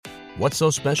What's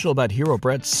so special about Hero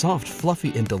Bread's soft,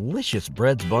 fluffy, and delicious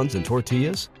breads, buns, and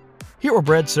tortillas? Hero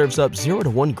Bread serves up 0 to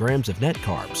 1 grams of net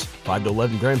carbs, 5 to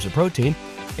 11 grams of protein,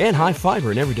 and high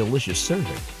fiber in every delicious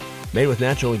serving. Made with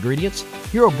natural ingredients,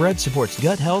 Hero Bread supports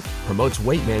gut health, promotes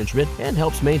weight management, and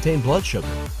helps maintain blood sugar.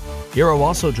 Hero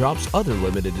also drops other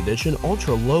limited edition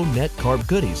ultra-low net carb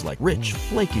goodies like rich,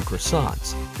 flaky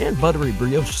croissants and buttery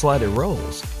brioche slider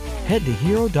rolls. Head to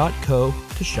hero.co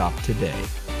to shop today.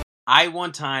 I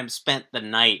one time spent the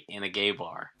night in a gay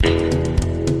bar. I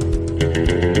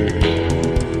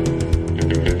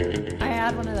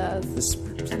had one of those,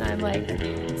 and I'm like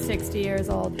 60 years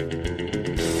old.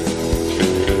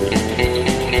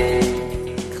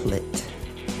 Clit.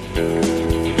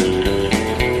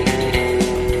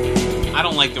 I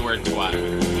don't like the word twat.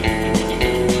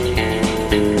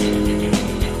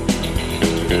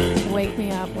 Wake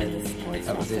me up when the sports was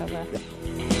talked it. over.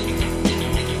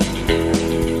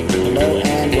 Hello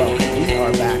and welcome. We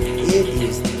are back. It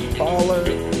is the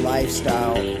Baller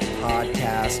Lifestyle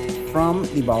Podcast from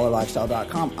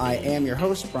theballerlifestyle.com. I am your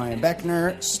host, Brian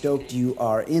Beckner. Stoked you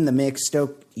are in the mix.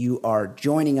 Stoked you are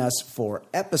joining us for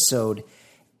episode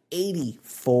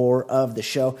 84 of the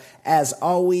show. As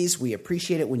always, we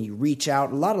appreciate it when you reach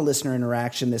out. A lot of listener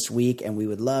interaction this week, and we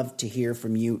would love to hear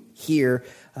from you here.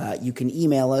 You can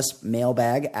email us,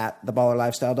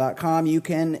 mailbag@theballerlifestyle.com. You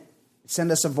can send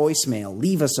us a voicemail.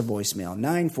 Leave us a voicemail,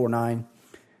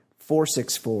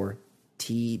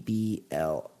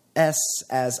 949-464-TBLS.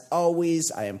 As always,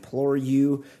 I implore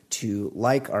you to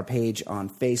like our page on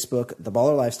Facebook, The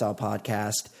Baller Lifestyle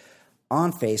Podcast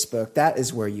on Facebook. That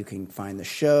is where you can find the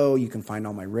show. You can find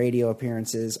all my radio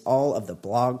appearances. All of the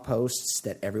blog posts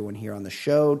that everyone here on the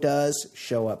show does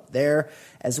show up there,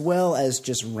 as well as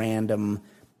just random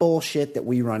bullshit that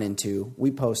we run into.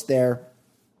 We post there.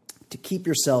 To keep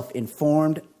yourself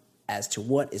informed as to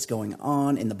what is going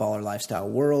on in the baller lifestyle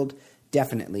world,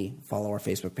 definitely follow our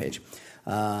Facebook page.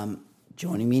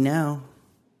 Joining me now,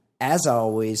 as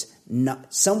always,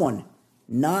 someone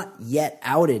not yet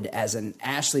outed as an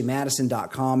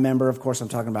AshleyMadison.com member. Of course, I'm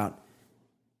talking about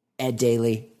Ed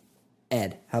Daly.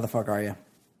 Ed, how the fuck are you?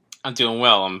 I'm doing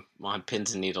well. I'm on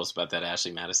pins and needles about that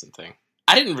Ashley Madison thing.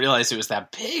 I didn't realize it was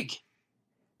that big.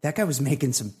 That guy was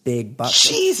making some big bucks.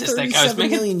 Jesus, that guy was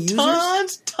making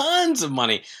tons of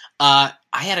money. I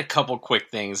had a couple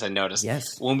quick things I noticed.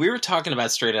 Yes. When we were talking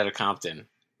about Straight Outta Compton,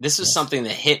 this was something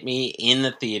that hit me in the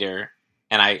theater,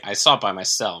 and I saw it by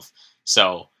myself.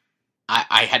 So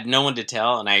I had no one to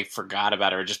tell, and I forgot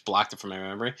about it or just blocked it from my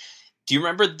memory. Do you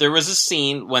remember there was a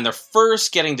scene when they're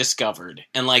first getting discovered,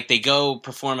 and like they go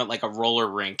perform at like a roller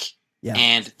rink,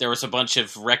 and there was a bunch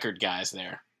of record guys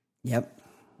there. Yep.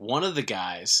 One of the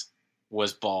guys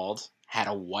was bald, had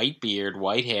a white beard,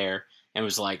 white hair, and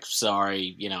was like,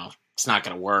 sorry, it's not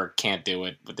going to work. Can't do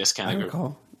it with this kind of group.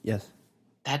 Recall. Yes.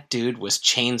 That dude was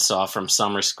Chainsaw from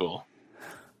Summer School.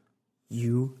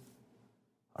 You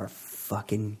are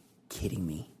fucking kidding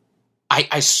me.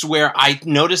 I swear I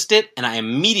noticed it, and I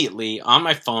immediately, on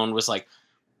my phone, was like,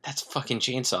 that's fucking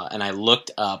Chainsaw. And I looked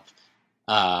up...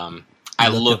 I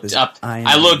looked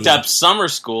up Summer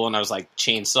School, and I was like,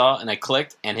 Chainsaw, and I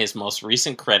clicked, and his most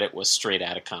recent credit was Straight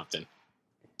Outta Compton.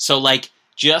 So, like,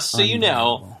 just so you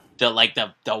know, the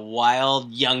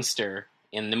wild youngster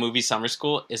in the movie Summer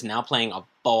School is now playing a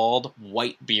bald,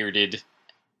 white-bearded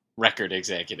record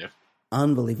executive.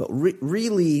 Unbelievable.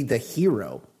 Really the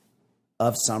hero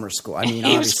of Summer School. I mean,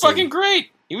 he was fucking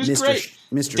great. He was great.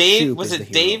 Mr. Dave, Shoop was is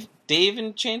it the hero. Dave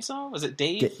in Chainsaw? Was it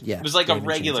Dave? Yeah. It was like Dave a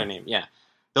regular name, yeah.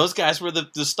 Those guys were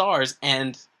the stars,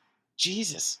 and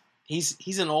Jesus,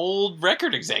 he's an old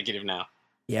record executive now.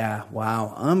 Yeah,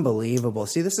 wow, unbelievable.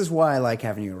 See, this is why I like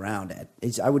having you around, Ed.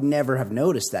 I would never have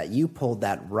noticed that. You pulled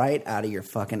that right out of your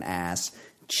fucking ass.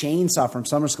 Chainsaw from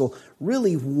Summer School,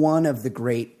 really one of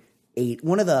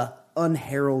the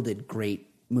unheralded great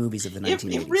movies of the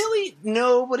 1980s. It really,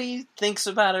 nobody thinks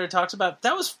about it or talks about it.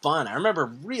 That was fun. I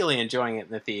remember really enjoying it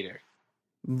in the theater.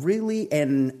 Really,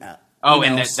 and... and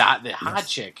the hot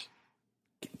chick.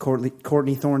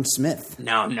 Courtney Thorne Smith.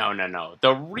 No.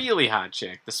 The really hot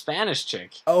chick. The Spanish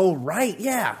chick. Oh, right.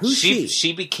 Yeah. Who's she?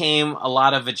 She became a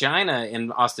lot of vagina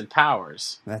in Austin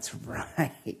Powers. That's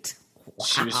right. Wow.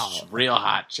 She was a real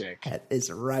hot chick. That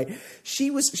is right. She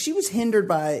was hindered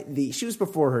by she was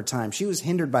before her time. She was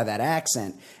hindered by that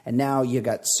accent. And now you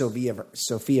got Sofia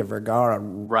Vergara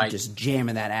just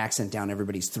jamming that accent down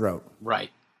everybody's throat. Right.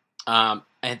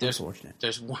 And there's one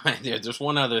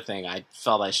other thing I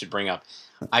felt I should bring up.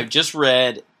 I've just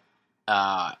read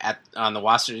on the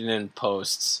Washington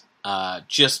Post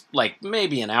just like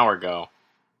maybe an hour ago.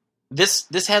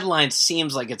 This headline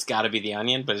seems like it's got to be The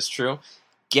Onion, but it's true.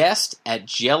 guest at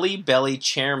Jelly Belly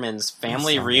Chairman's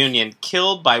family reunion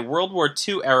killed by World War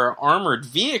II era armored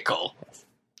vehicle.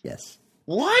 Yes.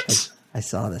 What? I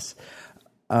saw this.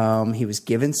 He was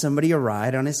giving somebody a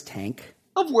ride on his tank.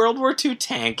 A World War II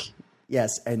tank.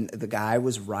 Yes, and the guy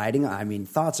was riding. I mean,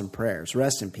 thoughts and prayers.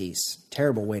 Rest in peace.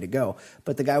 Terrible way to go.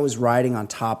 But the guy was riding on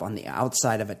the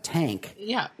outside of a tank.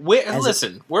 Yeah.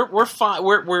 Listen, we're fine.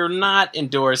 We're not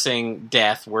endorsing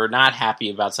death. We're not happy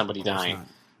about somebody dying. Not.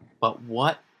 But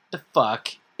what the fuck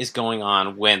is going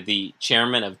on when the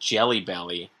chairman of Jelly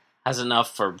Belly has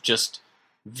enough for just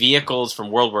vehicles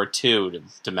from World War II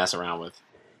to mess around with?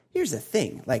 Here's the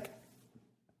thing. Like,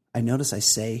 I notice I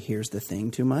say "here's the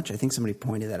thing" too much. I think somebody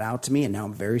pointed that out to me, and now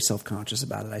I'm very self-conscious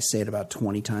about it. I say it about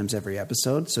 20 times every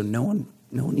episode, so no one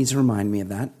needs to remind me of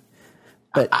that.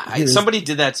 But somebody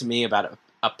did that to me about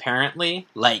apparently,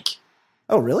 like,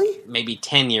 oh really? Maybe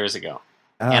 10 years ago,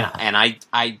 and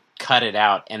I cut it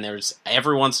out. And there's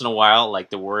every once in a while, like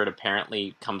the word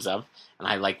apparently comes up, and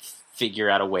I like figure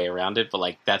out a way around it. But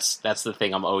like that's the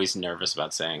thing I'm always nervous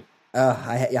about saying.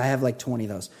 I have like 20 of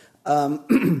those.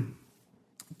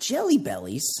 Jelly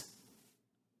Bellies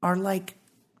are like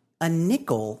a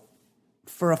nickel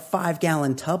for a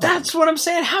 5-gallon tub. That's what I'm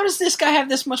saying. How does this guy have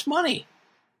this much money?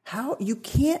 How you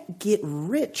can't get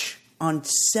rich on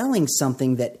selling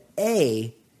something that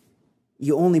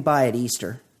you only buy at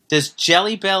Easter. Does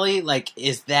Jelly Belly, like,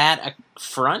 is that a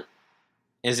front?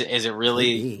 Is it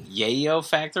really Yayo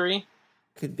Factory?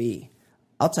 Could be.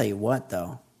 I'll tell you what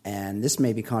though, and this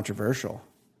may be controversial.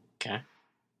 Okay.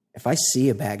 If I see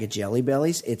a bag of Jelly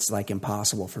Bellies, it's like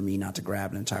impossible for me not to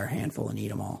grab an entire handful and eat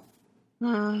them all.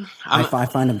 I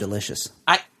find them delicious.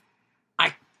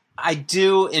 I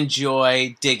do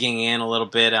enjoy digging in a little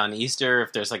bit on Easter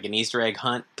if there's like an Easter egg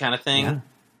hunt kind of thing. Yeah.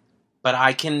 But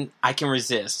I can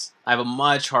resist. I have a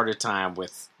much harder time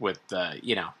with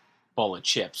bowl of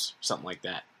chips, something like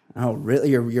that. Oh, really?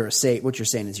 You're what you're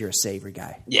saying is you're a savory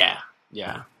guy. Yeah.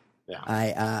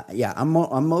 I'm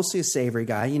mostly a savory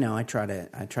guy. You know, I try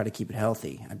to keep it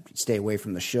healthy. I stay away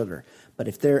from the sugar. But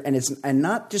if they're and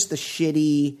not just the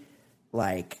shitty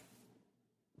like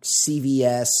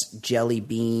CVS jelly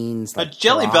beans. But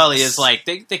Jelly Belly is like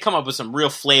they come up with some real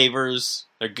flavors.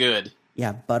 They're good.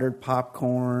 Yeah, buttered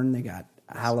popcorn. They got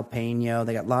jalapeno.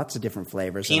 They got lots of different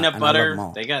flavors. Peanut butter.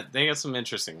 They got some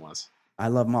interesting ones. I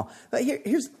love them all. But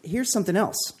here's something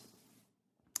else.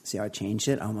 See how I changed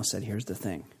it? I almost said, "Here's the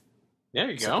thing." There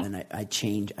you go. And then I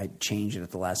changed it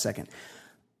at the last second.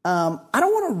 I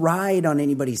don't want to ride on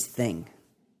anybody's thing.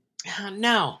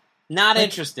 No, not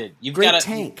interested. You've got a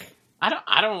tank. I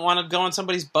don't want to go on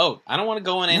somebody's boat. I don't want to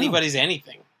go on anybody's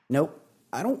anything. Nope.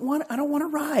 I don't want to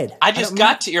ride. I just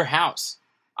got to your house.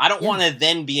 I don't want to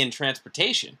then be in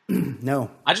transportation.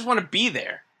 No. I just want to be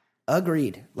there.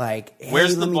 Agreed. Like, hey,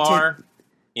 where's the bar?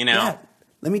 Yeah,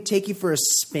 let me take you for a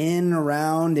spin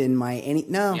around in my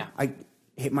I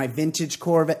hit my vintage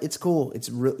Corvette. It's cool. It's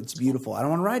beautiful. I don't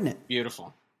want to ride in it.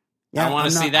 Beautiful. Yeah, I don't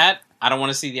want to see that. I don't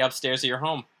want to see the upstairs of your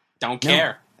home. Don't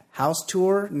care. House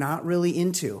tour, not really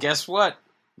into. Give what?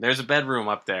 There's a bedroom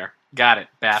up there. Got it.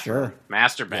 Bathroom. Sure.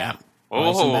 Master bath. Yeah.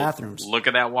 Oh, bathrooms. Look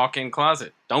at that walk-in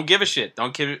closet. Don't give a shit.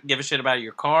 Don't give a shit about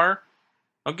your car.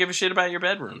 Don't give a shit about your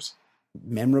bedrooms.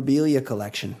 Memorabilia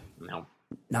collection. No.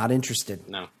 Not interested.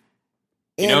 No.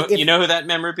 You know who that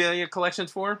memorabilia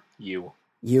collection's for? You.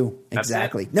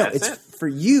 Exactly. No, it's for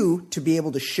you to be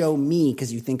able to show me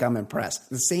because you think I'm impressed.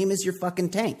 The same as your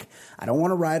fucking tank. I don't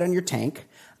want to ride on your tank.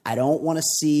 I don't want to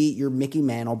see your Mickey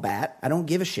Mantle bat. I don't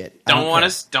give a shit. Don't want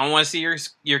to see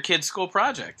your kid's school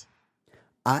project.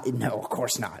 No, of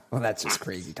course not. Well, that's just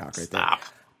crazy talk right Stop.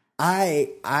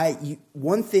 there.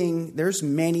 One thing. There's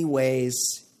many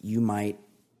ways you might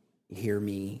hear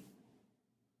me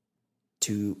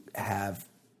to have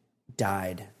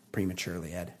died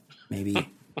prematurely, Ed. Maybe,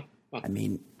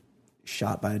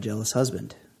 shot by a jealous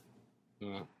husband.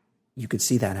 Mm. You could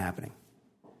see that happening.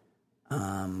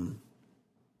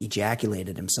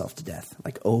 Ejaculated himself to death,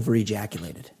 like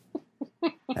over-ejaculated.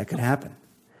 That could happen.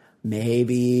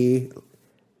 Maybe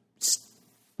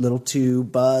little too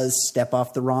buzzed, step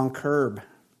off the wrong curb.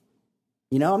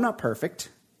 You know, I'm not perfect.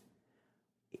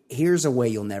 Here's a way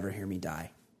you'll never hear me die.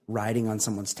 Riding on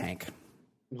someone's tank.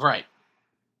 Right.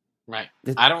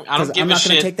 I don't give a shit. I'm not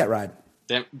going to take that ride.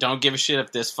 Don't give a shit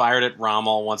if this fired at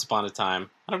Rommel once upon a time.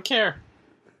 I don't care.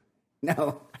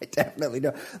 No, I definitely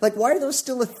don't. Like, why are those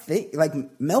still a thing? Like,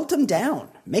 melt them down.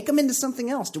 Make them into something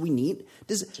else. Do we need...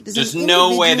 There's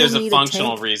no way there's a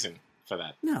functional reason for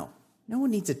that. No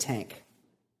one needs a tank.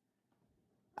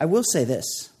 I will say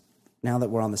this, now that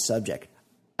we're on the subject.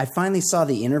 I finally saw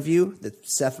the interview that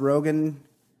Seth Rogen,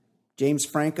 James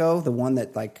Franco, the one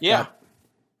that, like... Yeah.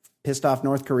 pissed off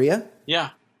North Korea. Yeah.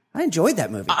 I enjoyed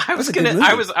that movie. I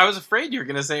was afraid you were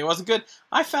gonna say it wasn't good.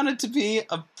 I found it to be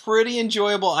a pretty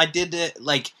enjoyable. I did it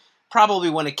like probably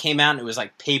when it came out and it was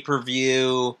like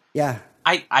pay-per-view. Yeah.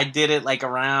 I did it like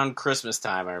around Christmas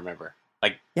time, I remember.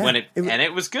 Like when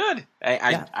it was good.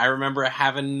 I remember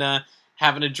having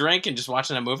a drink and just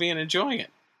watching a movie and enjoying it.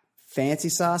 Fancy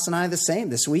Sauce and I the same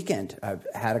this weekend. I've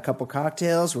had a couple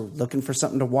cocktails. We're looking for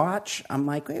something to watch. I'm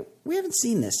like, wait, we haven't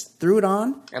seen this. Threw it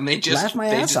on. And they just laughed my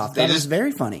ass off. That was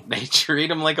very funny. They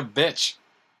treat him like a bitch.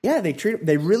 Yeah,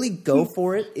 they really go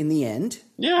for it in the end.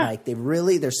 Yeah. Like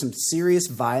there's some serious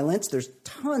violence. There's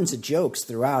tons of jokes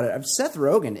throughout it. Seth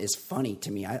Rogen is funny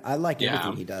to me. I like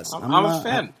everything he does. I'm a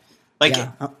fan.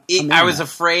 I was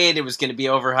afraid it was going to be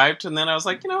overhyped, and then I was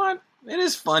like, you know what? It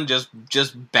is fun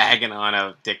just bagging on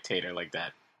a dictator like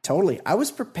that. Totally. I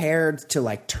was prepared to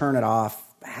like turn it off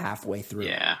halfway through.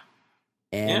 Yeah.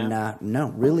 And no,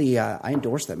 really, I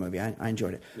endorsed that movie. I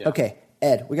enjoyed it. Yeah. Okay,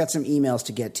 Ed, we got some emails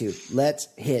to get to. Let's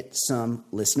hit some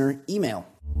listener email.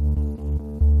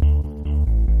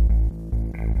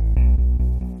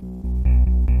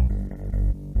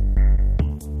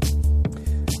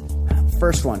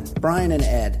 First one, Brian and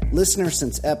Ed, listener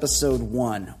since episode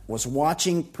 1, was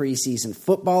watching preseason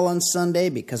football on Sunday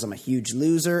because I'm a huge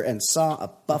loser and saw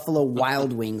a Buffalo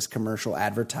Wild Wings commercial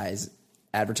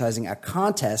advertising a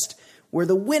contest where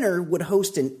the winner would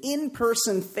host an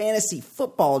in-person fantasy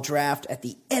football draft at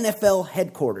the NFL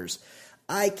headquarters.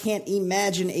 I can't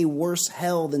imagine a worse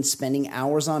hell than spending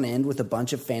hours on end with a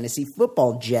bunch of fantasy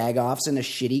football jagoffs in a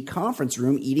shitty conference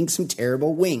room eating some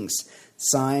terrible wings.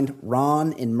 Signed,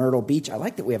 Ron in Myrtle Beach. I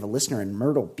like that we have a listener in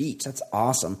Myrtle Beach. That's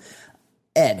awesome.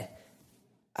 Ed,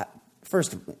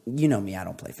 first, you know me, I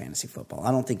don't play fantasy football.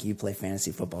 I don't think you play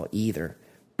fantasy football either.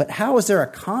 But how is there a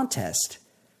contest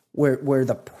where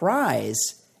the prize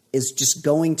is just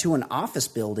going to an office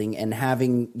building and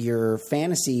having your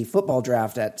fantasy football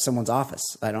draft at someone's office?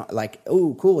 I don't like,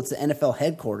 oh, cool, it's the NFL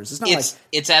headquarters. It's not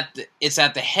it's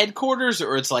at the headquarters,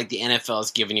 or it's like the NFL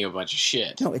is giving you a bunch of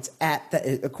shit. No, it's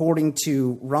according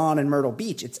to Ron in Myrtle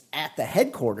Beach, it's at the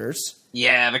headquarters.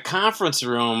 Yeah, the conference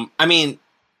room. I mean,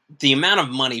 the amount of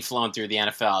money flowing through the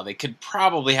NFL, they could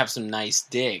probably have some nice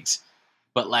digs,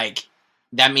 but like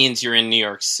that means you're in New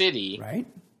York City, right?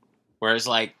 Whereas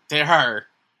like there are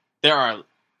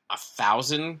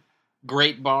 1,000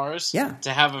 great bars to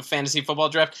have a fantasy football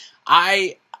draft.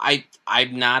 I'm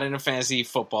not in a fantasy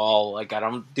football. Like I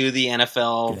don't do the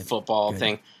NFL football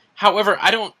thing. However,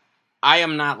 I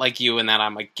am not like you in that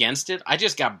I'm against it. I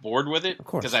just got bored with it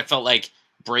because I felt like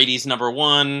Brady's number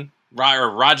one,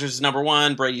 or Rodgers is number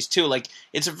one, Brady's two. Like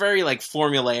it's a very like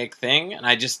formulaic thing, and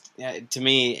I just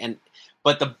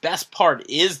but the best part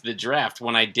is the draft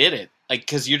when I did it, like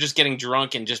because you're just getting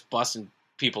drunk and just busting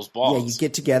people's balls. Yeah, you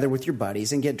get together with your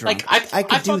buddies and get drunk. Like I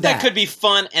thought that could be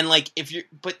fun, and like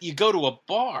but you go to a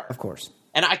bar, of course.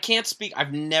 And I can't speak.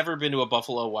 I've never been to a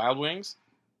Buffalo Wild Wings.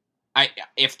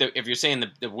 If you're saying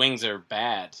the wings are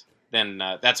bad, then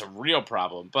that's a real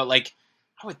problem. But like,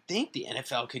 I would think the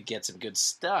NFL could get some good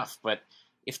stuff. But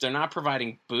if they're not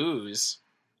providing booze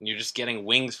and you're just getting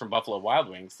wings from Buffalo Wild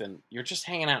Wings, then you're just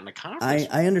hanging out in a conference.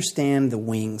 I understand the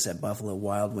wings at Buffalo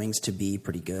Wild Wings to be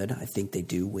pretty good. I think they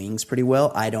do wings pretty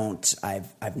well. I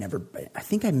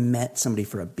think I met somebody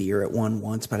for a beer at one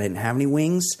once, but I didn't have any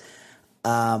wings.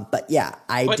 But yeah,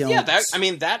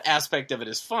 that aspect of it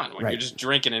is fun when you're just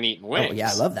drinking and eating wings. Oh yeah,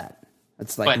 I love that.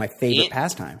 It's like my favorite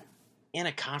pastime. In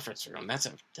a conference room, that's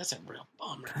a real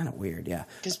bummer. Kind of weird, yeah.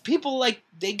 Because people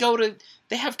they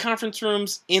have conference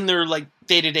rooms in their like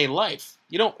day-to-day life.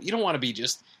 You don't want to be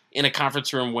just in a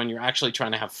conference room when you're actually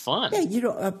trying to have fun.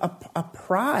 Yeah, a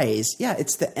prize. Yeah,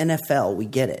 it's the NFL. We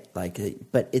get it. Like,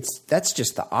 but that's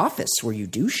just the office where you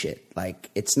do shit.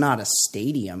 Like, it's not a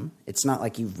stadium. It's not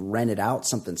like you've rented out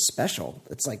something special.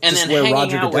 It's like just where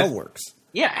Roger Goodell works.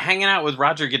 Yeah, hanging out with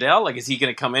Roger Goodell. Like, is he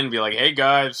going to come in and be like, "Hey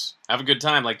guys, have a good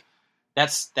time"? Like,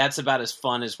 that's about as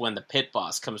fun as when the pit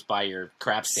boss comes by your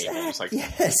craps table. It's like,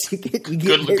 yes, you get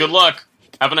good luck.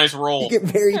 Have a nice roll. You get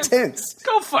very tense.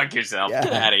 Go fuck yourself. Yeah.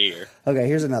 Get out of here. Okay,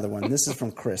 here's another one. This is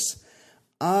from Chris.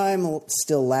 I'm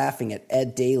still laughing at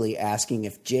Ed Daly asking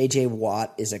if J.J.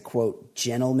 Watt is a, quote,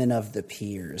 gentleman of the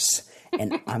peers.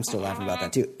 And I'm still laughing about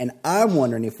that, too. And I'm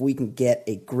wondering if we can get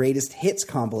a greatest hits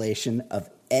compilation of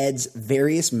Ed's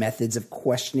various methods of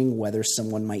questioning whether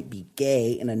someone might be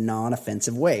gay in a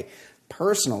non-offensive way.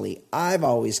 Personally, I've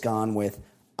always gone with,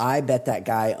 I bet that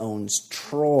guy owns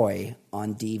Troy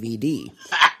on DVD.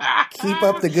 Keep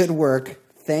up the good work.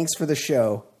 Thanks for the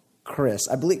show, Chris.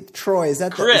 I believe Troy, is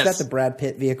that the Brad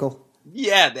Pitt vehicle?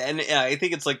 Yeah, and I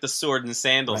think it's like the sword and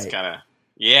sandals kind of.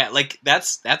 Yeah, like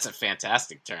that's a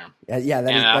fantastic term. Yeah,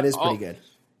 that is pretty good.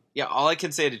 Yeah, all I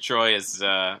can say to Troy is,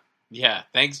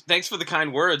 thanks for the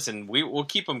kind words, and we'll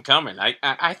keep them coming.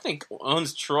 I think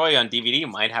Owns Troy on DVD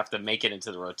might have to make it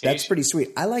into the rotation. That's pretty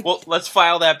sweet. Well, let's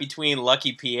file that between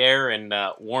Lucky Pierre and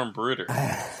Warren Bruder.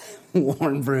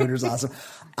 Warren Bruder's awesome.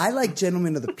 I like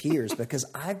Gentlemen of the Piers because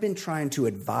I've been trying to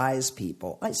advise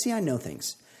people. I know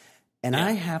things, and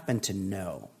I happen to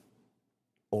know,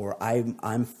 or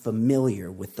I'm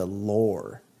familiar with the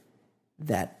lore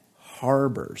that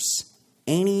harbors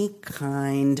any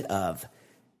kind of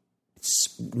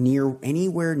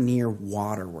anywhere near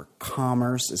water where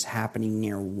commerce is happening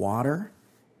near water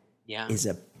is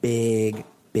a big,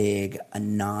 big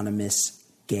anonymous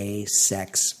gay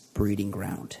sex breeding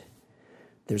ground.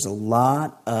 There's a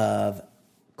lot of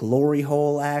glory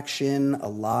hole action, a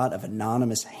lot of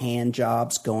anonymous hand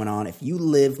jobs going on. If you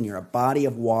live near a body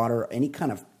of water, any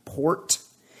kind of port,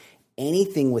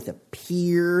 anything with a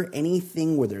pier,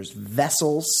 anything where there's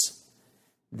vessels,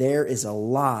 there is a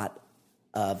lot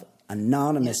of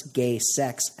anonymous gay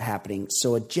sex happening.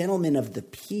 So a Gentleman of the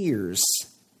Piers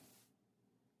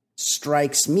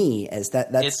strikes me as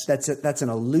that's an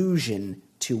allusion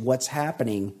to what's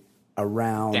happening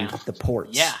around the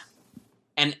ports. Yeah.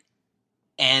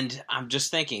 And I'm just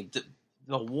thinking,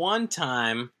 the one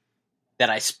time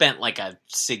that I spent like a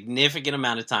significant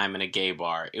amount of time in a gay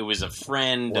bar, it was a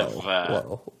friend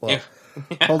Whoa.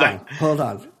 Hold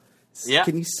on. Yeah.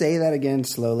 Can you say that again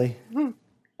slowly?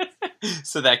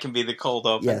 So that can be the cold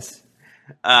open. Yes.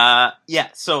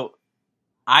 So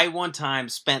I one time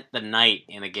spent the night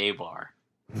in a gay bar,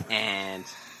 and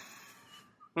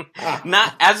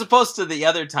not as opposed to the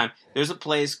other time. There's a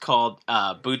place called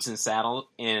Boots and Saddle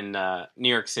in New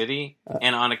York City,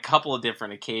 and on a couple of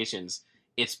different occasions,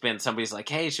 it's been somebody's like,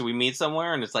 "Hey, should we meet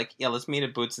somewhere?" And it's like, "Yeah, let's meet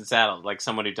at Boots and Saddle." Like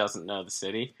someone who doesn't know the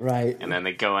city, right? And then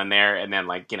they go in there, and then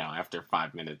after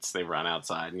 5 minutes, they run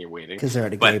outside, and you're waiting because they're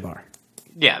at a gay bar.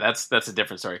 Yeah, that's a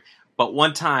different story. But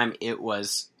one time it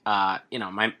was, my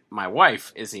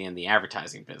wife is in the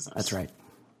advertising business. That's right.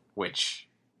 Which,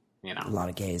 a lot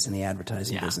of gays in the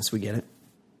advertising business. We get it.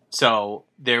 So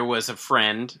there was a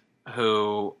friend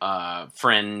coworker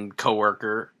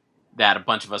that a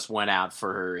bunch of us went out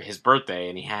for his birthday,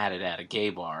 and he had it at a gay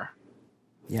bar.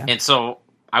 Yeah. And so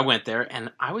I went there,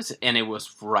 and it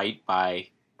was right by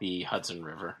the Hudson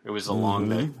River. It was along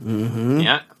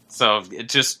the So it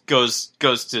just goes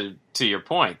to your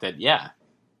point that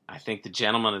I think the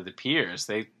Gentlemen of the Piers,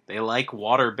 they like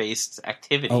water based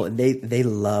activity. Oh, they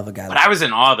love a guy. But I was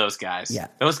in awe of those guys. Yeah,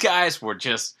 those guys were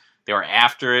they were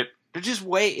after it. They're just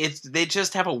they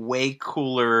just have a way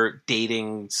cooler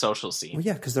dating social scene. Well,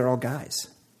 yeah, because they're all guys.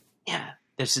 Yeah,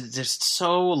 there's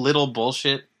so little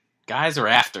bullshit. Guys are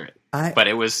after it, but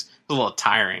it was a little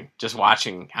tiring just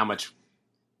watching how much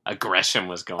aggression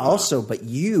was going on. Also, but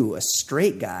you, a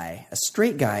straight guy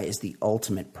is the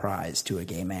ultimate prize to a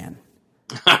gay man.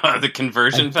 The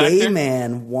conversion factor? A gay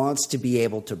man wants to be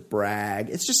able to brag.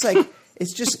 It's just like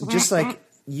just like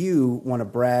you want to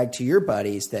brag to your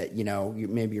buddies that,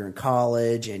 maybe you're in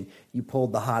college and you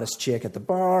pulled the hottest chick at the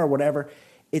bar or whatever.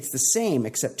 It's the same,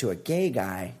 except to a gay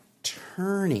guy,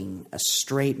 turning a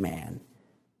straight man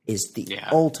is the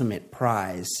ultimate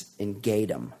prize in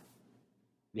gaydom.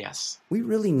 Yes. We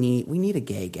need a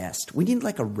gay guest. We need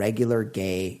like a regular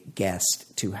gay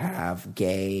guest to have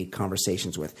gay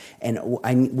conversations with. And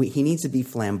he needs to be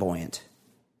flamboyant.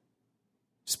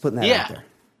 Just putting that out there.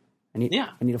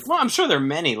 Well, I'm sure there are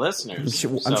many listeners.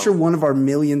 I'm sure one of our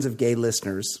millions of gay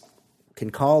listeners can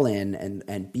call in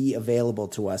and be available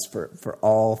to us for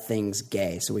all things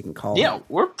gay, so we can call. Yeah, in.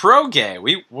 We're pro gay.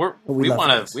 We want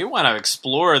to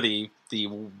explore the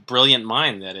brilliant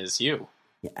mind that is you.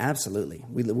 Yeah, absolutely.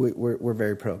 We're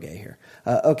very pro gay here.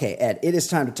 Okay, Ed, it is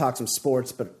time to talk some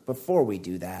sports, but before we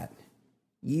do that,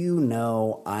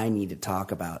 I need to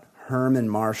talk about Herman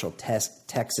Marshall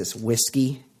Texas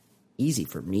whiskey. Easy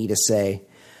for me to say.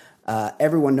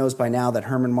 Everyone knows by now that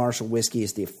Herman Marshall whiskey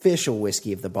is the official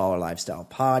whiskey of the Baller Lifestyle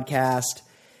podcast.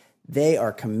 They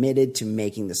are committed to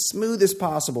making the smoothest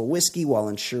possible whiskey while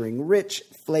ensuring rich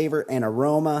flavor and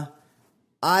aroma.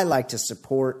 I like to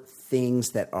support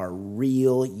things that are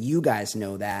real. You guys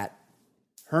know that.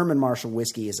 Herman Marshall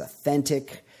whiskey is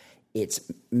authentic. It's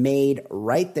made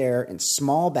right there in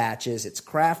small batches. It's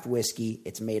craft whiskey.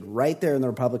 It's made right there in the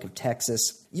Republic of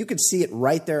Texas. You can see it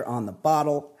right there on the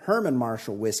bottle. Herman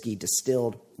Marshall whiskey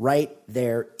distilled right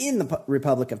there in the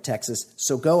Republic of Texas.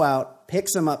 So go out, pick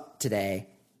some up today.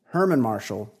 Herman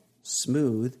Marshall,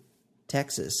 smooth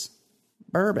Texas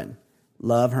bourbon.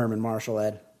 Love Herman Marshall,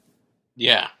 Ed.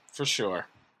 Yeah, for sure.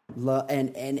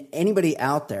 And anybody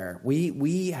out there,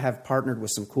 we have partnered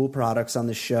with some cool products on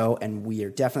the show, and we are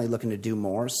definitely looking to do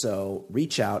more. So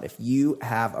reach out if you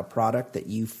have a product that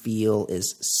you feel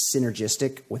is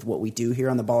synergistic with what we do here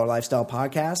on the Baller Lifestyle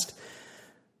Podcast.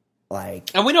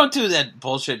 And we don't do that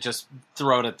bullshit. Just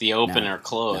throw it at the open or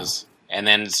close, and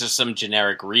then it's just some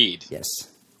generic read. Yes.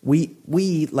 We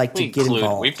like to get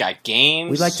involved. We've got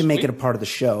games. We like to make it a part of the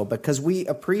show because we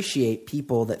appreciate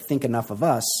people that think enough of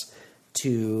us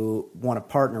to want to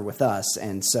partner with us.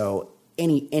 And so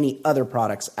any other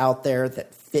products out there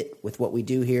that fit with what we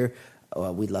do here,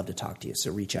 we'd love to talk to you.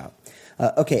 So reach out.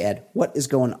 Okay, Ed, what is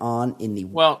going on in the...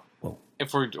 Well,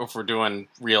 if we're doing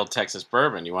real Texas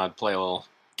bourbon, you want to play a little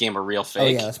game of real fake? Oh,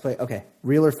 yeah, let's play. Okay,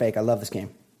 real or fake. I love this game.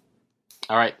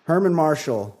 All right. Herman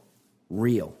Marshall,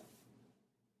 real.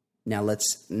 Now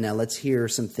let's hear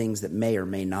some things that may or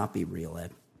may not be real,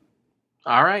 Ed.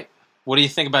 All right. What do you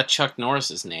think about Chuck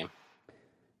Norris's name?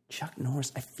 Chuck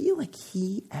Norris, I feel like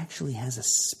he actually has a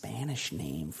Spanish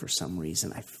name for some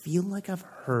reason. I feel like I've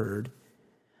heard.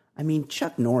 I mean,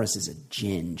 Chuck Norris is a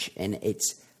ginge, and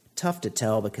it's tough to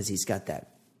tell because he's got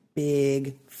that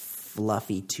big,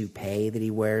 fluffy toupee that he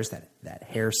wears, that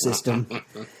hair system.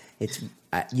 It's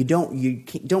you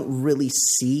don't really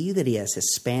see that he has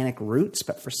Hispanic roots,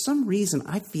 but for some reason,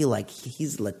 I feel like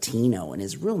he's Latino, and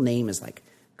his real name is like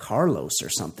Carlos or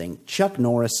something. Chuck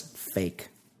Norris, fake.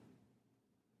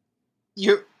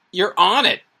 You're on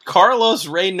it, Carlos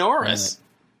Ray Norris.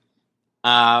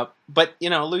 But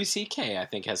Louis C.K. I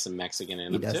think has some Mexican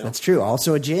in him too. That's true.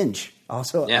 Also a ginge.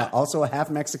 Also a half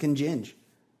Mexican ginge.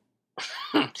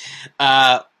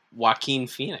 Joaquin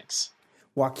Phoenix.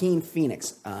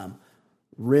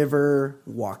 River,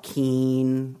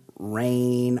 Joaquin,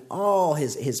 Rain. All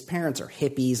his parents are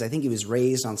hippies. I think he was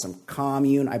raised on some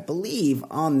commune. I believe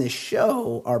on this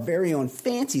show, our very own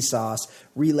Fancy Sauce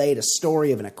relayed a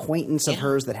story of an acquaintance of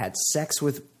hers that had sex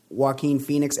with Joaquin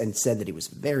Phoenix and said that he was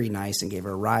very nice and gave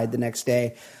her a ride the next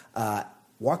day.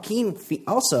 Joaquin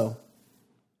also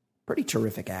pretty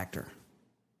terrific actor.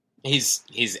 He's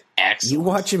excellent. You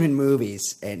watch him in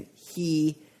movies and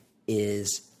he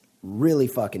is really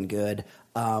fucking good.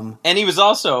 And he was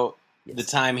also the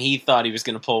time he thought he was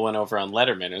going to pull one over on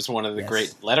Letterman. It was one of the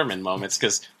great Letterman moments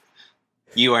because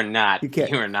you are not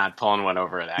pulling one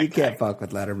over at that guy. You can't fuck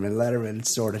with Letterman. Letterman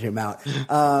sorted him out.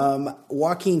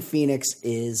 Joaquin Phoenix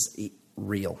is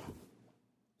real.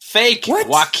 Fake. What?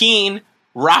 Joaquin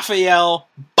Raphael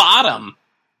Bottom.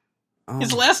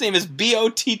 His last name is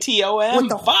Bottom.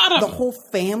 Bottom. The whole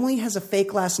family has a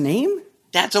fake last name?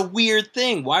 That's a weird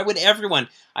thing. Why would everyone?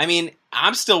 I mean,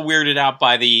 I'm still weirded out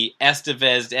by the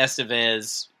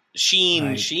Estevez,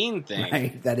 Sheen thing.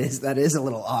 Right. That is a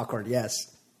little awkward,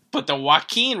 yes. But the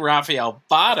Joaquin Raphael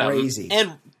Bottom. Crazy.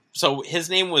 And so his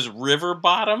name was River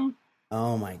Bottom?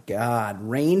 Oh, my God.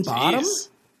 Rain Bottom?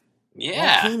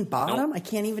 Yeah. Joaquin Bottom? I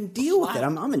can't even deal with it.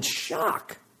 I'm in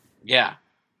shock. Yeah.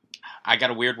 I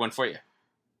got a weird one for you.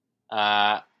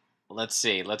 Let's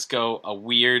see. Let's go a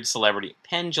weird celebrity.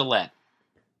 Penn Jillette.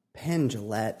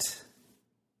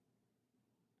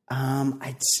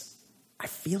 I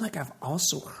feel like I've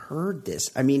also heard this.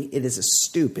 I mean, it is a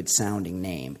stupid sounding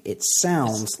name. It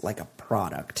sounds like a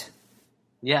product.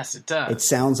 Yes, it does. It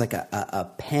sounds like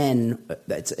a pen.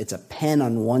 It's a pen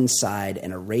on one side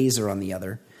and a razor on the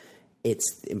other.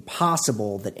 It's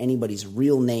impossible that anybody's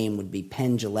real name would be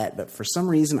Penn Jillette, but for some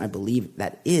reason I believe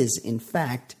that is, in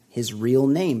fact, his real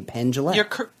name, Penn Jillette.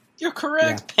 You're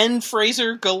correct. Yeah. Penn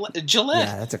Fraser Gillette.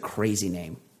 Yeah, that's a crazy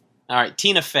name. All right,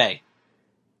 Tina Fey.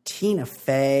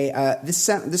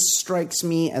 This strikes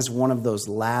me as one of those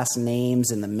last names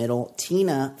in the middle.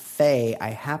 Tina Fey, I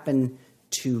happen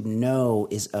to know,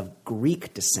 is of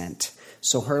Greek descent.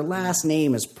 So her last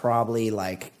name is probably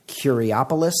like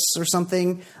Kuriopoulos or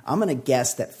something. I'm going to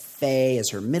guess that Fey is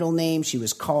her middle name. She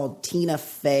was called Tina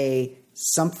Fey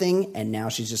something, and now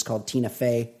she's just called Tina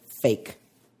Fey fake.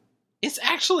 It's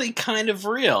actually kind of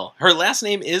real. Her last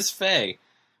name is Fey.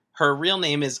 Her real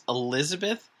name is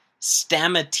Elizabeth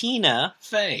Stamatina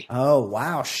Fey. Oh,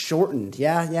 wow. Shortened.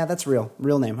 Yeah, that's real.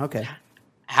 Real name. Okay.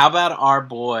 How about our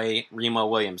boy, Remo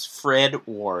Williams? Fred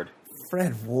Ward.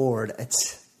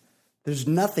 There's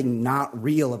nothing not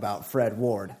real about Fred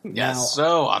Ward. Yeah,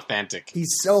 so authentic.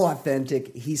 He's so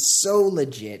authentic. He's so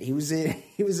legit. He was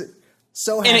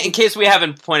so happy. And in case we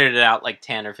haven't pointed it out like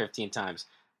 10 or 15 times,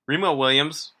 Remo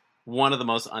Williams, one of the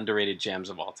most underrated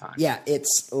gems of all time. Yeah,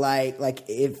 it's like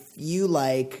if you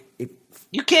like...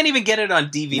 You can't even get it on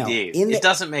DVD. No, it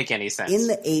doesn't make any sense. In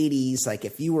the 80s, like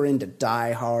if you were into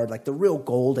Die Hard, like the real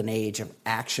golden age of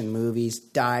action movies,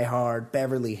 Die Hard,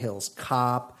 Beverly Hills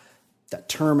Cop, the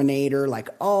Terminator, like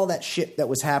all that shit that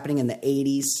was happening in the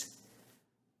 80s.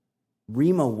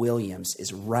 Remo Williams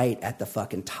is right at the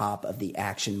fucking top of the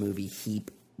action movie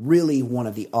heap. Really one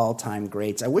of the all-time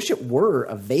greats. I wish it were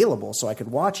available so I could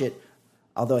watch it,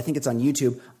 although I think it's on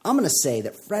YouTube. I'm going to say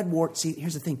that Fred Ward, see,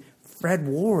 here's the thing. Fred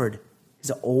Ward is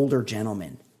an older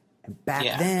gentleman. And back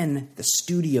then, the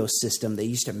studio system, they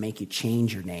used to make you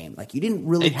change your name. Like you didn't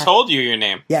really told you your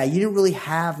name. Yeah, you didn't really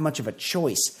have much of a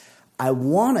choice. I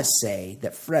want to say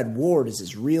that Fred Ward is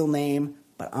his real name,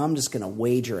 but I'm just going to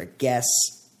wager a guess,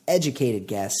 educated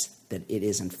guess, that it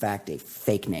is in fact a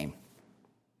fake name.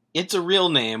 It's a real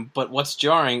name, but what's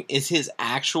jarring is his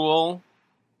actual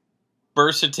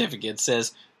birth certificate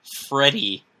says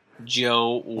Freddie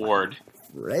Joe Ward.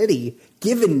 Freddie?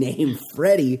 Given name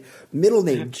Freddie, middle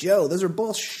name Joe. Those are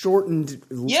both shortened,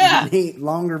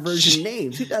 longer version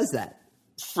names. Who does that?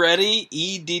 Freddie,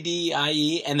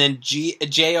 Eddie, and then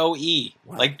Joe.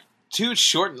 Wow. Like, too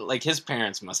short. Like, his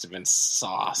parents must have been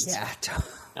sauced. Yeah,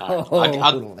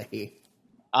 totally.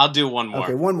 I'll do one more.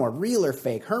 Okay, one more. Real or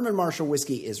fake? Herman Marshall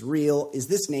Whiskey is real. Is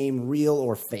this name real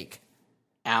or fake?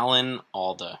 Alan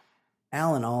Alda.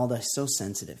 Alan Alda, so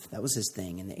sensitive. That was his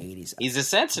thing in the 80s. He's a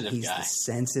sensitive guy. He's a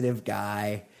sensitive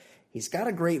guy. He's got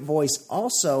a great voice.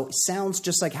 Also, sounds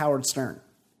just like Howard Stern.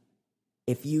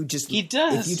 He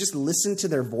does. If you just listen to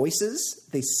their voices,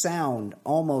 they sound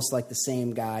almost like the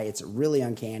same guy. It's really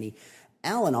uncanny.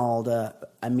 Alan Alda,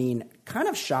 I mean, kind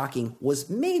of shocking, was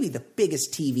maybe the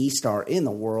biggest TV star in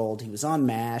the world. He was on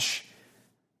MASH.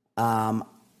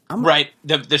 Right.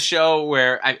 The show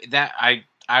where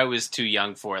I was too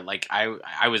young for it. Like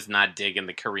I was not digging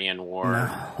the Korean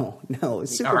War. No,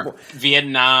 Super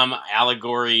Vietnam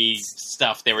allegory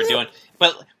stuff they were doing.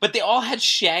 But they all had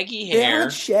shaggy hair. They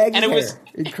had shaggy hair was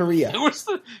in Korea. It was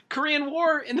the Korean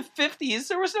War in the 50s.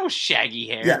 There was no shaggy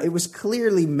hair. Yeah, it was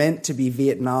clearly meant to be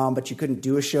Vietnam, but you couldn't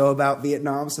do a show about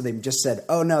Vietnam, so they just said,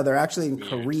 "Oh no, they're actually in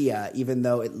Korea," even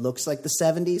though it looks like the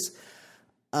 70s.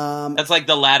 That's like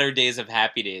the latter days of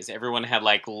Happy Days. Everyone had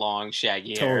like long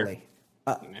shaggy hair. Totally.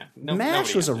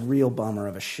 MASH was a real bummer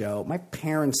of a show. My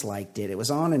parents liked it. It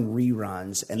was on in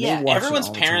reruns, and they watched everyone's it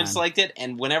all the parents time. liked it.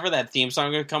 And whenever that theme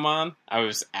song would come on, I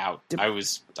was out.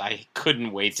 I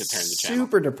couldn't wait to turn the channel.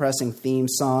 Super depressing theme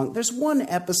song. There's one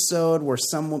episode where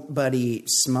somebody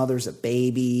smothers a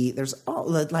baby. There's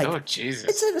oh Jesus!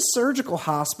 It's at a surgical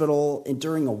hospital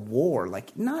during a war.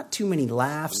 Like not too many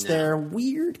laughs there.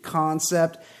 Weird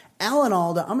concept. Alan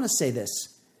Alda. I'm going to say this.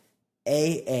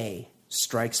 AA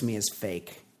strikes me as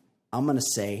fake. I'm going to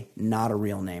say not a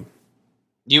real name.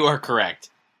 You are correct.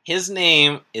 His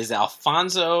name is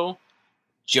Alfonso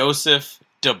Joseph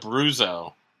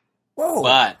d'Abruzzo. Whoa.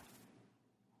 But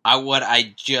what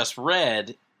I just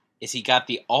read is he got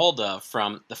the Alda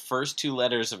from the first two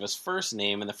letters of his first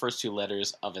name and the first two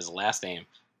letters of his last name.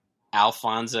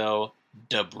 Alfonso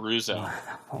d'Abruzzo.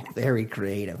 Wow, very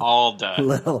creative.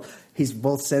 Alda. He's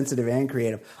both sensitive and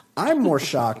creative. I'm more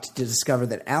shocked to discover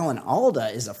that Alan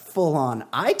Alda is a full-on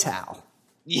ital.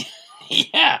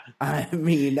 Yeah. I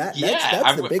mean, that's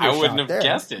the bigger shock. I wouldn't have there.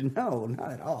 guessed it. No,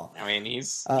 not at all. I mean,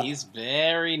 he's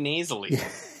very nasally.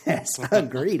 Yes,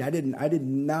 agreed. I did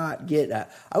not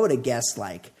get. I would have guessed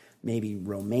like maybe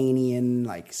Romanian,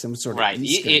 like some sort of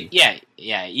Eastern.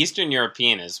 Eastern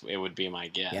European it would be my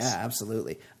guess. Yeah,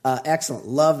 absolutely. Excellent.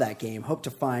 Love that game. Hope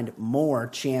to find more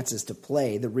chances to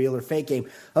play the real or fake game.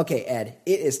 Okay, Ed,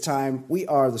 it is time. We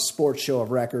are the sports show of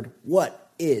record. What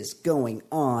is going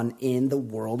on in the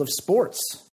world of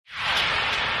sports?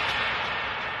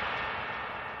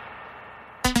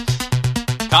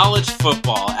 College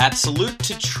football. At Salute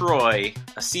to Troy,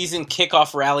 a season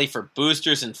kickoff rally for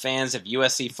boosters and fans of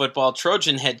USC football,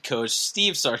 Trojan head coach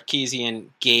Steve Sarkisian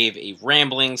gave a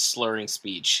rambling, slurring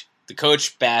speech. The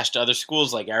coach bashed other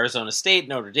schools like Arizona State,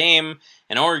 Notre Dame,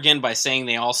 and Oregon by saying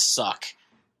they all suck.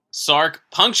 Sark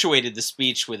punctuated the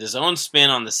speech with his own spin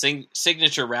on the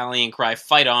signature rallying cry,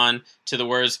 "Fight on," to the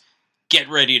words, "Get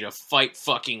ready to fight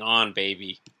fucking on,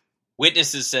 baby."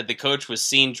 Witnesses said the coach was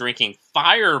seen drinking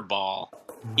Fireball.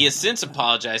 He has since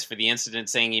apologized for the incident,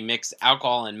 saying he mixed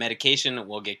alcohol and medication and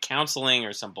will get counseling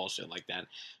or some bullshit like that.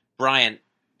 Brian,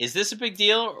 is this a big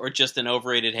deal or just an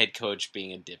overrated head coach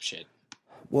being a dipshit?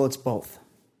 Well, it's both.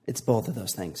 It's both of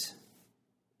those things.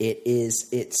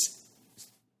 It's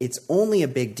only a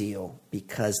big deal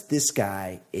because this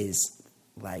guy is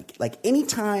like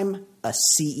anytime a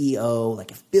CEO, like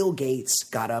if Bill Gates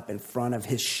got up in front of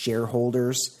his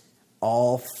shareholders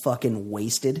all fucking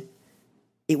wasted,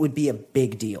 it would be a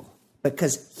big deal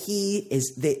because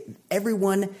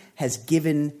everyone has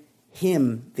given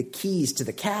him the keys to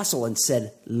the castle and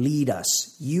said, lead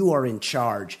us. You are in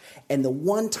charge. And the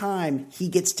one time he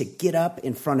gets to get up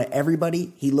in front of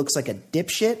everybody, he looks like a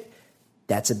dipshit.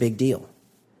 That's a big deal.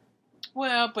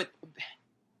 Well, but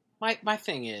my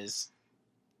thing is,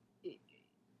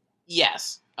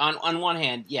 yes, on one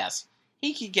hand, yes,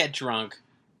 he could get drunk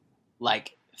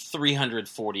like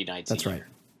 340 nights That's a year.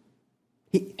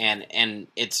 Right. And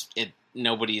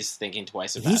nobody's thinking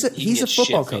twice about it. He's a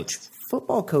football coach.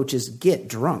 Football coaches get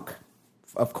drunk,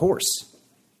 of course.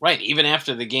 Right, even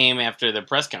after the game, after the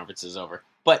press conference is over.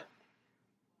 But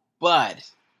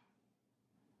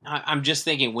I'm just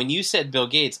thinking, when you said Bill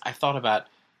Gates, I thought about,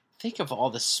 think of all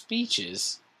the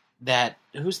speeches that,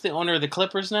 who's the owner of the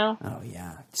Clippers now? Oh,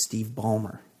 yeah, Steve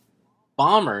Ballmer.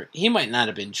 Ballmer, he might not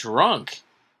have been drunk,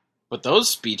 but those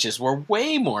speeches were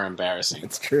way more embarrassing.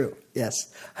 That's true. Yes,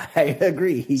 I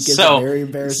agree. He gives a very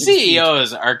embarrassing CEOs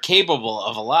speech. are capable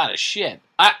of a lot of shit.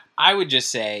 I would just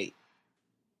say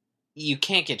you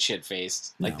can't get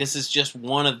shit-faced. Like, this is just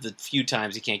one of the few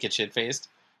times you can't get shit-faced.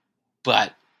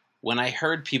 But when I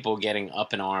heard people getting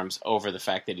up in arms over the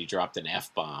fact that he dropped an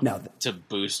F-bomb to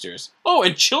boosters. Oh,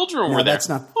 and children were there.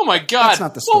 Oh, my God. That's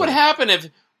not the story.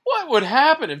 What would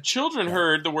happen if children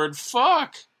heard the word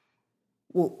fuck?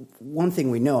 Well, one thing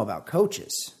we know about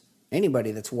coaches,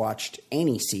 anybody that's watched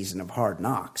any season of Hard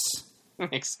Knocks.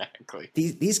 Exactly.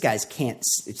 These guys can't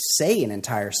say an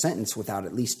entire sentence without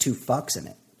at least 2 fucks in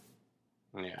it.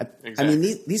 Yeah, exactly. I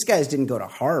mean, these guys didn't go to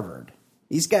Harvard.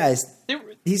 These guys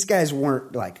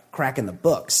weren't like cracking the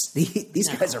books. These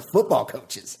guys are football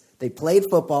coaches. They played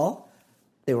football.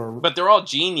 But they're all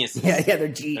geniuses. Yeah, they're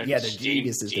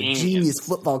geniuses. They're genius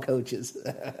football coaches.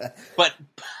 but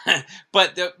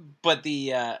the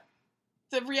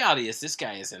reality is, this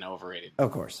guy is an overrated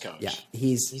of course coach. Yeah,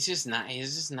 he's just not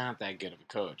that good of a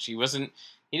coach. He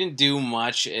didn't do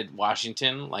much at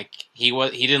Washington. Like, he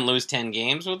didn't lose 10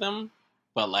 games with them,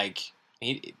 but like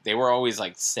they were always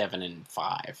like 7-5,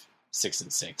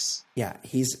 6-6. Yeah,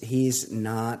 he's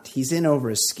in over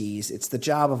his skis. It's the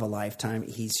job of a lifetime.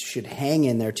 He should hang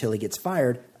in there till he gets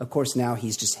fired. Of course, now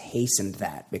he's just hastened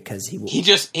that because he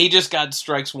just got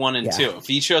strikes 1 and 2. If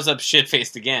he shows up shit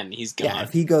faced again, he's gone. Yeah,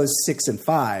 if he goes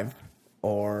 6-5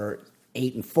 or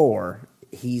 8-4,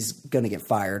 he's gonna get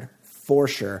fired for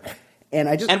sure.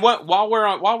 And while we're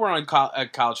on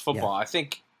college football, I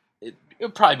think it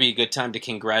would probably be a good time to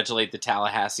congratulate the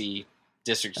Tallahassee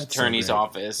District Attorney's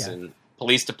Office and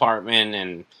Police Department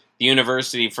and the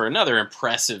university for another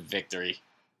impressive victory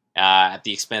at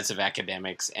the expense of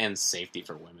academics and safety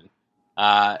for women.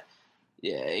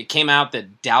 It came out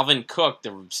that Dalvin Cook,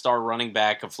 the star running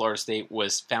back of Florida State,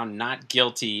 was found not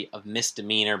guilty of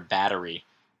misdemeanor battery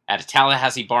at a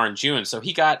Tallahassee bar in June. So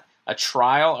he got a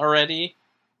trial already,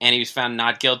 and he was found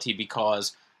not guilty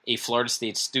because a Florida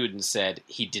State student said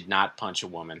he did not punch a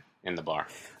woman in the bar.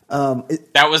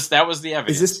 That was the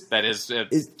evidence.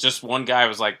 Just one guy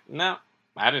was like, no,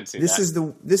 I didn't see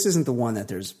that. This isn't the one that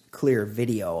there's clear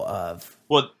video of.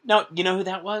 Well, no, you know who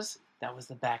that was? That was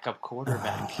the backup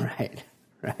quarterback.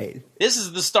 Right. This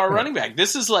is the star running back.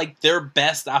 This is like their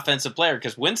best offensive player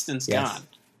because Winston's gone.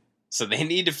 So they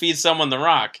need to feed someone the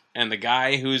rock. And the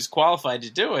guy who's qualified to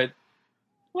do it,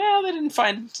 well, they didn't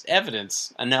find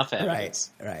enough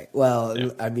evidence. Right.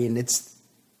 Well, I mean, it's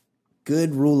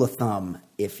good rule of thumb.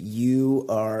 If you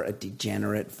are a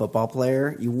degenerate football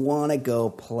player, you want to go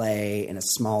play in a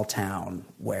small town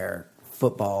where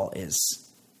football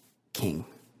is king.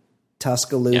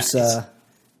 Tuscaloosa,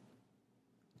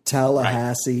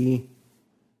 Tallahassee,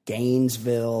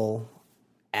 Gainesville,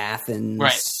 Athens.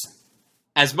 Right.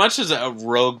 As much as a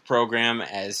rogue program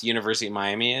as University of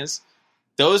Miami is,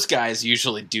 those guys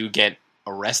usually do get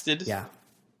arrested. Yeah.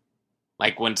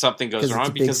 Like when something goes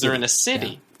wrong because they're in a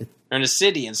city. Yeah. They're in a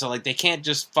city, and so like they can't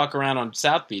just fuck around on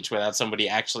South Beach without somebody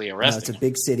actually arresting them. It's a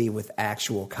big city with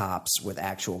actual cops, with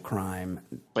actual crime.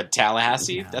 But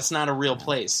Tallahassee, that's not a real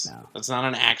place. No. That's not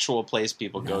an actual place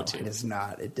people go to. It is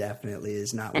not. It definitely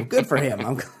is not. Well, good for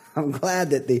him. I'm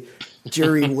glad that the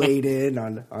jury weighed in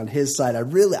on his side. I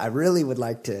really would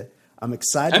like to. I'm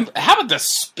excited. And how about the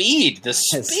speed? The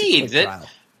speed that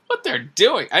what they're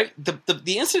doing.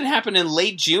 The incident happened in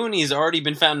late June. He's already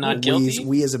been found not guilty.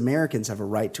 We as Americans have a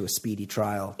right to a speedy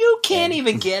trial. You can't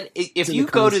even get if you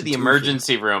go to the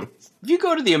emergency room. If you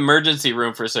go to the emergency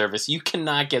room for service, you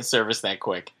cannot get service that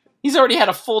quick. He's already had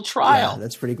a full trial. Yeah,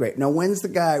 that's pretty great. Now, when's the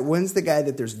guy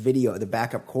that there's video, the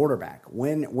backup quarterback?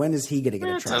 When is he going to get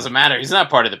a trial? It doesn't matter. He's not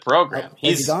part of the program.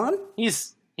 Is he gone?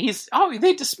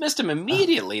 They dismissed him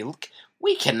immediately.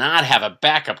 We cannot have a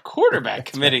backup quarterback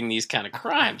committing these kind of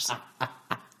crimes.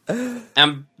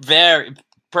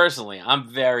 personally,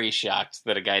 I'm very shocked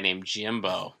that a guy named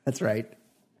Jimbo. That's right.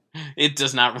 It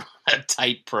does not run a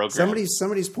tight program.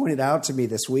 Somebody's pointed out to me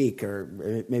this week,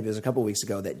 or maybe it was a couple weeks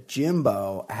ago, that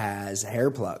Jimbo has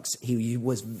hair plugs. He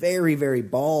was very, very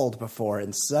bald before,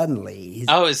 and suddenly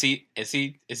is he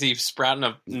sprouting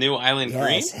a new island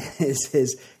green?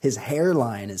 His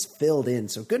hairline is filled in.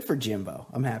 So good for Jimbo.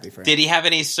 I'm happy for him. Did he have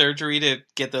any surgery to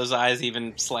get those eyes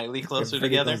even slightly closer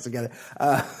together?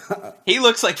 He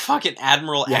looks like fucking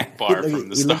Admiral Akbar from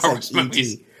the Star Wars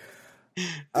movies.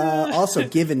 Also,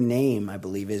 given name, I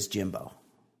believe, is Jimbo.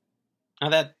 Oh,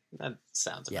 that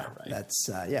sounds about right. That's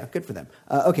good for them.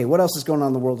 Okay, what else is going on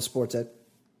in the world of sports, Ed?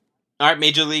 All right,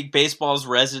 Major League Baseball's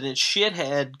resident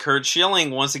shithead, Curt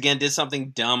Schilling, once again did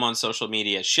something dumb on social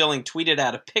media. Schilling tweeted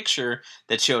out a picture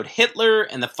that showed Hitler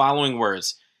and the following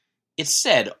words. It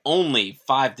said only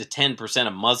 5 to 10%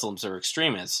 of Muslims are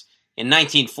extremists. In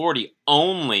 1940,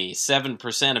 only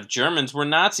 7% of Germans were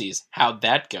Nazis. How'd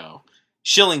that go?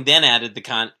 Schilling then added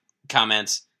the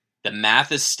comments, the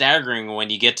math is staggering when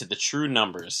you get to the true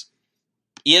numbers.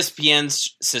 ESPN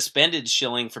suspended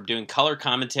Schilling from doing color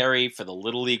commentary for the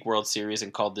Little League World Series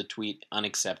and called the tweet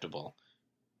unacceptable.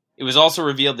 It was also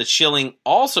revealed that Schilling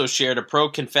also shared a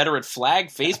pro-Confederate flag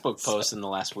Facebook post in the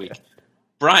last week.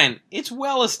 Brian, it's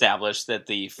well established that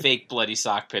the fake bloody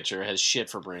sock pitcher has shit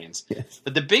for brains. Yes.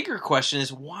 But the bigger question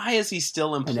is, why is he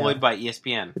still employed by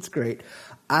ESPN? It's great.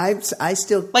 I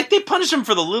still... Like, they punished him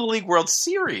for the Little League World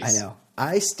Series. I know.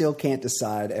 I still can't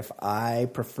decide if I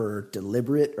prefer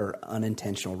deliberate or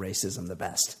unintentional racism the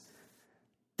best.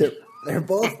 They're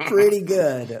both pretty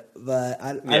good, but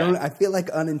I feel like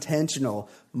unintentional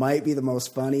might be the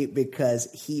most funny because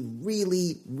he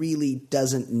really, really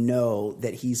doesn't know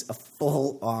that he's a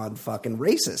full-on fucking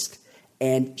racist.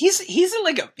 And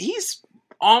he's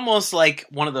almost like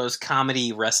one of those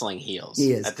comedy wrestling heels.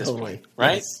 He is, at this totally. point,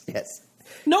 right? Yes.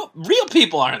 No, real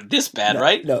people aren't this bad,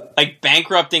 right? No. Like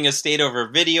bankrupting a state over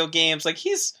video games. Like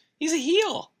he's a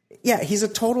heel. Yeah, he's a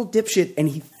total dipshit, and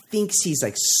he thinks he's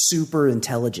like super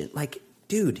intelligent. Like,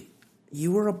 dude,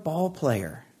 you were a ball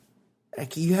player.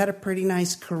 Like, you had a pretty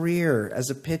nice career as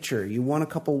a pitcher. You won a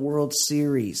couple World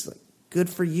Series. Like, good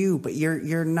for you, but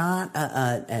you're not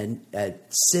a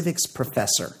civics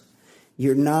professor.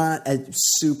 You're not a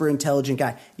super intelligent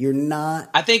guy. You're not.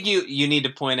 I think you need to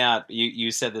point out,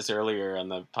 you said this earlier on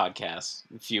the podcast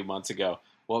a few months ago.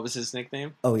 What was his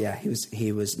nickname? Oh, yeah.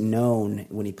 He was known,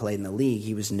 when he played in the league,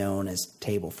 he was known as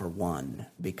Table for One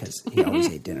because he always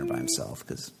ate dinner by himself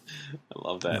because I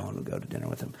love that. No one would go to dinner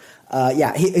with him. I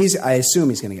assume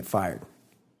he's going to get fired.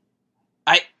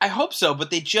 I hope so,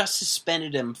 but they just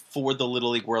suspended him for the Little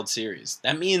League World Series.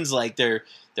 That means like they're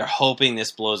hoping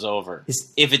this blows over.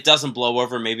 If it doesn't blow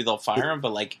over, maybe they'll fire him.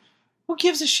 But like, who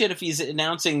gives a shit if he's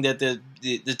announcing that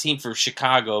the team from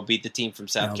Chicago beat the team from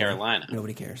South Carolina?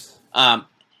 Nobody cares.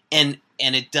 And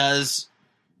it does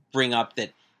bring up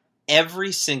that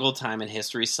every single time in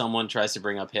history someone tries to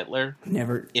bring up Hitler,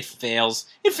 it fails.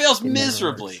 It fails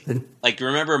miserably. Like,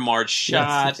 remember Marge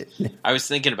Schott? Yes. I was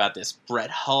thinking about this. Brett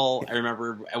Hull. I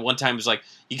remember at one time it was like,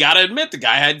 you got to admit the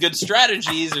guy had good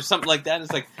strategies or something like that. And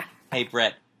it's like, hey,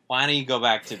 Brett, why don't you go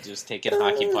back to just taking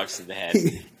hockey pucks to the head?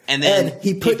 And then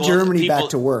he put Germany back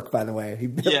to work, by the way. He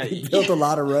built a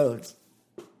lot of roads.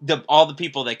 All the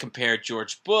people that compare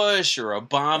George Bush or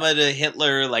Obama to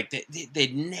Hitler, like they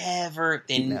never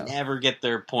get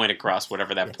their point across,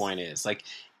 whatever that point is. Like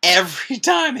every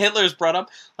time Hitler's brought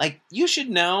up, like you should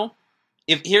know.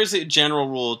 If here's a general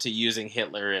rule to using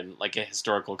Hitler in like a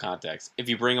historical context: if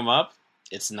you bring him up,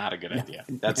 it's not a good idea.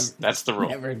 That's the rule.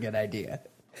 Never a good idea.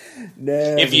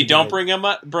 If you don't bring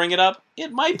it up,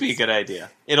 it might be a good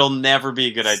idea. It'll never be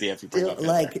a good idea if you bring it up.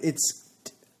 Like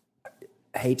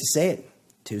I hate to say it.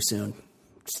 Too soon.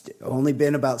 It's only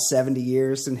been about 70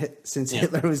 years since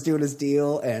Hitler was doing his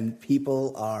deal, and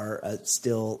people are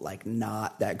still like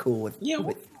not that cool with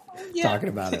talking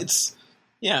about it.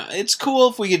 It's cool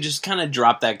if we could just kind of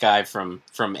drop that guy from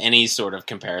any sort of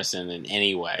comparison in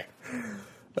any way.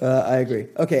 I agree.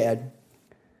 Okay, Ed.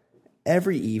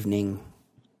 Every evening,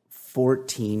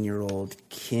 14-year-old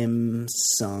Kim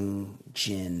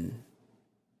Sung-jin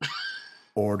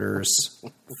orders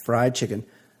fried chicken.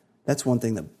 That's one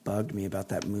thing that bugged me about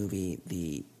that movie,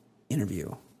 The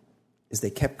Interview, is they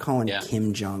kept calling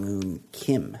Kim Jong-un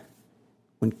Kim.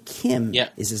 When Kim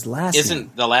is his last name.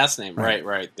 Isn't the last name.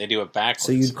 Right. They do it backwards.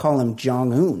 So you'd call him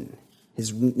Jong-un.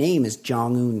 His name is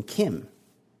Jong-un Kim.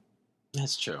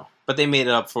 That's true. But they made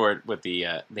it up for it with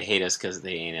the they hate us because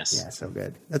they ain't us. Yeah, so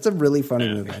good. That's a really funny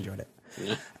movie. I enjoyed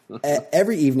it.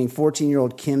 Every evening,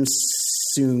 14-year-old Kim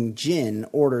Sung-jin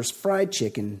orders fried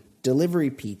chicken delivery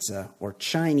pizza, or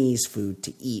Chinese food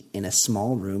to eat in a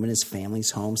small room in his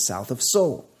family's home south of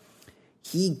Seoul.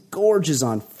 He gorges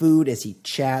on food as he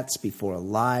chats before a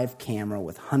live camera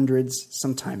with hundreds,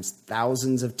 sometimes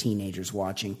thousands of teenagers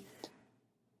watching.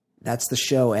 That's the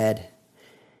show, Ed.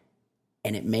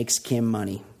 And it makes Kim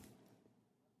money.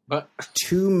 But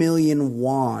 2 million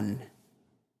won,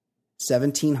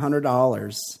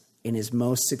 $1,700 in his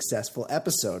most successful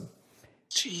episode.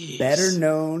 Jeez. Better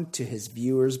known to his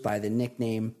viewers by the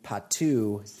nickname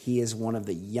Patu, he is one of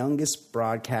the youngest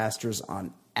broadcasters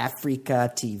on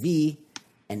Africa TV,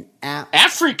 an app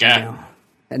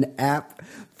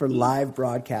for live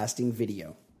broadcasting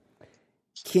video.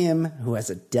 Kim, who has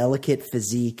a delicate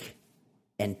physique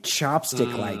and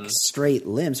chopstick-like straight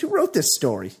limbs, who wrote this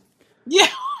story? Yeah.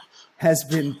 Has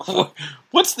been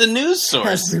What's the news source?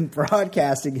 Has been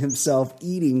broadcasting himself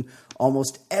eating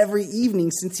almost every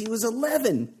evening since he was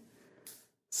 11.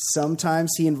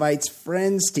 Sometimes he invites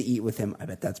friends to eat with him. I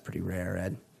bet that's pretty rare,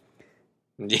 Ed.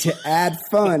 Yeah. To add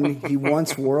fun, he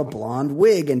once wore a blonde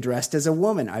wig and dressed as a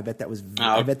woman. I bet that was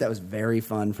very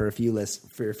fun for a few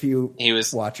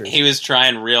watchers. He was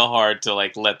trying real hard to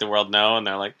let the world know, and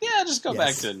they're like, "Yeah, just go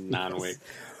back to non-wig."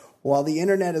 While the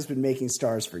internet has been making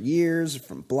stars for years,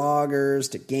 from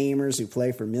bloggers to gamers who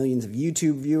play for millions of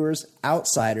YouTube viewers,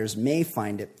 outsiders may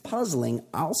find it puzzling,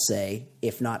 I'll say,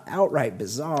 if not outright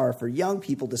bizarre, for young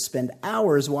people to spend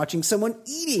hours watching someone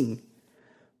eating.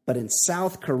 But in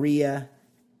South Korea,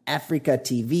 Africa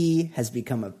TV has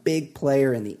become a big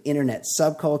player in the internet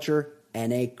subculture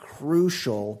and a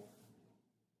crucial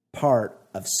part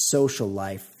of social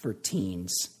life for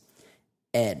teens.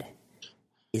 Ed,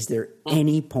 is there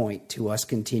any point to us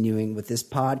continuing with this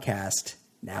podcast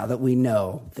now that we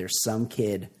know there's some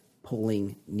kid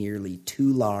pulling nearly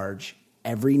too large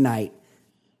every night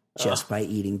just by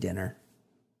eating dinner?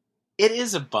 It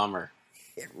is a bummer.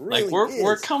 It really is.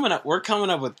 We're coming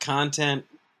up with content.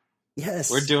 Yes.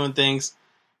 We're doing things,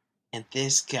 and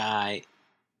this guy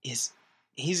he's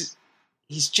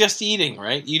just eating,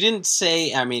 right? You didn't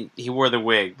say. I mean, he wore the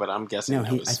wig, but I'm guessing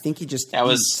I think he just that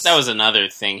was another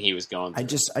thing he was going through.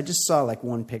 I just saw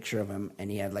one picture of him,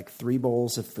 and he had 3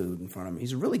 bowls of food in front of him.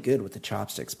 He's really good with the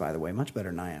chopsticks, by the way, much better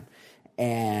than I am.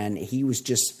 And he was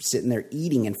just sitting there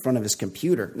eating in front of his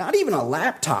computer, not even a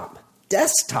laptop,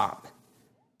 desktop.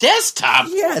 Desktop?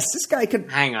 Yes, this guy could.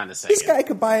 Hang on a second. This guy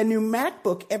could buy a new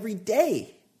MacBook every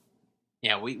day.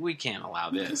 Yeah, we can't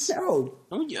allow this. No.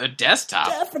 A desktop?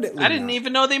 Definitely I didn't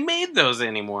even know they made those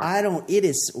anymore. It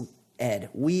is,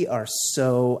 Ed, we are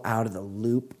so out of the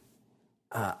loop.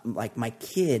 My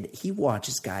kid, he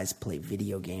watches guys play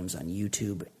video games on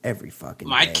YouTube every fucking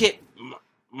day.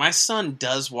 My son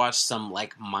does watch some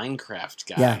Minecraft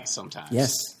guy sometimes.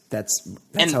 Yes, that's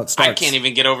and how it starts. I can't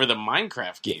even get over the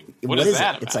Minecraft game. What is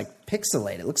that about? It's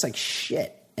pixelated. It looks like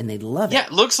shit, and they love it. Yeah,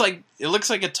 it looks like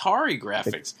Atari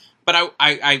graphics. But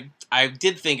I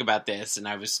did think about this, and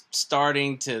I was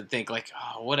starting to think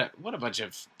what a bunch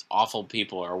of awful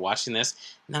people are watching this.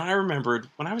 And then I remembered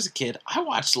when I was a kid, I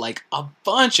watched a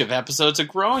bunch of episodes of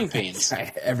Growing Pains.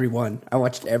 Everyone, I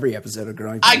watched every episode of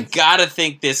Growing Pains. I gotta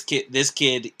think this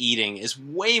kid eating is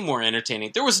way more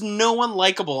entertaining. There was no one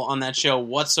likable on that show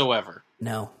whatsoever.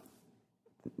 No,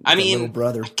 I mean, little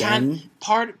brother Ben.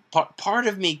 Part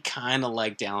of me kind of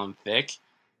liked Alan Thicke,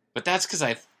 but that's because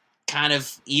I kind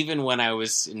of, even when I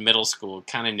was in middle school,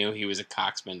 kind of knew he was a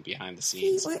coxman behind the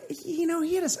scenes. He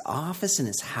had his office in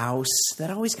his house. That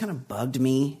always kind of bugged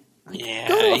me.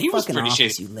 Yeah, he was pretty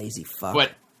shitty. You lazy fuck.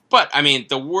 But I mean,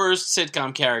 the worst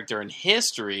sitcom character in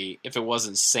history, if it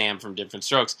wasn't Sam from Different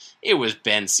Strokes, it was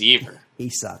Ben Seaver. He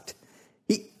sucked.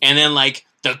 And then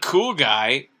the cool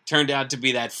guy turned out to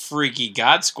be that freaky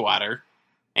God Squatter.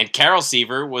 And Carol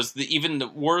Seaver was even the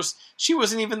worst. She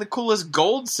wasn't even the coolest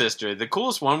Gold sister. The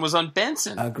coolest one was on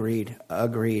Benson. Agreed.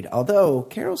 Although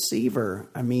Carol Seaver,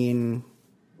 I mean,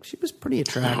 she was pretty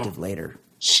attractive later.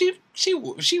 She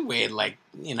weighed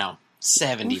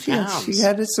 70 pounds. She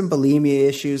had some bulimia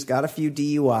issues, got a few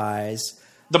DUIs.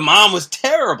 The mom was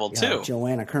terrible too.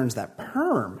 Joanna Kerns, that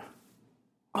perm.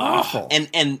 Awful.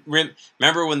 And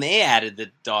remember when they added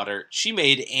the daughter, she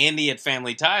made Andy at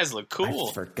Family Ties look cool.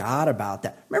 I forgot about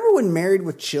that. Remember when Married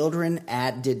with Children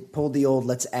pulled the old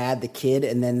let's add the kid,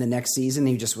 and then the next season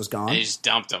he just was gone? They just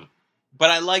dumped him. But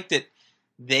I liked that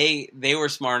they were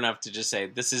smart enough to just say,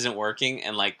 this isn't working,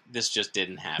 and this just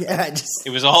didn't happen. Yeah,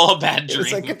 it was all a bad dream. It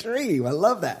was like a dream. I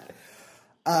love that.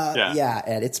 Yeah,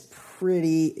 Ed, it's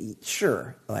pretty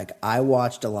sure. I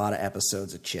watched a lot of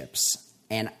episodes of Chips,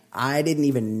 and I didn't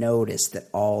even notice that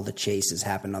all the chases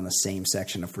happened on the same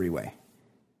section of freeway.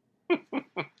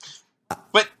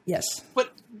 But yes,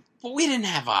 but But we didn't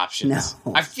have options.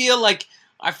 No. I feel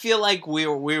like we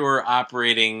were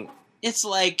operating. It's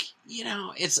like,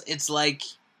 it's like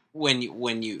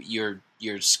when you're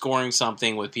scoring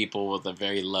something with people with a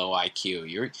very low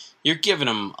IQ. You're giving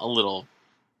them a little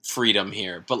freedom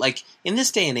here. But like in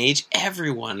this day and age,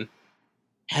 everyone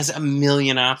has a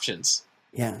million options.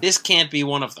 Yeah. This can't be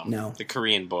one of them. No. The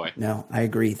Korean boy. No, I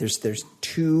agree. There's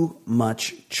too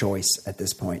much choice at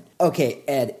this point. Okay,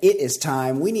 Ed, it is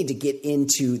time. We need to get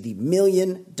into the $1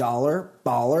 million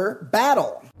baller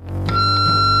battle.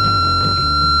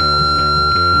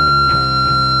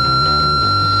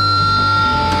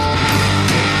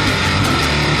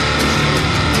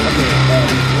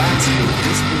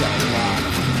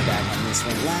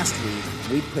 Last week,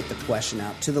 we put the question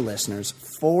out to the listeners.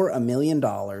 For $1 million,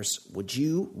 would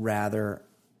you rather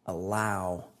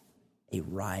allow a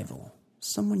rival,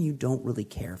 someone you don't really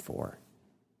care for,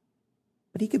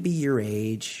 but he could be your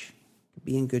age, could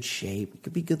be in good shape,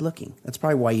 could be good looking. That's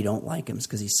probably why you don't like him, is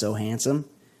because he's so handsome.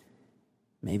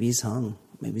 Maybe he's hung.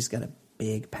 Maybe he's got a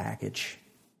big package.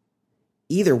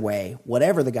 Either way,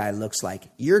 whatever the guy looks like,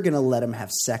 you're going to let him have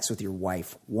sex with your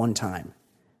wife one time.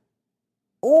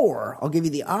 Or I'll give you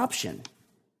the option.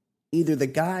 Either the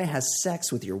guy has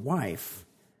sex with your wife,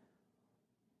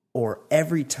 or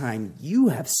every time you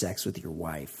have sex with your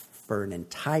wife for an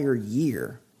entire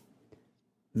year,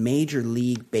 Major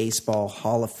League Baseball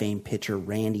Hall of Fame pitcher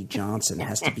Randy Johnson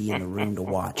has to be in the room to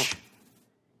watch.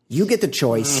 You get the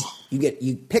choice.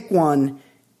 You pick one,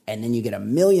 and then you get $1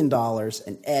 million.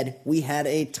 And Ed, we had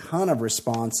a ton of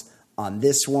response on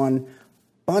this one.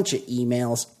 Bunch of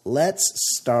emails. Let's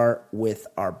start with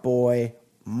our boy,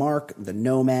 Mark the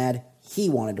Nomad. He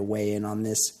wanted to weigh in on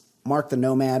this. Mark the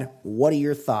Nomad, what are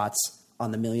your thoughts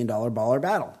on the $1 million baller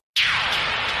battle?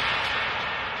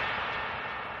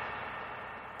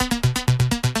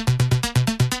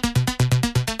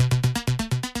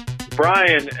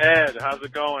 Brian, Ed, how's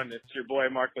it going? It's your boy,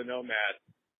 Mark the Nomad.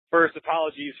 First,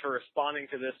 apologies for responding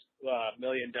to this $1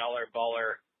 million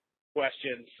baller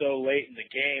question so late in the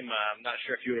game. I'm not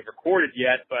sure if you would have recorded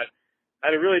yet, but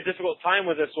I had a really difficult time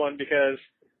with this one because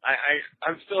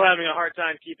I'm still having a hard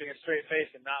time keeping a straight face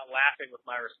and not laughing with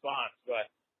my response. But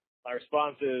my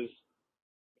response is,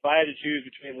 if I had to choose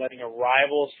between letting a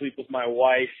rival sleep with my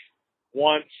wife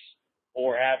once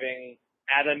or having,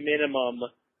 at a minimum,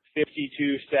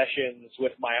 52 sessions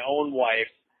with my own wife,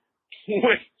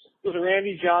 with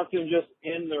Randy Johnson just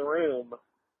in the room,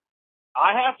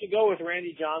 I have to go with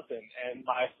Randy Johnson, and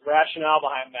my rationale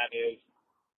behind that is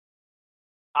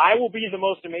I will be the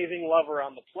most amazing lover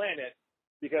on the planet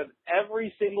because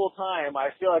every single time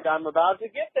I feel like I'm about to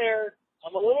get there,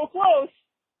 I'm a little close,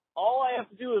 all I have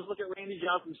to do is look at Randy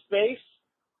Johnson's face,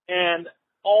 and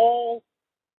all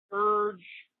urge,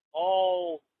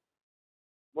 all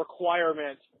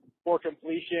requirement for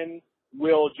completion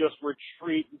will just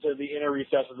retreat into the inner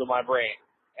recesses of my brain.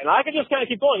 And I can just kind of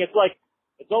keep going.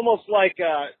 It's almost like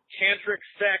tantric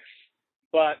sex,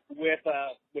 but with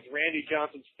Randy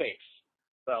Johnson's face.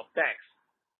 So, thanks.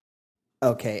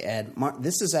 Okay, Ed.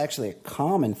 This is actually a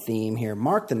common theme here.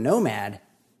 Mark the Nomad,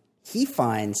 he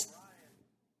finds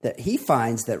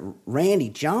that Randy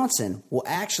Johnson will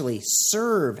actually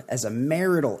serve as a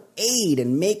marital aid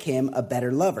and make him a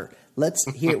better lover. Let's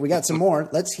hear. We got some more.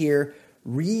 Let's hear.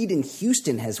 Reed in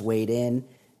Houston has weighed in.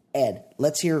 Ed,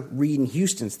 let's hear Reed in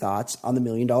Houston's thoughts on the $1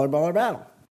 million baller battle.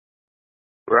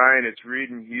 Ryan, it's Reed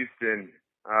in Houston.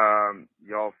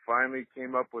 Y'all finally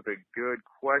came up with a good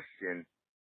question.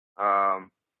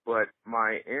 But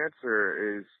my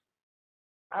answer is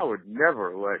I would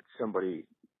never let somebody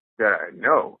that I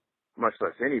know, much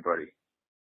less anybody,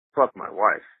 fuck my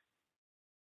wife.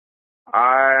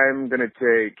 I'm going to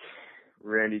take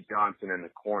Randy Johnson in the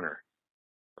corner.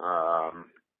 Going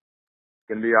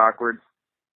to be awkward.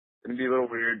 Going to be a little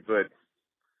weird, but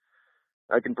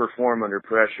I can perform under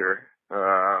pressure.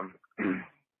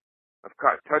 I've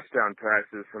caught touchdown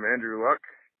passes from Andrew Luck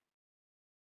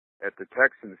at the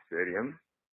Texans Stadium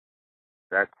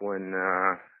back when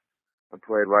I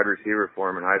played wide receiver for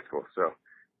him in high school, so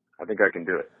I think I can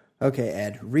do it. Okay,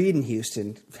 Ed. Reed in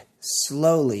Houston,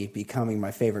 slowly becoming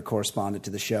my favorite correspondent to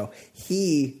the show.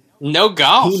 No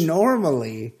golf. He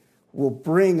normally will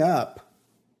bring up,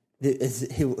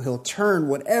 he'll turn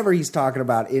whatever he's talking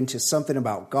about into something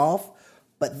about golf,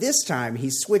 but this time he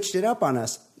switched it up on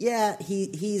us. Yeah,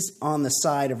 he's on the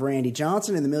side of Randy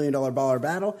Johnson in the $1 million baller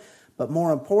battle, but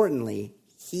more importantly,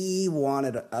 he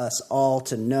wanted us all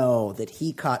to know that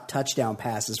he caught touchdown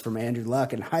passes from Andrew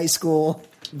Luck in high school.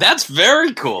 That's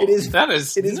very cool. It is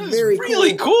very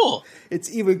really cool.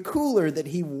 It's even cooler that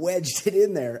he wedged it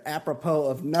in there, apropos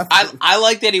of nothing. I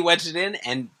like that he wedged it in,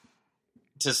 and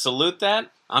to salute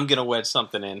that, I'm going to wedge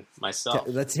something in myself.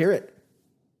 Let's hear it.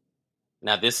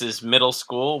 Now, this is middle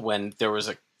school when there was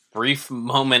a brief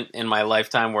moment in my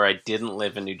lifetime where I didn't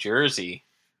live in New Jersey.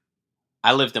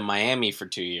 I lived in Miami for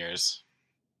 2 years,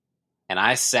 and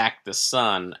I sacked the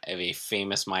son of a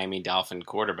famous Miami Dolphin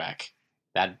quarterback.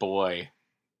 That boy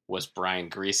was Brian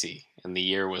Griese, and the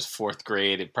year was 4th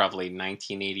grade, probably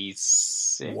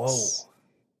 1986. Whoa.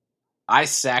 I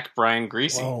sacked Brian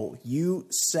Griese. Whoa, you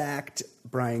sacked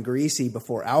Brian Griese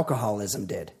before alcoholism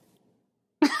did.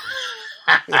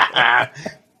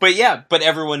 But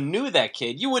everyone knew that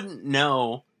kid. You wouldn't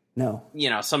know,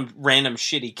 some random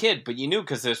shitty kid, but you knew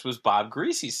because this was Bob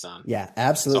Griese's son. Yeah,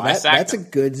 absolutely. So that's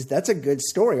a good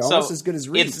story, almost as good as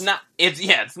Reed's.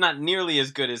 It's not nearly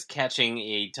as good as catching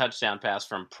a touchdown pass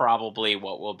from probably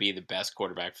what will be the best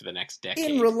quarterback for the next decade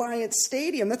in Reliant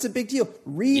Stadium. That's a big deal.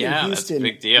 Reed in Houston, that's a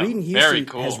big deal. Reed in Houston Very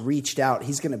cool. has reached out.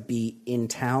 He's going to be in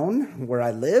town where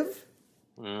I live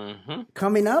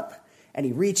coming up. And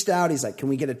he reached out. He's like, can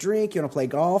we get a drink? You want to play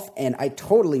golf? And I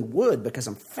totally would because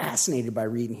I'm fascinated by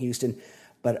Reed in Houston.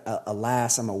 But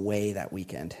alas, I'm away that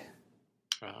weekend.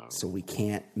 So we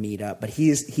can't meet up. But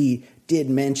he did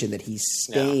mention that he's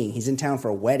staying. Yeah. He's in town for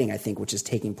a wedding, I think, which is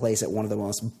taking place at one of the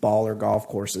most baller golf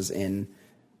courses in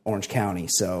Orange County.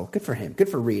 So good for him. Good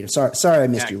for Reed. Sorry I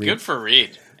missed you, Reed. Good for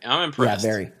Reed. I'm impressed.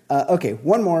 Yeah, very. Okay,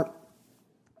 one more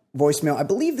voicemail. I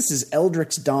believe this is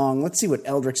Eldrick's Dong. Let's see what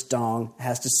Eldrick's Dong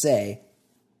has to say.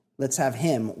 Let's have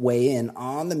him weigh in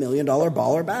on the $1 Million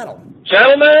Baller Battle.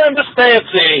 Gentlemen, this is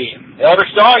Nancy.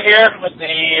 Eldrick's Dong here with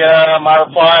my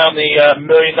reply on the $1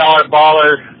 Million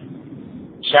Baller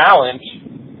Challenge.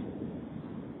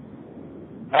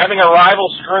 Having a rival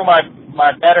screw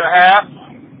my better half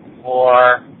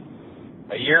or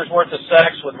a year's worth of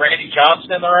sex with Randy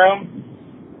Johnson in the room?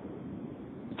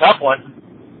 Tough one.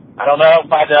 I don't know if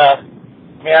let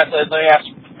me ask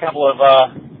a couple of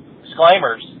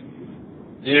disclaimers.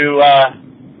 Do I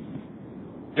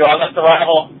let the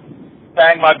rival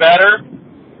bang my better,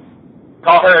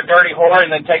 call her a dirty whore,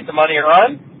 and then take the money and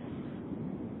run?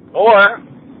 Or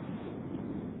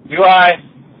do I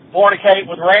fornicate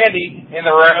with Randy in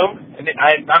the room? And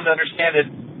I'm to understand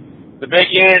that the big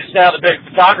unit is now the big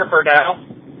photographer now.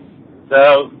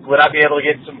 So would I be able to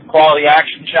get some quality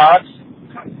action shots?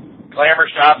 Glamour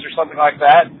shots or something like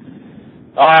that,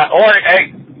 or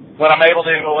hey, when I'm able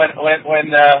to,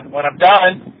 when I'm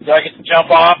done, do I get to jump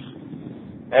off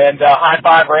and high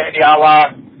five Randy a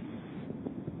la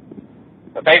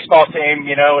a baseball team,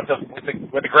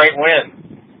 with a great win?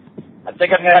 I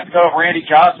think I'm gonna have to go with Randy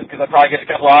Johnson because I probably get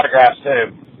a couple autographs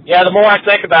too. Yeah, the more I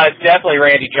think about it, it's definitely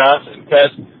Randy Johnson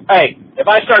because hey, if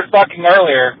I start fucking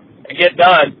earlier and get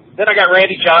done. Then I got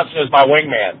Randy Johnson as my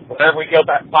wingman. Whenever we go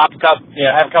back, pop a cup,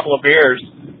 have a couple of beers,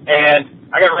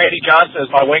 and I got Randy Johnson as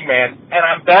my wingman, and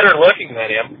I'm better looking than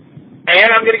him,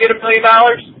 and I'm going to get $1 million.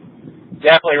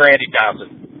 Definitely Randy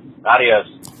Johnson. Adios.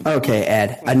 Okay,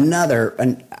 Ed.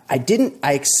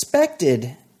 I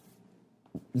expected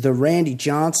the Randy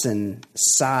Johnson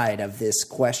side of this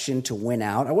question to win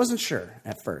out. I wasn't sure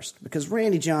at first because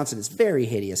Randy Johnson is very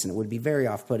hideous and it would be very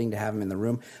off-putting to have him in the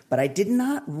room. But I did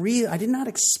not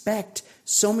expect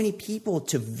so many people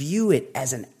to view it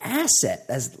as an asset,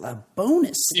 as a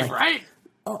bonus. You're right.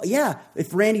 Oh yeah,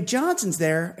 if Randy Johnson's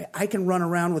there, I can run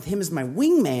around with him as my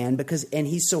wingman and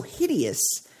he's so hideous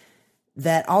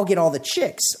that I'll get all the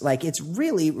chicks. Like it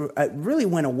really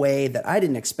went a way that I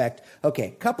didn't expect.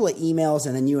 Okay, couple of emails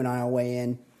and then you and I will weigh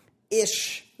in.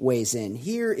 Ish weighs in.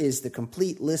 Here is the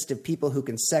complete list of people who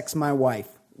can sex my wife.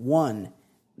 1,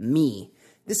 me.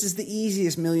 This is the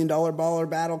easiest $1 Million Baller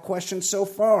Battle question so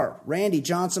far. Randy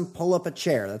Johnson, pull up a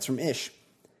chair. That's from Ish.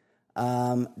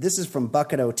 This is from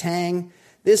Bucket O'Tang.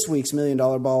 This week's $1 Million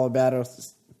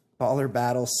Baller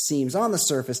Battle seems on the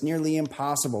surface nearly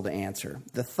impossible to answer.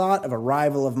 The thought of a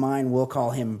rival of mine, we'll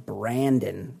call him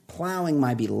Brandon, plowing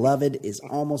my beloved is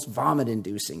almost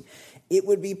vomit-inducing. It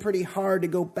would be pretty hard to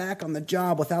go back on the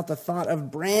job without the thought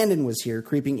of Brandon was here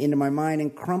creeping into my mind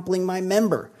and crumpling my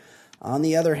member. On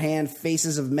the other hand,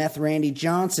 faces of meth Randy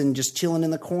Johnson just chilling in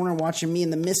the corner watching me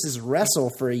and the missus wrestle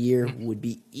for a year would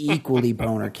be equally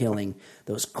boner killing.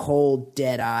 Those cold,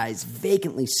 dead eyes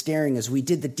vacantly staring as we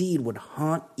did the deed would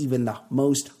haunt even the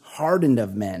most hardened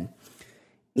of men.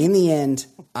 In the end,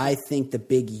 I think the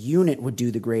big unit would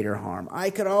do the greater harm. I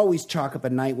could always chalk up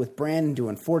a night with Brandon to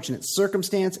unfortunate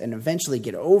circumstance and eventually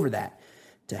get over that.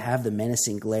 To have the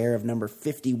menacing glare of number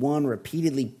 51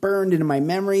 repeatedly burned into my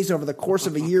memories over the course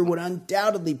of a year would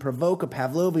undoubtedly provoke a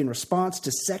Pavlovian response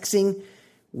to sexing,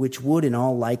 which would in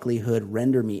all likelihood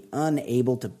render me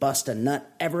unable to bust a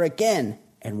nut ever again.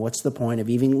 And what's the point of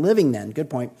even living then? Good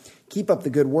point. Keep up the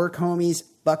good work, homies.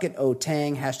 Bucket O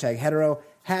Tang, hashtag hetero,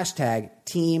 hashtag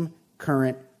team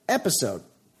current episode.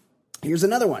 Here's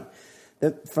another one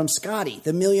from Scotty.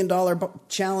 The $1 Million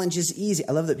Challenge is easy.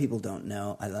 I love that people don't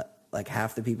know. Like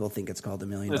half the people think it's called the $1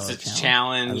 Million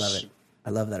Challenge. I love it. I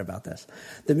love that about this.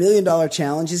 The $1 Million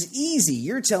Challenge is easy.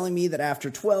 You're telling me that after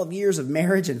 12 years of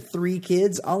marriage and 3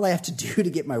 kids, all I have to do to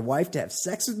get my wife to have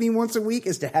sex with me once a week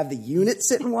is to have the unit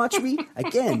sit and watch me?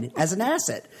 Again, as an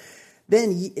asset.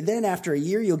 Then after a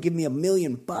year, you'll give me $1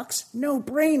 million? No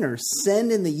brainer.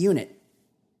 Send in the unit.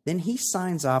 Then he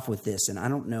signs off with this, and I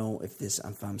don't know if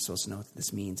I'm supposed to know what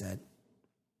this means, Ed.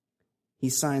 He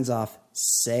signs off,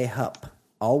 say hup.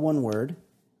 All one word,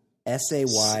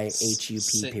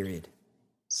 SAYHUP period.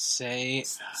 Say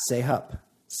hup.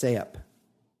 Say up.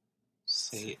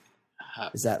 Say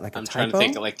hup. Is that like a typo? I'm trying to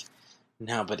think like,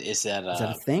 no, but is that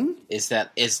a thing? Does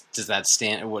that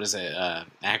stand, what is it,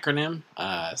 acronym?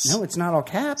 No, it's not all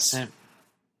caps.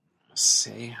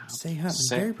 Say hup. Say hup. It's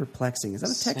very perplexing. Is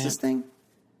that a Texas thing?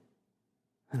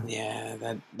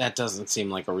 Yeah, that doesn't seem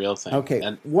like a real thing.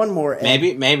 Okay, one more.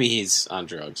 Ed. Maybe he's on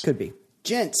drugs. Could be.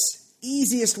 Gents,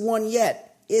 easiest one yet.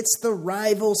 It's the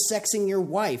rival sexing your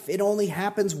wife. It only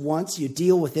happens once, you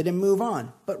deal with it and move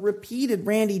on. But repeated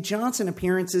Randy Johnson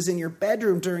appearances in your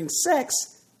bedroom during sex?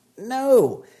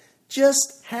 No.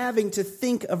 Just having to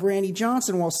think of Randy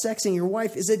Johnson while sexing your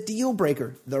wife is a deal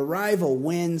breaker. The rival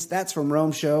wins. That's from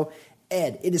Rome Show.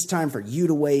 Ed, it is time for you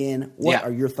to weigh in. What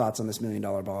are your thoughts on this $1 Million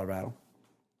Baller Battle?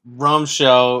 Rome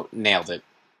Show nailed it.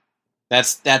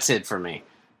 That's it for me.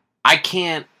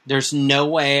 There's no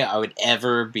way I would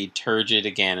ever be turgid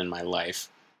again in my life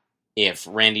if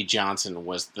Randy Johnson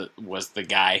was the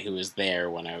guy who was there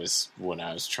when I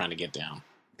was trying to get down.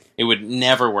 It would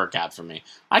never work out for me.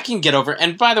 I can get over.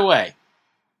 And by the way,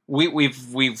 we've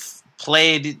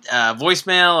played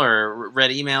voicemail or read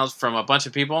emails from a bunch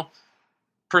of people.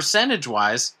 Percentage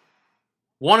wise,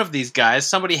 one of these guys,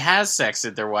 somebody has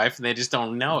sexted their wife and they just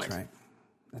don't know it. That's right.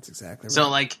 That's exactly right. So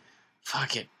like,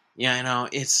 fuck it. Yeah, I know,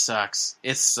 it sucks.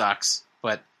 It sucks,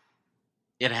 but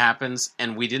it happens,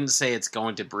 and we didn't say it's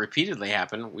going to repeatedly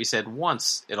happen. We said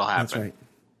once it'll happen. That's right.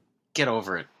 Get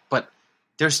over it. But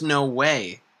there's no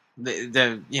way.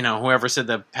 Whoever said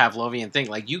the Pavlovian thing,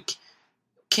 like, you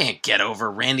can't get over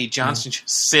Randy Johnson just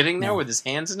sitting there with his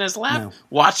hands in his lap,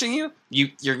 watching you.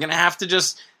 You're going to have to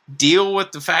just deal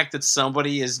with the fact that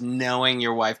somebody is knowing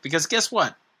your wife, because guess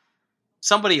what?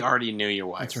 Somebody already knew your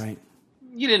wife. That's right.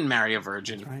 You didn't marry a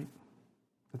virgin. That's right.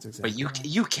 That's exactly But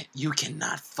you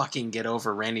cannot fucking get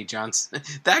over Randy Johnson.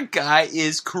 That guy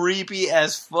is creepy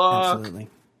as fuck. Absolutely.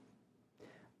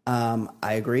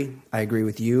 I agree. I agree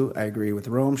with you. I agree with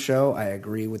Rome Show. I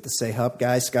agree with the Say Hup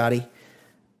guy, Scotty.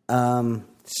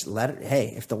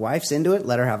 Hey, if the wife's into it,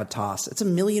 let her have a toss. It's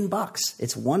 $1 million.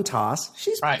 It's one toss.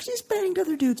 She's banged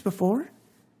other dudes before.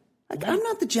 Like, I'm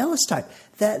not the jealous type.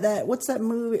 That what's that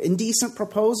movie? Indecent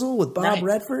Proposal with Bob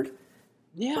Redford.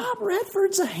 Yeah. Bob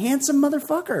Redford's a handsome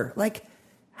motherfucker. Like,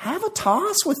 have a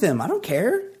toss with him. I don't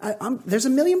care. There's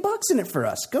 $1 million in it for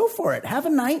us. Go for it. Have a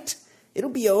night. It'll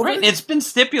be over. Right. It's been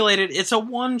stipulated. It's a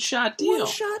one-shot deal.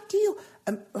 One-shot deal.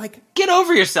 Get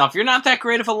over yourself. You're not that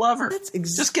great of a lover.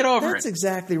 Just get over it. That's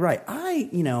exactly right. I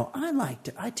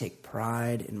take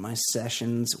pride in my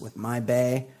sessions with my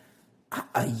bae.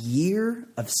 A year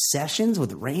of sessions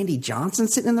with Randy Johnson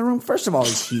sitting in the room. First of all,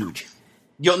 he's huge.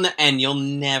 You'll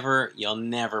never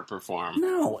perform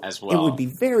as well. It would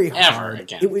be very hard. Ever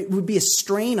again. It would be a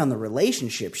strain on the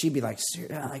relationship. She'd be like,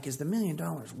 is the $1 million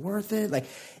worth it? Like,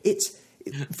 it's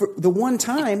for the one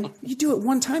time, you do it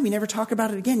one time, you never talk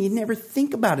about it again. You never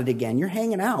think about it again. You're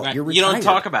hanging out. Right. You're retired. You don't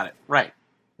talk about it. Right.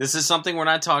 This is something we're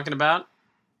not talking about.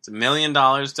 It's $1 million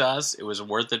to us. It was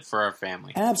worth it for our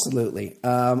family. Absolutely.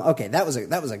 Okay, that was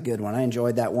a good one. I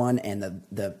enjoyed that one, and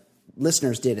the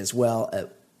listeners did as well.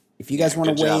 If you guys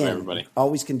want to weigh in, everybody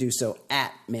always can do so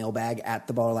at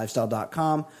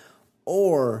mailbag@theballerlifestyle.com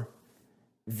or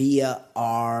via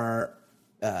our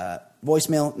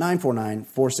voicemail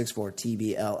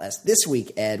 949-464-TBLS. This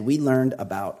week, Ed, we learned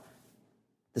about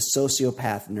the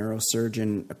sociopath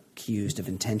neurosurgeon accused of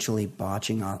intentionally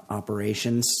botching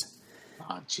operations.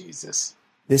 Oh, Jesus.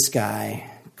 This guy,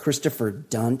 Christopher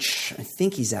Dunch, I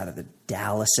think he's out of the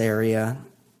Dallas area.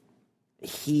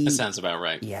 That sounds about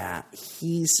right. Yeah,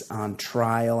 he's on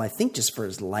trial, I think just for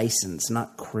his license,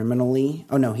 not criminally.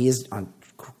 Oh, no, he is on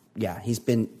 – yeah, he's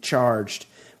been charged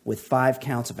with 5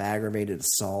 counts of aggravated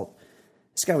assault.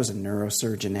 This guy was a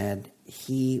neurosurgeon, Ed.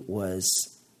 He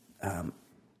was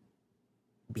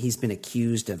he's been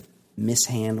accused of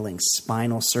mishandling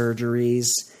spinal surgeries,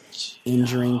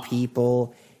 injuring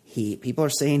people. People are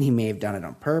saying he may have done it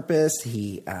on purpose.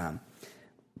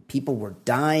 People were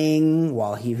dying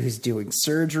while he was doing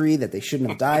surgery that they shouldn't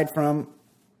have died from.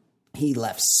 He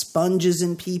left sponges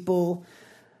in people.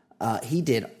 He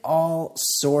did all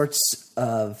sorts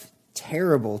of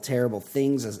terrible, terrible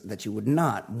things that you would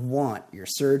not want your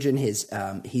surgeon.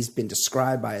 He's been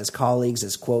described by his colleagues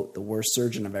as, quote, the worst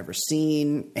surgeon I've ever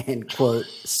seen, and, quote,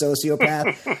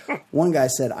 sociopath. One guy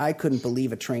said, I couldn't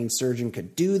believe a trained surgeon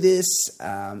could do this.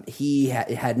 He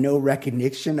had no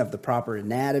recognition of the proper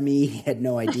anatomy. He had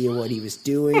no idea what he was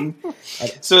doing.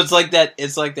 So it's like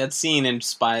that scene in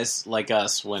Spies Like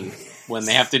Us when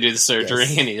they have to do the surgery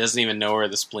and he doesn't even know where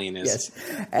the spleen is.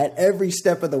 Yes. At every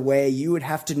step of the way, you would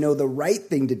have to know the right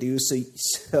thing to do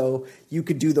so you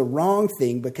could do the wrong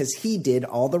thing because he did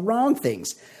all the wrong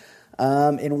things.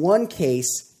 In one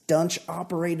case, Dunch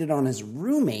operated on his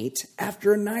roommate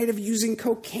after a night of using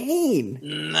cocaine.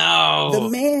 No. The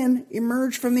man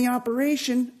emerged from the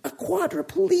operation a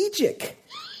quadriplegic.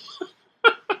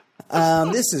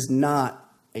 This is not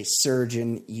a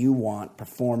surgeon you want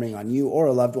performing on you or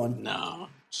a loved one. No.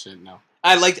 Shit, no.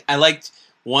 I liked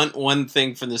one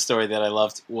thing from the story that I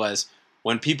loved was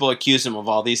when people accuse him of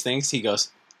all these things, he goes,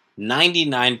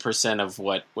 99% of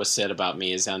what was said about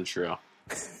me is untrue.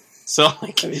 So,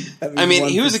 like,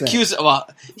 he was accused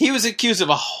of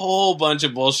a whole bunch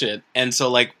of bullshit, and so,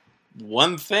 like,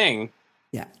 one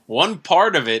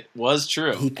part of it was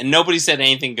true, and nobody said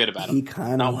anything good about him. He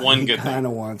kind of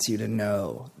wants you to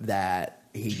know that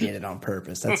he did it on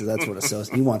purpose. That's what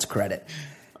he wants credit.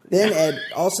 Then, Ed,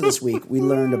 also this week, we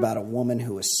learned about a woman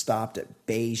who was stopped at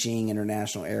Beijing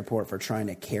International Airport for trying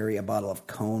to carry a bottle of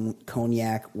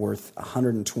cognac worth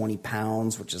 120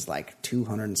 pounds, which is like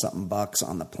 200 and something bucks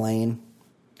on the plane.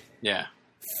 Yeah.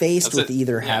 Faced with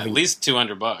either having... at least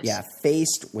 $200. Yeah,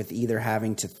 faced with either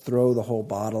having to throw the whole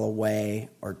bottle away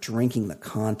or drinking the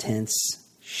contents,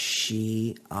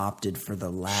 she opted for the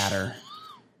latter.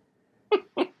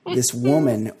 This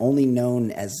woman, only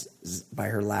known as by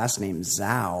her last name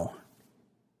Zhao,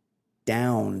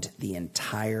 downed the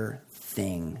entire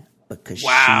thing because she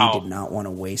did not want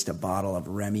to waste a bottle of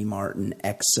Remy Martin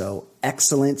XO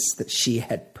Excellence that she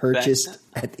had purchased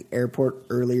at the airport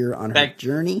earlier on her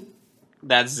journey.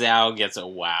 That Zhao gets a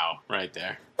wow right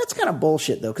there. That's kind of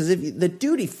bullshit, though, because if the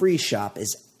duty-free shop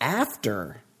is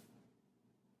after...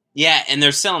 Yeah, and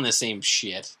they're selling the same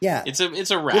shit. Yeah. It's a racket.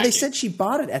 Well, they said she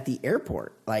bought it at the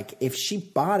airport. Like, if she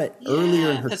bought it earlier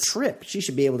in her trip, she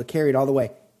should be able to carry it all the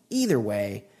way. Either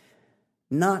way,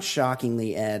 not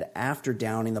shockingly, Ed, after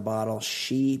downing the bottle,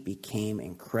 she became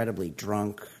incredibly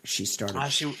drunk. She started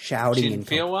shouting. She didn't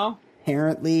feel well?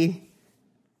 Apparently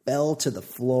fell to the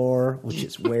floor, which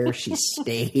is where she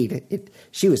stayed.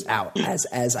 She was out,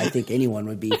 as I think anyone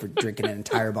would be for drinking an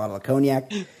entire bottle of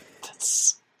cognac.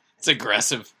 It's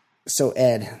aggressive. So,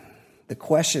 Ed, the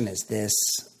question is this.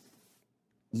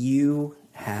 You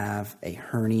have a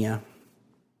hernia.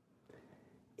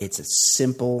 It's a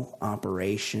simple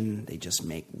operation. They just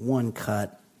make one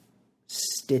cut,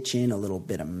 stitch in a little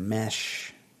bit of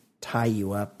mesh, tie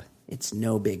you up. It's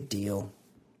no big deal.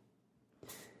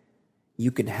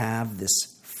 You could have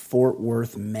this Fort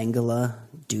Worth Mengele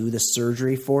do the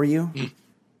surgery for you.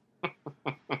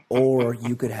 Or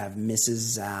you could have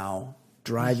Mrs. Zhao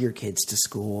drive your kids to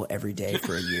school every day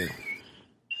for a year.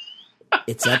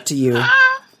 It's up to you.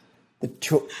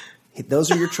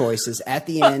 Those are your choices. At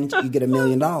the end, you get $1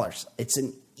 million. It's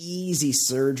an easy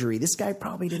surgery. This guy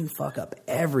probably didn't fuck up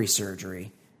every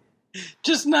surgery.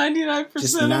 Just 99%.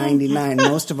 Just 99.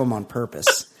 Most of them on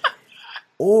purpose.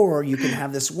 Or you can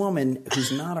have this woman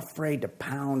who's not afraid to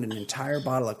pound an entire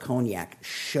bottle of cognac,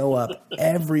 show up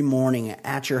every morning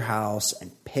at your house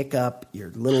and pick up your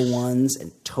little ones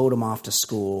and tote them off to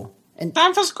school. And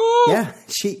time for school. Yeah,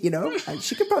 she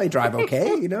could probably drive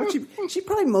okay. She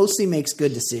probably mostly makes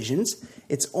good decisions.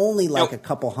 It's only like a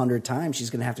couple hundred times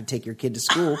she's going to have to take your kid to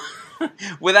school.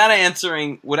 Without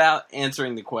answering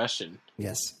the question.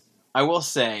 Yes, I will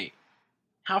say,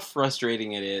 how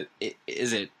frustrating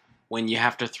is it when you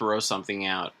have to throw something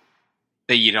out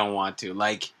that you don't want to.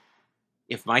 Like,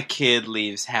 if my kid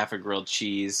leaves half a grilled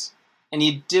cheese, and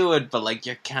you do it, but, like,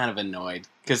 you're kind of annoyed.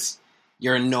 Because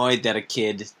you're annoyed that a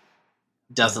kid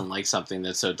doesn't like something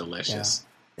that's so delicious.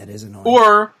 Yeah, that is annoying.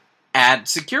 Or add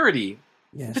security.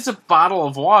 Yes. If it's a bottle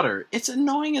of water, it's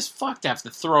annoying as fuck to have to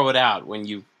throw it out when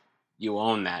you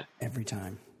own that. Every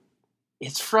time.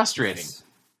 It's frustrating. Yes.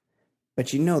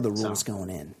 But you know the rules going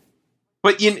in.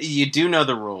 But you do know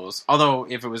the rules, although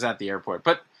if it was at the airport.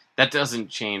 But that doesn't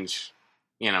change,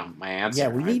 my answer. Yeah,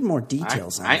 we need more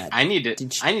details on that. I need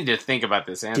to think about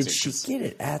this answer. Did she get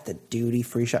it at the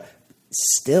duty-free shop?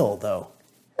 Still, though,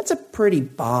 that's a pretty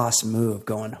boss move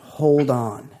going, hold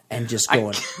on, and just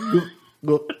going,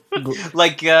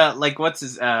 like what's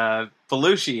his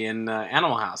Belushi in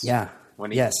Animal House? Yeah.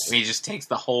 When he just takes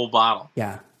the whole bottle.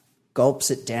 Yeah.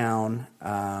 Gulps it down.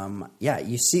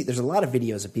 You see, there's a lot of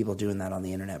videos of people doing that on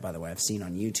the internet, by the way. I've seen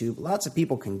on YouTube. Lots of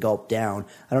people can gulp down.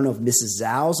 I don't know if Mrs.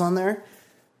 Zhao's on there,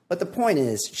 but the point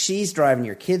is she's driving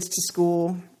your kids to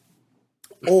school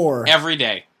or every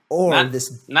day. Or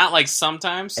not like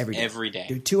sometimes, every day.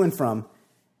 You're to and from.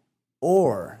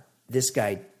 Or this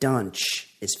guy Dunch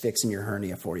is fixing your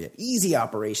hernia for you. Easy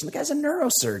operation. The guy's a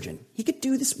neurosurgeon. He could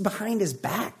do this behind his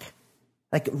back.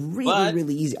 Like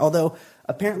really easy. Although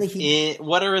apparently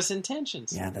what are his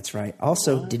intentions? Yeah, that's right.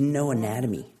 Also, didn't know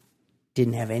anatomy.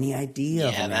 Didn't have any idea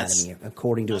of anatomy,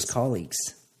 according to his colleagues.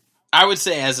 I would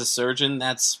say as a surgeon,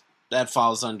 that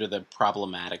falls under the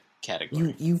problematic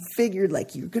category. You figured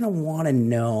like you're gonna want to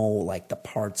know like the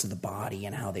parts of the body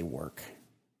and how they work.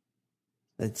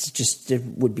 It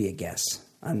would be a guess.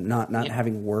 I'm not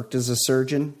having worked as a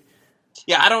surgeon.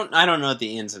 Yeah, I don't know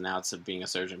the ins and outs of being a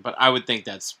surgeon, but I would think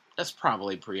that's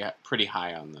probably pretty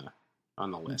high on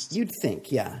the list. You'd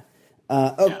think, yeah.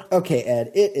 Okay,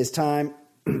 Ed, it is time.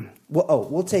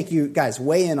 We'll take you guys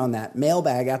weigh in on that.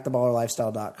 Mailbag at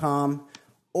theballerlifestyle.com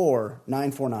or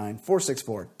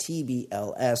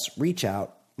 949-464-TBLS. Reach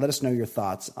out. Let us know your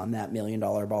thoughts on that $1 Million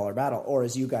Baller Battle, or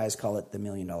as you guys call it, the $1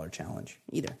 Million Challenge.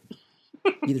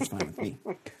 Either's fine with me.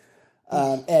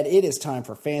 Ed, it is time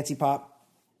for Fancy Pop.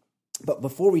 But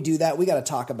before we do that, we got to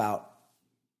talk about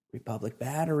Republic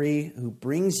Battery, who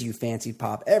brings you Fancy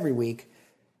Pop every week.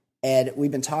 Ed, we've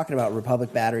been talking about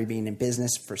Republic Battery being in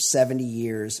business for 70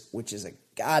 years, which is a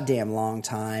goddamn long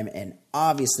time, and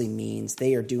obviously means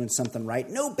they are doing something right.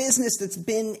 No business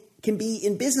can be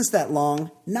in business that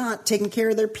long not taking care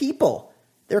of their people,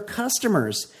 their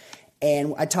customers.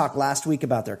 And I talked last week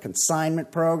about their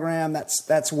consignment program.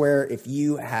 That's where if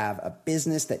you have a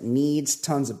business that needs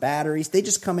tons of batteries, they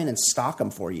just come in and stock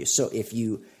them for you. So if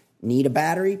you need a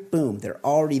battery, boom, they're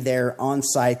already there on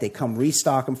site. They come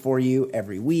restock them for you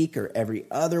every week or every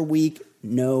other week.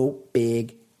 No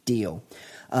big deal.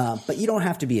 But you don't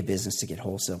have to be a business to get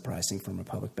wholesale pricing from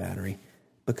Republic Battery,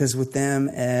 because with them,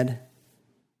 Ed,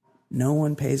 no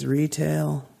one pays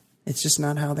retail. It's just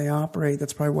not how they operate.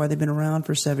 That's probably why they've been around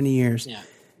for 70 years. Yeah.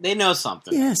 They know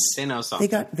something. Yes. They know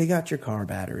something. They got your car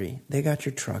battery. They got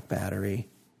your truck battery.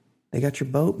 They got your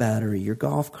boat battery, your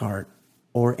golf cart,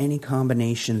 or any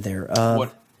combination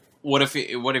thereof. What if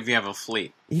you have a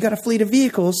fleet? You got a fleet of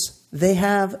vehicles. They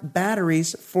have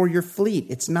batteries for your fleet.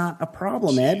 It's not a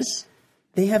problem, Ed.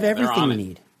 They have everything you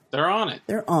need. They're on it.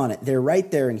 They're on it. They're right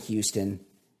there in Houston,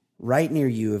 right near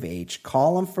U of H.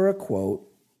 Call them for a quote.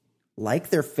 Like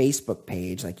their Facebook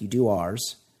page, like you do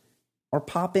ours, or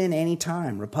pop in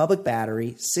anytime. Republic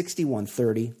Battery,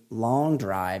 6130 Long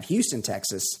Drive, Houston,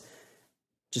 Texas,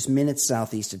 just minutes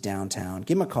southeast of downtown.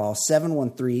 Give them a call,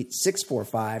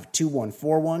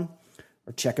 713-645-2141,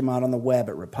 or check them out on the web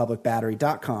at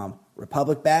republicbattery.com.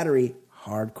 Republic Battery,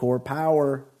 hardcore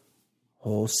power,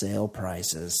 wholesale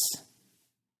prices.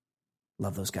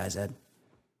 Love those guys, Ed.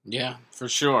 Yeah, for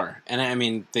sure. And I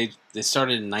mean, they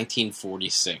started in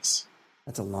 1946.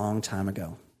 That's a long time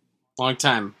ago. Long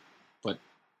time. But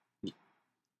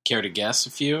care to guess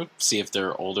a few? See if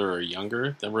they're older or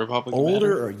younger than Republic Battery?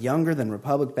 Older or younger than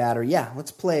Republic Battery? Yeah,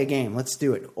 let's play a game. Let's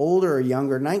do it. Older or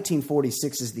younger?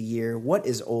 1946 is the year. What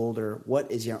is older?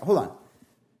 What is younger? Hold on.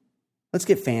 Let's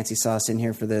get Fancy Sauce in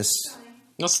here for this.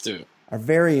 Let's do it. Our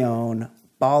very own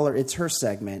Baller, it's her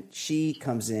segment. She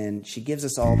comes in, she gives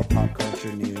us all the pop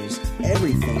culture news,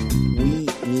 everything we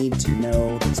need to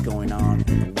know that's going on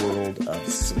in the world of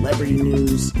celebrity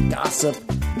news, gossip,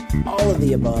 all of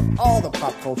the above, all the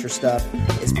pop culture stuff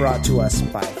is brought to us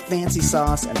by Fancy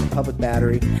Sauce and Republic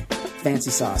Battery.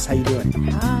 Fancy Sauce, how you doing?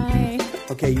 Hi.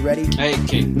 Okay, you ready? Hey,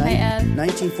 Kate. Hi, Ed.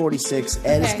 1946,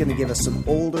 Ed is going to give us some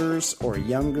olders or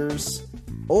youngers.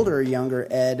 Older or younger,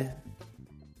 Ed?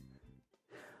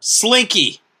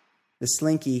 Slinky. The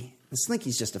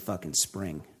Slinky's just a fucking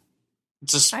spring.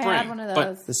 It's a spring. I had one of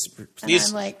those.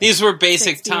 These were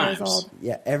basic times.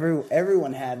 Yeah,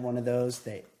 everyone had one of those.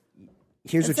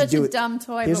 Here's it's what you do. Such a dumb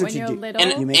toy, but when you're little,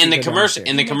 in the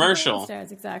commercial,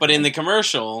 exactly. But in the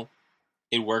commercial,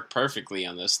 it worked perfectly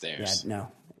on those stairs. Yeah,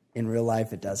 no. In real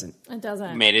life, it doesn't. It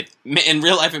doesn't. In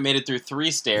real life, it made it through 3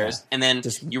 stairs, and then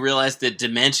you realize the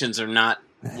dimensions are not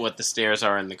what the stairs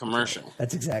are in the commercial.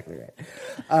 That's exactly right.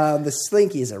 The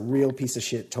Slinky is a real piece of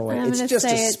shit toy. It's just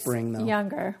a spring, though.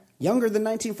 Younger than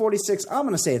 1946. I'm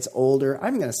going to say it's older.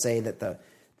 I'm going to say that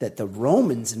the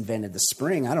Romans invented the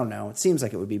spring. I don't know. It seems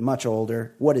like it would be much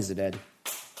older. What is it, Ed?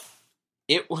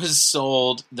 It was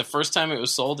sold. The first time it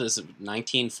was sold is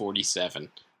 1947.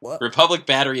 What? Republic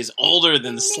Battery is older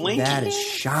than Slinky. That is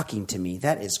shocking to me.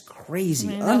 That is crazy.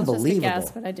 That Unbelievable. was just a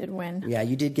guess, but I did win. Yeah,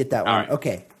 you did get that All one. right.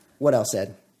 Okay. What else,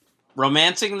 Ed?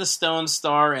 Romancing the Stone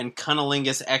star and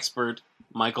cunnilingus expert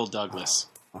Michael Douglas.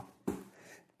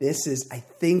 This is, I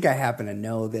think I happen to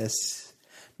know this.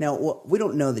 Now, we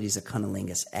don't know that he's a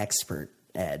cunnilingus expert,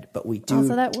 Ed, but we do.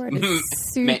 Also, that word is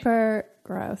super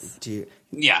gross.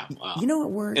 Yeah. Well, You know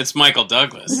what word? it's Michael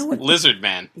Douglas. You know what- Lizard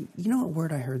Man. You know what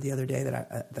word I heard the other day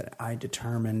that I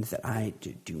determined that I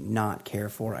do not care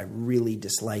for? I really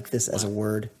dislike this as a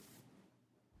word.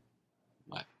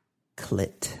 What?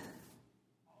 Clit.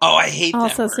 Oh, I hate that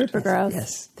Also word. super gross.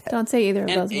 Yes. Don't say either of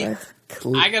And- those words.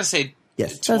 Clit. I gotta say,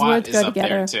 Yes. Those twat words is go up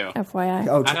there together. too.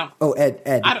 FYI.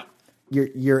 Ed. I don't.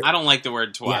 You're. I don't like the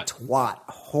word twat. Yeah, twat.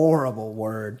 Horrible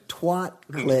word. Twat,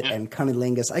 clit, and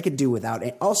cunnilingus. I could do without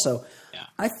it. Also, Yeah.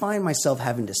 I find myself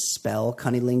having to spell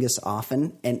cunnilingus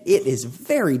often, and it is a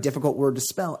very difficult word to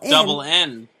spell. And Double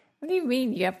N. What do you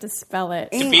mean you have to spell it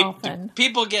And- often?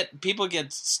 People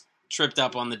get tripped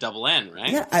up on the double N,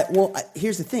 right? Yeah,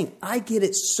 here's the thing. I get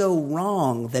it so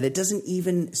wrong that it doesn't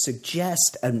even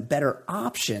suggest a better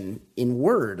option in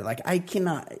Word. Like I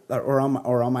cannot, or on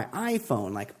my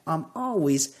iPhone, like I'm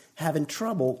always having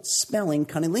trouble spelling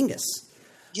cunnilingus.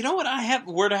 You know what I have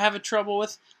a trouble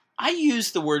with? I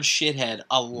use the word shithead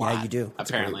a lot. Yeah, you do. It's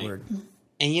apparently. a great word.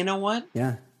 And you know what?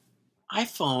 Yeah.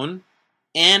 iPhone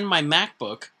and my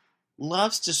MacBook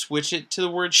loves to switch it to the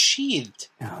word sheathed.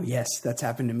 Oh yes, that's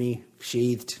happened to me.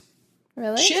 Sheathed.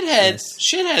 Really? Shithead. Yes.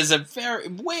 Shithead is a very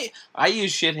I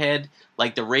use shithead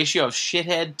like the ratio of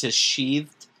shithead to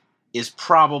sheathed is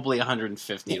probably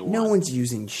 150 to 1. No one's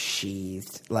using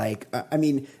sheathed. Like I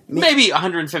mean, Maybe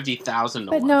 150,000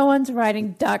 to But 1. no one's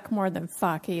writing duck more than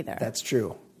fuck either. that's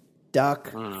true.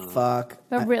 Duck, fuck.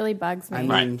 That really bugs me. I mean,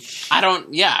 Right. I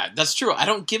don't. Yeah, that's true. I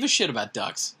don't give a shit about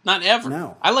ducks. Not ever.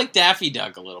 No. I like Daffy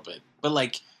Duck a little bit, but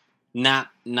like not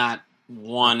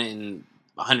 1 in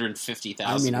 150,000.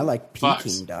 I mean, I like bucks.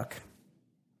 Peking duck.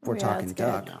 If we're Yeah, talking that's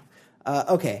duck. good.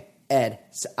 Okay, Ed.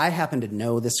 So I happen to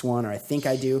know this one, or I think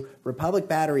I do. Republic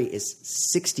Battery is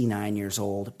 69 years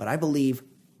old, but I believe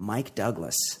Mike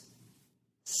Douglas,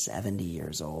 70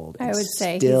 years old. I and would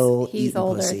say still he's eating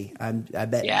older. pussy. I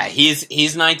bet. Yeah, he's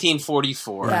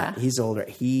 1944. Yeah. He's older.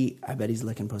 I bet he's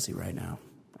licking pussy right now.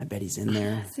 I bet he's in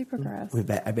there. Super gross. I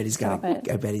bet he's got. Stop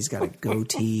it. I bet he's got a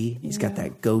goatee. He's got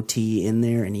that goatee in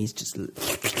there, and he's just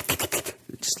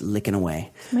licking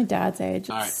away. My dad's age. It's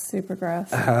All right. super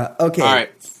gross. Okay, All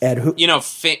right. Ed. Who? You know,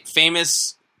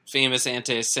 famous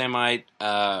anti-Semite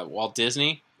Walt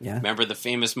Disney. Yeah. Remember the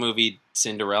famous movie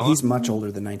Cinderella? He's much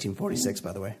older than 1946,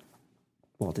 by the way.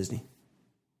 Walt Disney.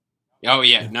 Oh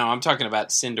yeah, no, I'm talking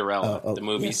about Cinderella, the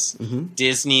movies, yes. Mhm.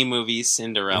 Disney movie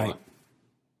Cinderella. Right.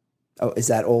 Oh, is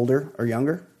that older or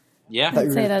younger? Yeah, I thought you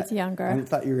were I'd say gonna- that's younger. I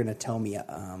thought you were going to tell me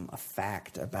a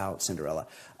fact about Cinderella.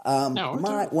 No,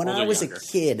 When I older, was younger. a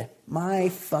kid, my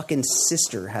fucking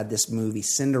sister had this movie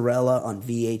Cinderella on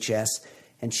VHS,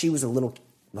 and she was a little,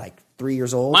 like 3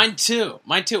 years old. Mine too.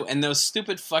 And those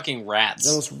stupid fucking rats.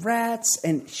 Those rats,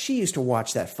 and she used to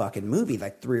watch that fucking movie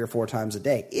like 3 or 4 times a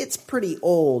day. It's pretty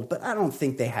old, but I don't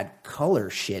think they had color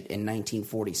shit in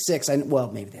 1946. Well,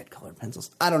 maybe they had colored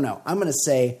pencils. I don't know. I'm going to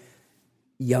say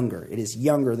younger. It is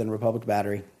younger than Republic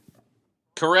Battery.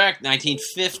 Correct.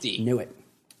 1950. Knew it.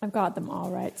 I've got them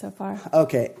all right so far.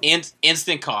 Okay.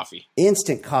 Instant coffee.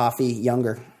 Instant coffee,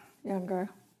 younger. Younger.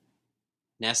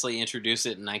 Nestle introduced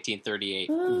it in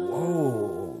 1938.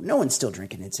 Whoa. No one's still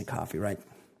drinking instant coffee, right?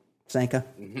 Sanka?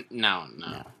 No. We I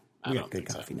got don't good think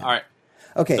coffee so. now. All right,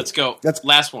 Okay. let's go. That's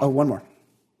Last one. Oh, one more.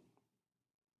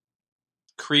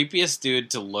 Creepiest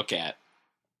dude to look at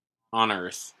on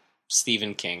Earth,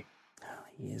 Stephen King.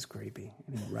 He is creepy.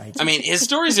 And he writes. I mean, his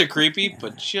stories are creepy,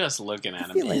 but just looking at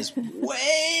him feel like- is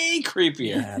way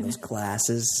creepier. yeah, those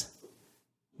glasses.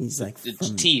 He's like The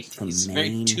from, teeth. From He's Maine.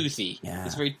 very toothy. Yeah.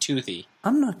 He's very toothy.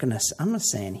 I'm not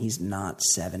saying he's not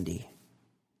 70.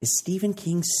 Is Stephen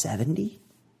King 70?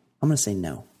 I'm gonna say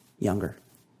no. Younger.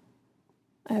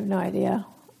 I have no idea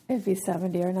if he's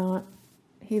 70 or not.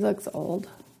 He looks old.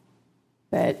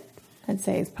 But I'd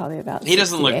say he's probably about He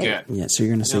doesn't look 68. good. Yeah, so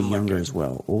you're gonna say doesn't look younger good. as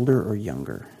well. Older or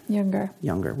younger? Younger.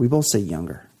 Younger. We both say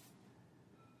younger.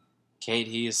 Kate,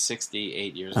 he is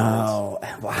 68 years old. Oh,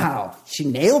 wow. She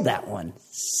nailed that one.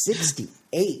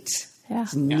 68. Yeah.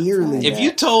 It's nearly. If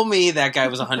you told me that guy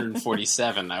was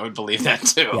 147, I would believe that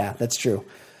too. Yeah, that's true.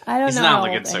 I don't He's know not how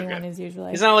looking old so anyone good. is usually.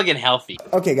 He's not looking healthy.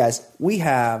 Okay, guys, we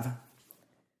have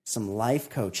some life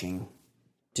coaching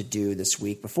to do this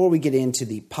week. Before we get into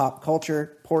the pop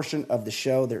culture portion of the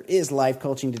show, there is life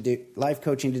coaching to do.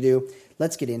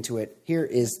 Let's get into it. Here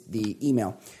is the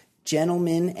email.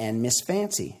 Gentlemen and Miss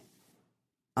Fancy,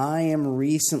 I am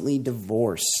recently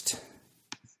divorced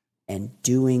and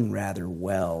doing rather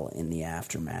well in the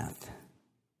aftermath.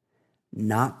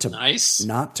 Not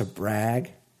to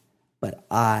brag, but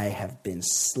I have been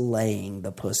slaying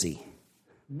the pussy.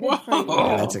 Whoa.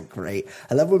 Yeah, that's a great.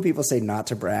 I love when people say not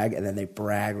to brag and then they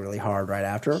brag really hard right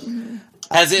after. Mm-hmm.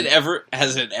 Has it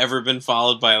ever been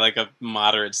followed by like a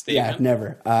moderate statement? Yeah,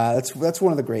 never. That's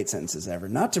one of the great sentences ever.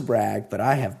 Not to brag, but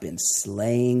I have been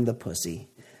slaying the pussy.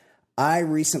 I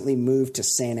recently moved to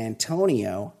San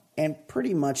Antonio, and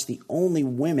pretty much the only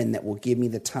women that will give me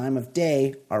the time of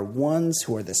day are ones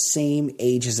who are the same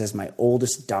ages as my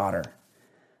oldest daughter.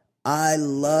 I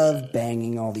love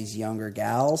banging all these younger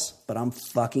gals, but I'm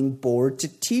fucking bored to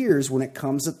tears when it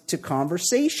comes to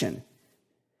conversation.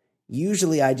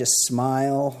 Usually I just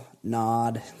smile,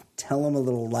 nod, tell them a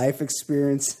little life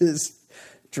experiences,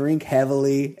 drink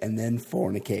heavily, and then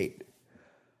fornicate.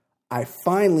 I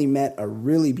finally met a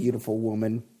really beautiful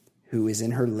woman who is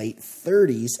in her late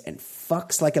 30s and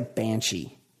fucks like a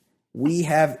banshee. We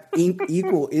have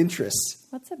equal interests.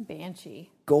 What's a banshee?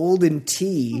 Golden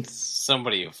tea.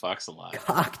 Somebody who fucks a lot.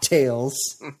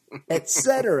 Cocktails,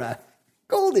 etc.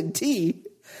 Golden tea.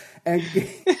 And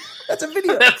that's a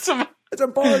video. That's a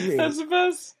bar game. That's the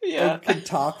best. Yeah. And can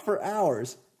talk for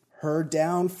hours. Her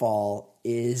downfall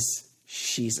is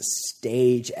she's a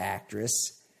stage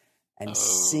actress and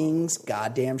sings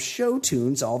goddamn show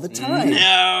tunes all the time.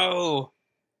 No.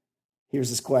 Here's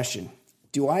this question.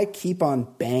 Do I keep on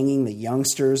banging the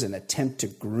youngsters and attempt to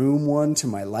groom one to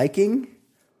my liking?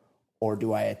 Or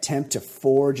do I attempt to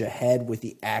forge ahead with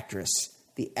the actress?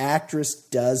 The actress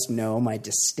does know my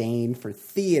disdain for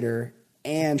theater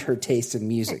and her taste in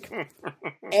music.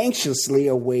 Anxiously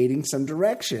awaiting some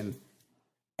direction.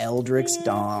 Eldrick's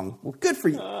Dong. Well, good for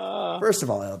you. First of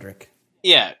all, Eldrick.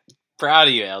 Yeah, proud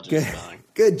of you, Eldrick's Dong.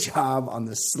 Good job on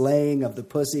the slaying of the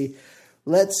pussy.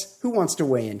 Who wants to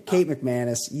weigh in? Kate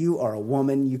McManus, you are a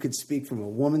woman. You could speak from a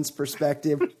woman's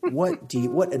perspective.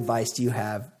 What advice do you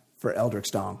have for Eldrick's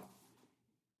Dong?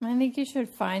 I think you should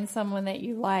find someone that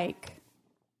you like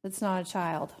that's not a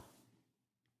child.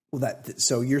 Well,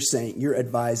 so you're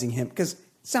advising him, because it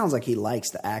sounds like he likes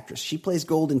the actress. She plays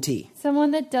Golden Tea.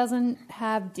 Someone that doesn't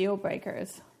have deal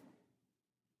breakers.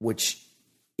 Which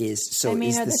is so. I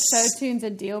mean, are the show tunes a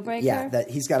deal breaker? Yeah, that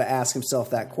he's got to ask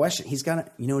himself that question. He's got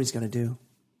to. You know what he's going to do?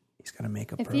 He's going to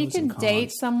make a pros and cons. If you can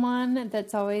date someone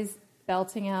that's always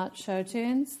belting out show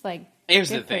tunes, like here's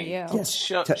the thing. Yes.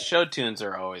 Show tunes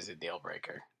are always a deal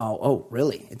breaker. Oh,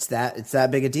 really? It's that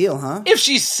big a deal, huh? If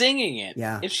she's singing it,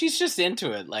 yeah. If she's just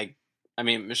into it, like. I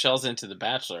mean, Michelle's into The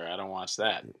Bachelor. I don't watch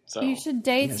that. So you should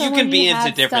date someone you can be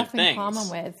into different things in common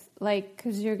with, like,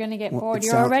 because you're going to get bored.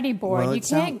 You're already bored. You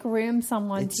can't groom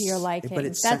someone to your liking.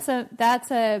 That's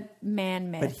a man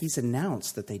myth. But he's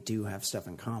announced that they do have stuff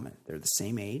in common. They're the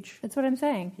same age. That's what I'm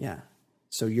saying. Yeah.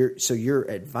 So you're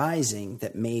advising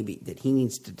that maybe that he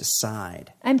needs to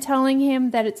decide. I'm telling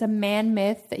him that it's a man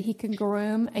myth that he can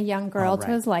groom a young girl to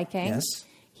his liking. Yes.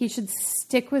 He should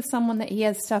stick with someone that he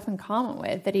has stuff in common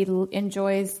with, that he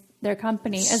enjoys their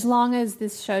company, as long as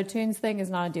this show tunes thing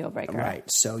is not a deal breaker. Right.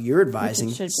 So you're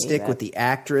advising stick with the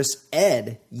actress.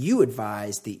 Ed, you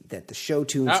advise that the show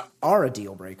tunes are a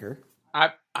deal breaker.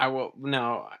 I will.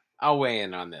 No, I'll weigh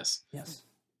in on this. Yes.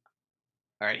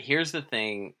 All right. Here's the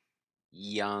thing: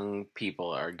 young people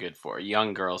are good for.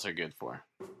 Young girls are good for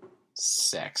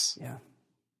sex. Yeah.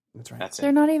 That's right. That's it.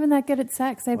 They're not even that good at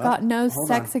sex. They've got no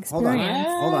sex experience.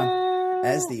 Hold on.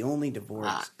 As the only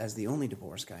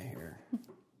divorce guy here,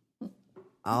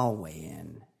 I'll weigh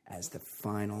in as the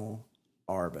final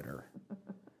arbiter.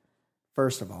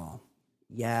 First of all,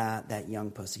 yeah, that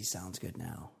young pussy sounds good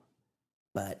now,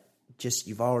 but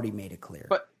you've already made it clear.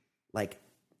 But like,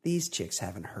 these chicks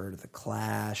haven't heard of The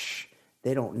Clash.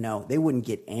 They don't know. They wouldn't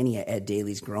get any of Ed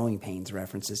Daly's Growing Pains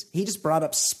references. He just brought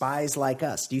up Spies Like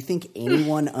Us. Do you think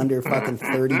anyone under fucking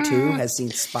 32 has seen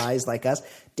Spies Like Us?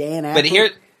 Dan Aykroyd? But here...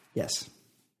 Yes.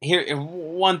 Here,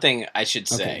 one thing I should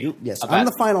say. Okay, yes, I'm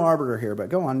the final arbiter here, but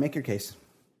go on, make your case.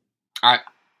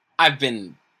 I've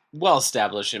been well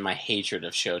established in my hatred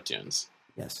of show tunes.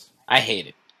 Yes. I hate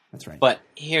it. That's right. But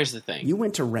here's the thing. You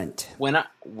went to Rent. When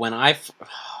I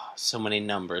so many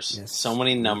numbers. Yes. So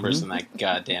many numbers in that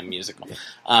goddamn musical.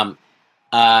 When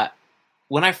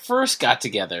I first got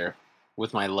together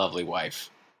with my lovely wife,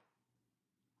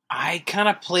 I kind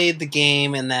of played the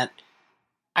game in that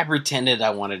I pretended I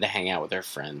wanted to hang out with her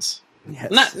friends.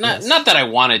 Yes, not that I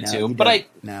wanted to, but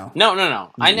No.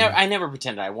 Mm-hmm. I never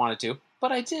pretended I wanted to,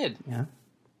 but I did. Yeah.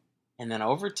 And then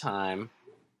over time,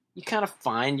 you kind of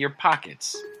find your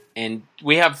pockets, and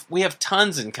we have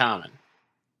tons in common.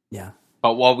 Yeah.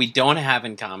 But what we don't have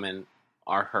in common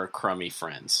are her crummy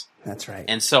friends. That's right.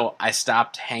 And so I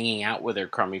stopped hanging out with her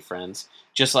crummy friends.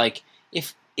 Just like,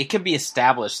 if it could be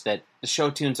established that the show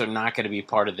tunes are not going to be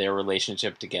part of their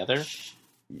relationship together.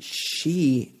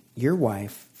 Your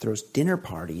wife, throws dinner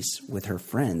parties with her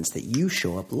friends that you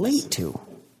show up late to.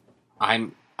 I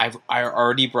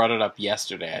already brought it up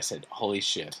yesterday. I said, holy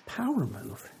shit. Power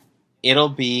move. It'll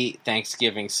be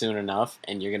Thanksgiving soon enough,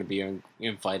 and you're going to be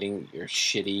inviting your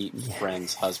shitty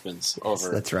friends' husbands over.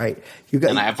 That's right.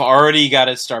 And I've already got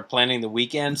to start planning the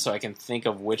weekend so I can think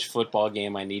of which football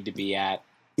game I need to be at.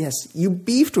 Yes, you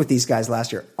beefed with these guys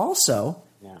last year. Also,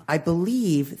 I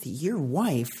believe that your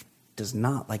wife does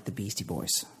not like the Beastie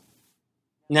Boys.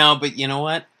 No, but you know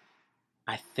what?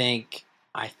 I think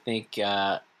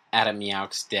Adam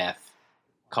Yauch's death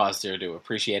caused her to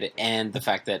appreciate it, and the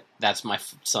fact that that's my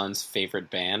son's favorite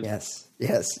band.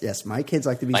 Yes. My kids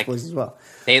like the Beastie Boys as well.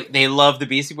 They love the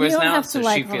Beastie Boys now. You don't have to so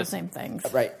like she all feels the same things,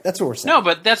 right? That's what we're saying. No,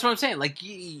 but that's what I'm saying. Like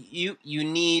you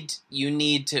need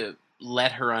to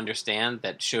let her understand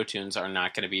that show tunes are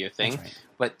not going to be your thing. Right.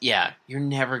 But yeah, you're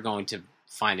never going to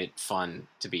find it fun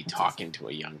to be talking to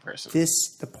a young person.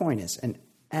 The point is, and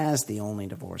as the only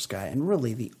divorced guy, and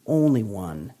really the only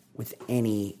one with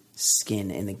any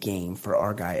skin in the game for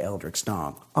our guy Eldrick's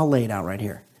dog, I'll lay it out right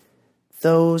here.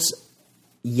 Those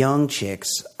young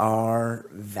chicks are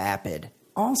vapid.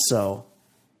 Also,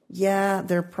 yeah,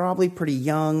 they're probably pretty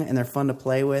young and they're fun to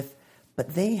play with,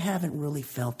 but they haven't really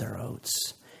felt their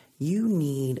oats. You're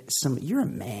a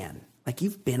man. Like,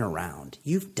 you've been around.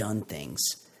 You've done things.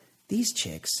 These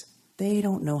chicks, they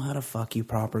don't know how to fuck you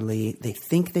properly. They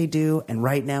think they do, and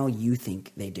right now you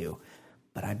think they do.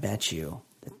 But I bet you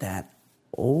that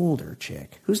older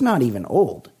chick, who's not even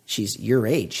old, she's your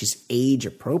age, she's age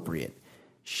appropriate,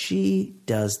 she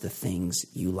does the things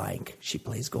you like. She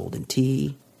plays Golden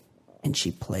Tee, and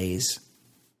she plays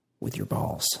with your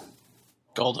balls.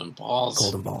 Golden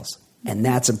balls. And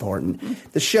that's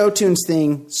important. The show tunes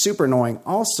thing, super annoying.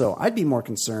 Also, I'd be more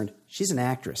concerned, she's an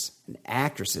actress, and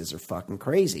actresses are fucking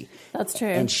crazy. That's true.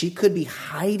 And she could be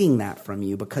hiding that from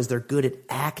you because they're good at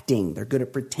acting. They're good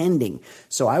at pretending.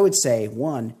 So I would say,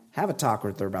 one, have a talk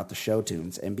with her about the show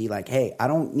tunes and be like, hey, I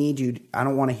don't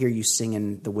want to hear you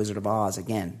singing The Wizard of Oz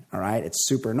again, all right? It's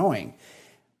super annoying.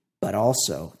 But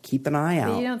also, keep an eye out.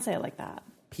 But you don't say it like that.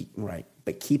 Right.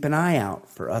 But keep an eye out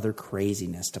for other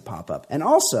craziness to pop up. And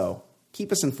also,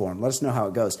 keep us informed. Let us know how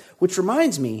it goes. Which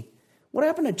reminds me, what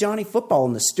happened to Johnny Football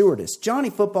and the stewardess? Johnny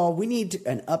Football, we need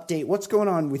an update. What's going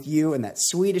on with you and that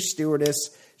Swedish stewardess?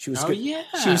 She was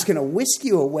going to whisk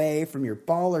you away from your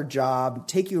baller job,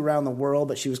 take you around the world,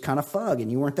 but she was kind of fug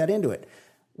and you weren't that into it.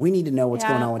 We need to know what's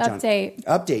going on with Johnny.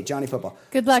 Update, Johnny Football.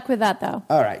 Good luck with that, though.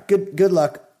 All right. Good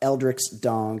luck, Eldrick's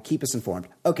Dong. Keep us informed.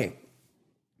 Okay.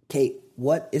 Kate,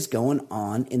 what is going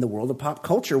on in the world of pop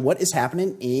culture? What is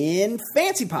happening in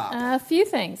Fancy Pop? A few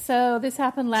things. So this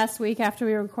happened last week after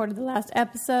we recorded the last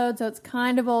episode, so it's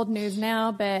kind of old news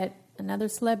now, but another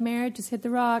celeb marriage just hit the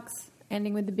rocks,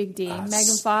 ending with the big D.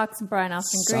 Megan Fox and Brian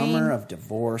Austin Green. Summer of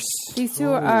divorce. These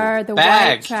two are the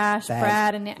white trash,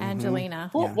 Brad and Angelina.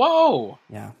 Yeah. Whoa.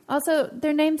 Yeah. Also,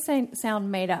 their names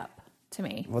sound made up to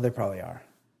me. Well, they probably are.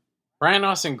 Brian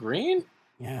Austin Green?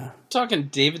 Yeah. I'm talking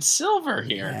David Silver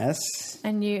here. Yes.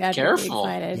 And you had to be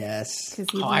excited. Yes. Because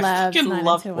he loves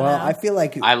 90210. Well, I feel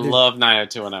like... I love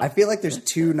 90210. I feel like there's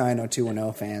two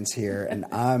 90210 fans here, and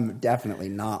I'm definitely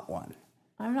not one.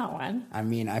 I'm not one. I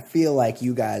mean, I feel like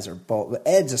you guys are both...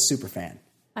 Ed's a super fan.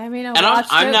 I mean, I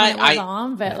watched it when it was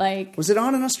on, but like... Was it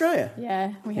on in Australia?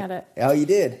 Yeah, we had it. Oh, you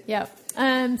did? Yep.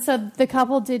 So the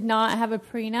couple did not have a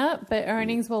prenup, but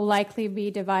earnings will likely be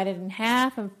divided in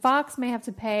half, and Fox may have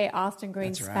to pay Austin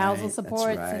Green spousal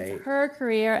support since her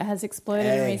career has exploded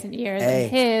in recent years,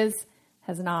 and his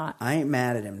has not. I ain't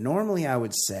mad at him. Normally, I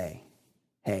would say,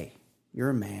 hey,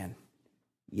 you're a man.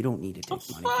 You don't need to take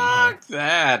money from her. Fuck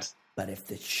that. But if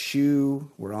the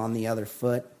shoe were on the other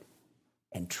foot,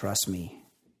 and trust me,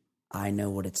 I know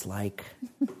what it's like.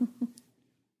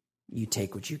 You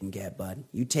take what you can get, bud.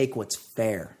 You take what's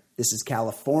fair. This is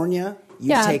California.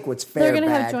 You take what's fair. They're going to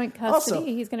have joint custody. Also,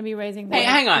 he's going to be raising. Hey,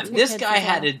 hang on. This guy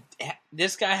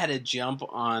had to jump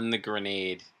on the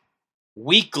grenade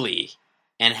weekly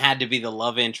and had to be the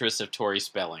love interest of Tori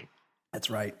Spelling. That's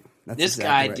right. This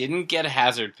guy didn't get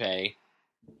hazard pay.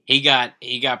 He got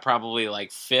probably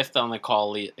like 5th on the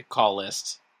call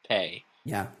list pay.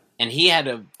 Yeah. And he had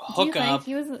to hook up.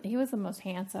 He was the most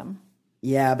handsome.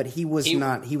 Yeah, but he was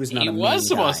not. He was not. He was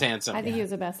the most handsome. I think he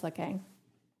was the best looking.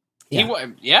 He was,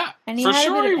 and he for had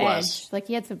sure a bit he of was. edge. Like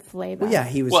he had some flavor. Well, yeah,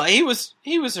 he was. Well, he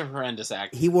was a horrendous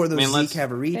actor. He wore those I mean, Z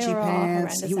Cavaricci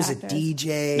pants. He was actors. a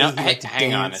DJ. No, he liked to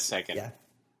hang on a dance. second. Yeah.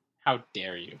 How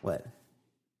dare you? What?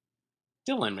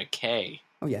 Dylan McKay.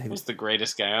 Oh yeah, he was the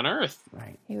greatest guy on earth.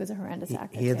 Right. He was a horrendous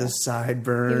actor. He had those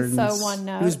sideburns. He was so one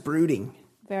note. He was brooding.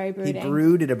 Very brooding. He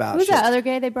brooded about Who's shit. that other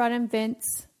guy they brought in?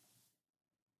 Vince.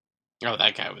 Oh,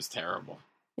 that guy was terrible.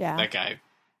 Yeah. That guy.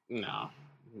 No.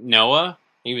 Noah.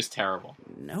 He was terrible.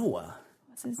 Noah.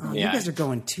 What's his Oh, name? you guys are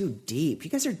going too deep.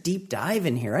 You guys are deep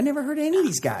diving here. I never heard of any of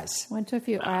these guys. Went to a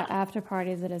few after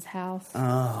parties at his house.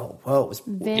 Oh, whoa.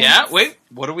 Vince. Yeah, wait.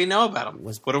 What do we know about him?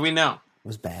 What do we know?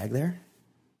 Was Bag there?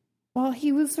 Well,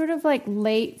 he was sort of like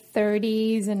late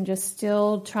 30s and just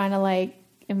still trying to like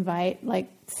invite like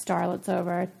starlets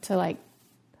over to like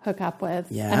hook up with.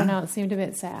 Yeah. I don't know. It seemed a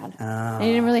bit sad. And he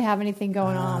didn't really have anything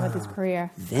going on with his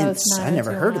career. Vince. I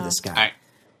never heard of this guy.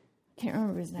 Can't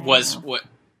remember his name.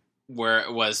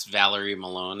 Where was Valerie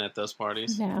Malone at those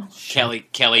parties? No. Kelly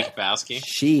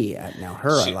Kapowski.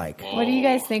 I like. What do you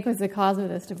guys think was the cause of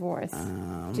this divorce? Do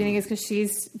you think it's because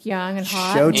she's young and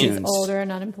hot Show and he's tunes. older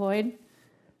and unemployed?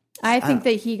 I think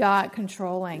that he got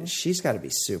controlling. She's got to be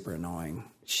super annoying.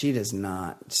 She does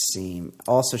not seem.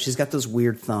 Also, she's got those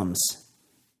weird thumbs.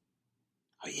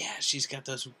 Oh yeah, she's got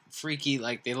those freaky,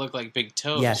 like they look like big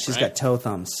toes. Yeah, she's got toe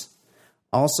thumbs.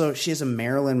 Also, she has a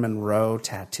Marilyn Monroe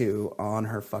tattoo on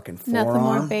her fucking forearm. Nothing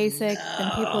more basic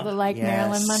than people that like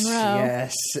Marilyn Monroe.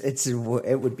 Yes,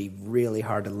 it would be really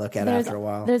hard to look at after a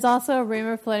while. There's also a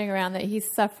rumor floating around that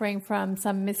he's suffering from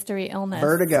some mystery illness.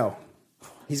 Vertigo.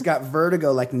 He's got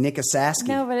vertigo like Nick Asaski.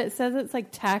 No, but it says it's like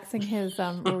taxing his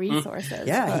resources.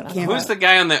 Yeah, he can't. Who was the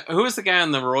guy on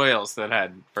the Royals that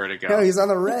had vertigo? No, he's on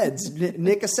the Reds.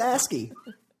 Nick Asaski.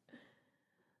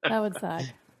 That would suck.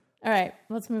 All right,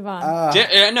 let's move on.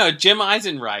 Jim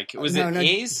Eisenreich. Was it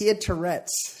A's? He had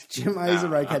Tourette's. Jim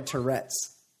Eisenreich had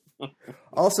Tourette's.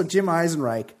 Also, Jim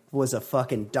Eisenreich was a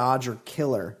fucking Dodger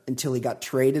killer until he got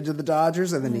traded to the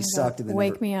Dodgers, and then he sucked. And then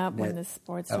Wake me up when the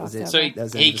sports talk over. So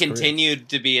he continued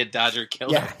to be a Dodger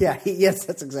killer. Yeah. Yes,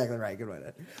 that's exactly right. Good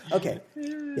one. Okay.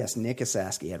 Yes, Nick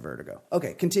Asaski had vertigo.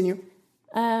 Okay, continue.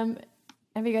 Have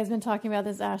you guys been talking about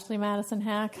this Ashley Madison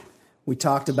hack? We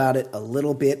talked about it a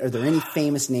little bit. Are there any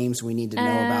famous names we need to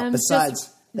know about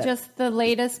besides that? Just the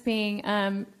latest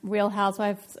being Real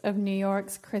Housewives of New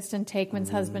York's Kristen Takeman's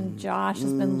husband Josh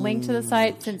has been linked to the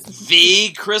site since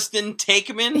the Kristen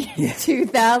Takeman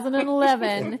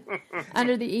 2011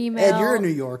 under the email. Ed, you're a New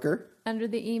Yorker. Under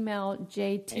the email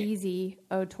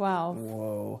JTZ012.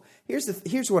 Whoa.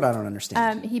 Here's what I don't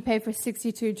understand. He paid for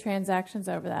 62 transactions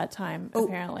over that time.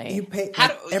 Apparently, you pay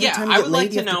every time you get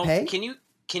laid, you have to pay?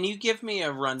 Can you give me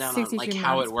a rundown on like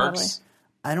how it works?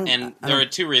 Probably. There are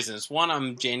two reasons. One,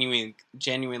 I'm genuinely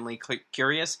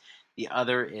curious. The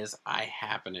other is I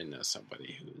happen to know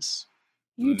somebody who's.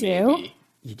 You do?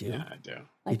 You do? Yeah, I do.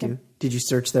 Like you do? Did you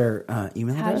search their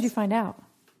email address? How did you find out?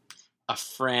 A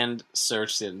friend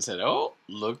searched it and said, "Oh,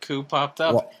 look who popped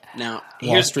up." Now,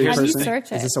 Wall Street how do person? you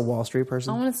search it? Is this a Wall Street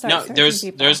person? I want to start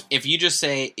searching people. There's. If you just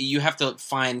say you have to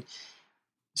find.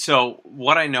 So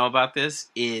what I know about this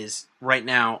is right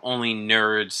now only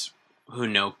nerds who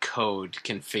know code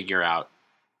can figure out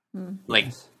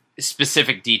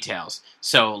specific details.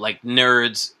 So like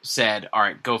nerds said, "All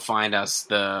right, go find us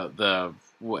the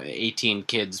 18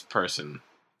 kids person."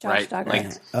 Josh right? Duggar.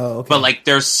 Like, okay. But like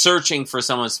they're searching for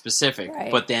someone specific.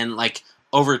 Right. But then like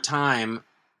over time,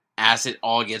 as it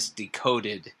all gets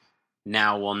decoded,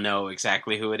 now we'll know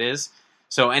exactly who it is.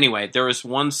 So anyway, there was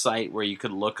one site where you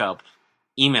could look up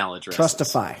email addresses.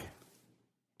 Trustify.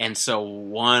 And so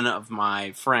one of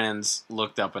my friends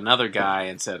looked up another guy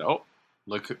and said, "Oh,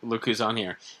 look who's on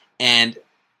here." And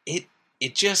it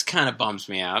just kind of bums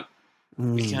me out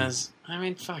because I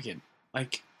mean, fuck it.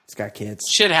 Like it's got kids.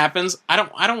 Shit happens. I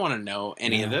don't want to know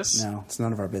any of this. No, it's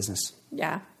none of our business.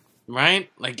 Yeah. Right?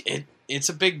 Like it's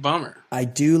a big bummer. I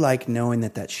do like knowing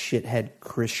that shithead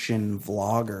Christian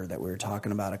vlogger that we were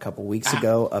talking about a couple weeks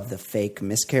ago of the fake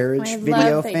miscarriage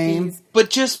video fame. But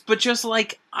just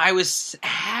like I was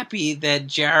happy that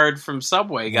Jared from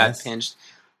Subway got pinched.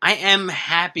 I am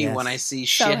happy when I see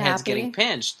shitheads getting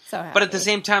pinched. But at the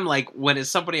same time, like when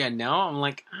it's somebody I know, I'm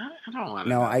like, I don't want to.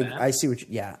 No, I see what.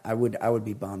 I would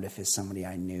be bummed if it's somebody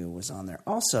I knew was on there.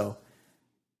 Also,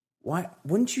 why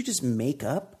wouldn't you just make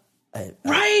up a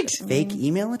fake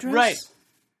email address? Right.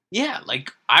 Yeah,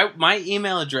 like my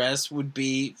email address would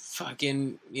be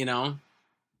fucking,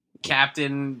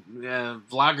 Captain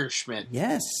Vlogger Schmidt.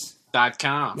 Yes.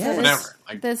 .com, Yes. whatever.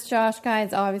 Like, this Josh guy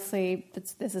is obviously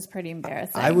this is pretty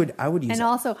embarrassing. I would use and it.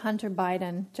 also Hunter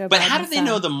Biden, Joe. but Biden's how do they son.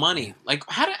 know the money? Like,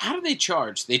 how do they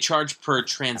charge? They charge per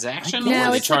transaction, No,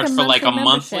 or they it's charge like a for like a monthly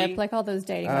monthly? membership, like all those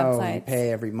dating You websites.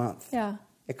 pay every month. Yeah,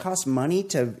 It costs money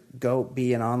to go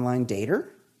be an online dater?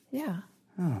 yeah.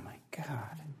 Oh, my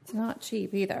God. It's not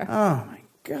cheap either. Oh, my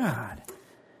God.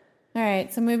 All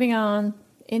right, so moving on.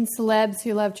 In celebs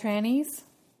who love trannies,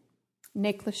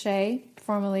 Nick Lachey,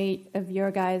 formerly of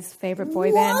your guys' favorite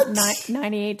boy band,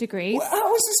 98 Degrees.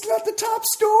 How is this not the top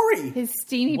story? His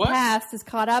steamy past has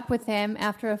caught up with him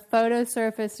after a photo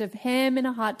surfaced of him in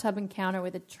a hot tub encounter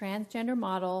with a transgender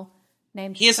model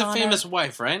named He has a famous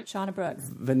wife, right? Shauna Brooks.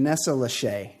 Vanessa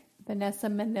Lachey. Vanessa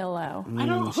Manillo. I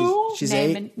don't who. She's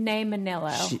Name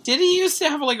Manillo. Did he used to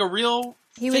have like a real?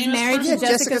 He was famous married person? to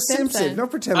Jessica Simpson.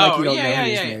 Don't pretend like you don't know yeah,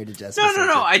 he was yeah. married to Jessica No.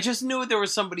 Simpson. I just knew there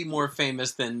was somebody more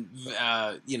famous than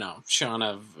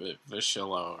Shauna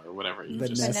Vashillo or whatever. You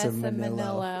just Vanessa said.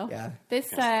 Manillo. Yeah.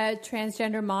 This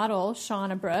transgender model,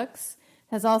 Shauna Brooks,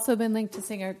 has also been linked to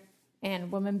singer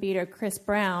and woman beater Chris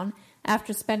Brown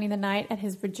after spending the night at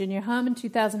his Virginia home in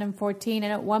 2014.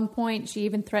 And at one point, she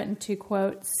even threatened to,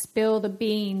 quote, spill the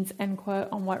beans, end quote,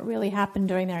 on what really happened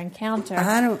during their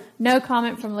encounter. No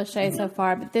comment from Lachey so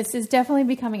far, but this is definitely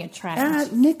becoming a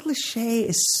trend. Nick Lachey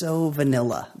is so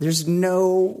vanilla. There's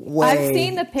no way. I've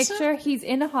seen the picture. He's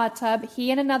in a hot tub. He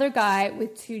and another guy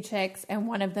with two chicks, and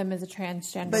one of them is a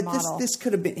transgender model. But this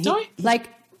could have been... like,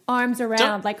 arms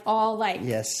around, like all like...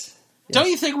 Yes. Don't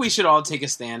you think we should all take a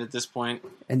stand at this point?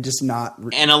 And just not...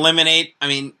 and eliminate... I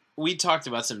mean, we talked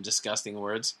about some disgusting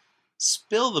words.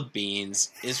 Spill the beans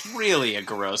is really a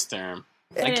gross term.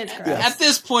 It is gross. At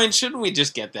this point, shouldn't we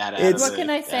just get that out of What can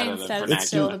I say instead of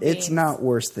spill the beans? It's not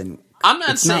worse than... I'm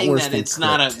not saying that than it's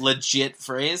not a legit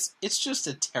phrase. It's just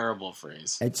a terrible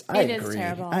phrase. I agree. is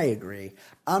terrible. I agree.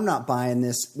 I'm not buying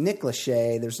this. Nick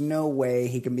Lachey, there's no way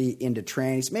he can be into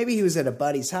trannies. Maybe he was at a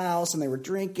buddy's house and they were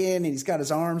drinking and he's got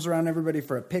his arms around everybody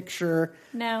for a picture.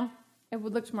 No, it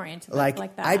would look more intimate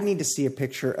like that. I'd need to see a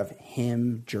picture of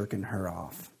him jerking her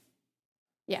off.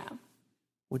 Yeah.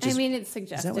 I mean, it's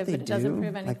suggestive, but it doesn't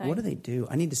prove anything. Like, what do they do?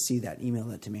 I need to see that. Email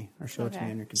that to me or show it to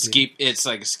me on your computer. It's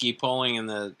like ski polling in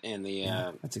the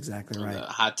that's exactly right. The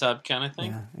hot tub kind of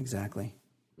thing. Yeah, exactly.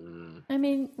 I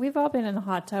mean, we've all been in a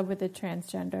hot tub with a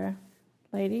transgender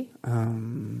lady,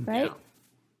 right?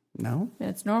 No,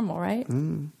 it's normal, right?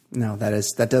 No,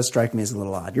 that does strike me as a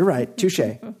little odd. You're right. Touche,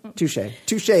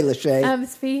 Lachey.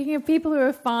 Speaking of people who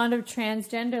are fond of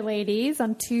transgender ladies,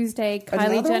 on Tuesday,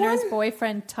 Kylie Jenner's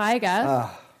boyfriend Tyga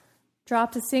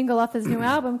dropped a single off his new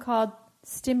album called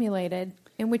 "Stimulated,"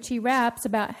 in which he raps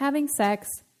about having sex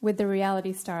with the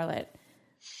reality starlet.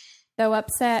 Though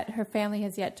upset, her family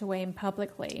has yet to weigh in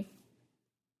publicly.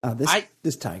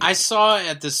 This Tyga. I saw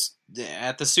at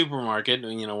the supermarket,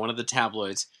 one of the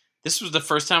tabloids. This was the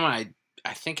first time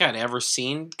I think I'd ever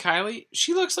seen Kylie.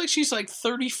 She looks like she's like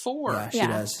 34.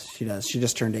 Yeah, she does. She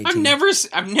just turned 18. I've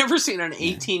never seen an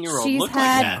 18-year-old look like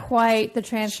that. She's had quite the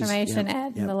transformation,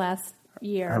 Ed, in the last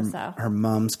year or so. Her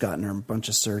mom's gotten her a bunch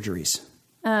of surgeries.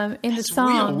 In the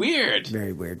song, weird,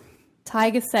 very weird.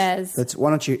 Tyga says, let's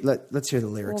hear the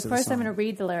lyrics. Well, first I'm going to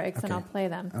read the lyrics and I'll play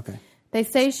them. Okay. They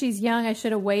say she's young, I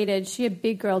should have waited. She a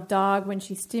big girl dog when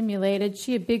she stimulated.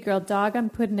 She a big girl dog, I'm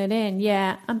putting it in.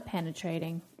 Yeah, I'm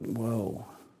penetrating. Whoa.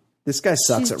 This guy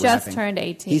sucks at rapping. She's just turned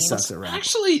 18. He sucks at rapping.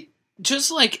 Actually, just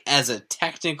like as a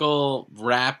technical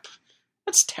rap,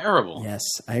 that's terrible. Yes,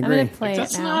 I agree. I'm going to play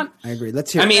it now. I agree.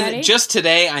 Let's hear it. I mean, Ready? just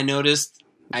today I noticed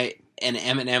an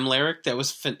Eminem lyric that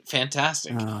was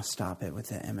fantastic. Oh, stop it with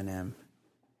the Eminem.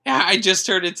 Yeah, I just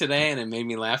heard it today and it made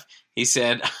me laugh. He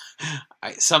said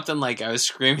something like, I was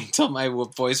screaming till my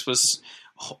voice was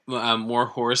more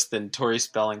hoarse than Tori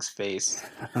Spelling's face.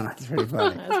 That's pretty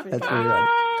funny. That's pretty funny.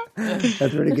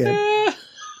 That's pretty good.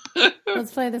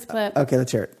 Let's play this clip. Okay,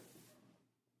 let's hear it.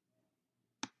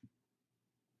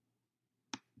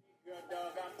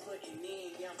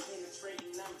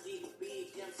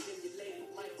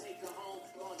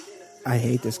 I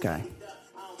hate this guy.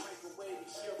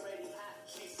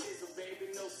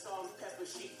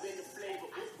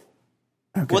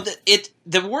 Okay. Well,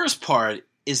 the worst part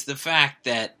is the fact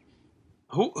that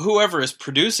whoever is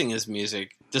producing his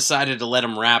music decided to let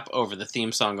him rap over the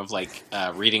theme song of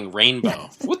Reading Rainbow.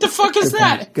 What the fuck is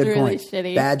that? Good really point.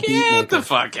 Shitty. Bad beat Get maker. the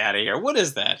fuck out of here. What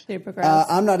is that? Super gross.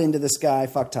 I'm not into this guy.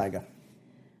 Fuck Tyga.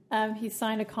 He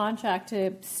signed a contract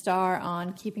to star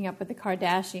on Keeping Up with the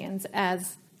Kardashians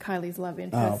as Kylie's love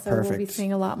interest. Oh, so we'll be perfect.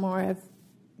 seeing a lot more of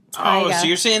Tyga. So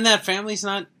you're saying that family's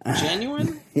not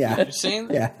genuine? Yeah. You're saying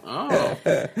that? Yeah. Oh.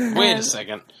 Wait a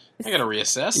second. I got to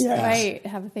reassess. Yeah. Right,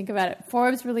 have a think about it.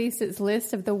 Forbes released its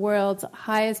list of the world's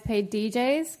highest paid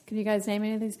DJs. Can you guys name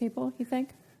any of these people, you think?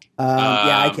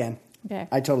 Yeah, I can. Okay.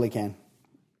 I totally can.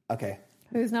 Okay.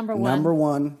 Who's number one? Number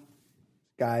one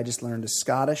guy I just learned is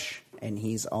Scottish, and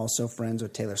he's also friends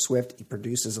with Taylor Swift. He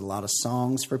produces a lot of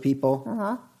songs for people.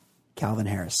 Uh-huh. Calvin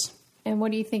Harris. And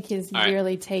what do you think he's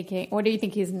yearly taking? What do you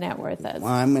think his net worth is?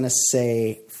 Well, I'm going to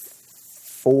say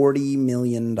 $40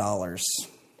 million.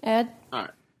 Ed? All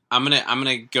right. I'm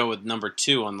gonna go with number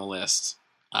 2 on the list.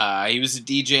 He was a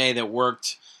DJ that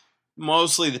worked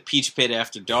mostly the Peach Pit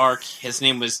after dark. His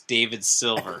name was David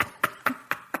Silver.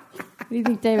 What do you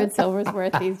think David Silver's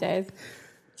worth these days?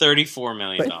 $34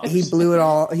 million. But he blew it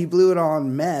all. He blew it all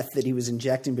on meth that he was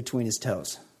injecting between his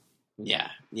toes. Yeah.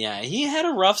 He had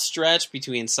a rough stretch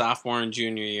between sophomore and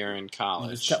junior year in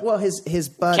college. Well, his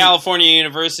buddy, California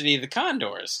University, the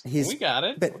Condors. We got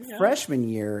it. But freshman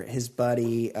year, his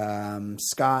buddy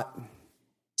Scott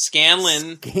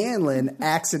Scanlon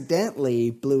accidentally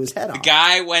blew his head off. The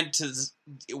guy went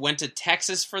to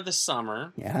Texas for the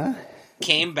summer. Yeah.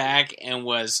 Came back and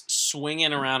was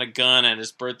swinging around a gun at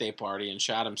his birthday party and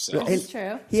shot himself. That's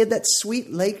true. He had that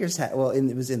sweet Lakers hat. Well,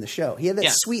 it was in the show. He had that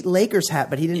sweet Lakers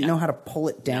hat, but he didn't know how to pull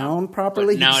it down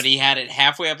properly. He had it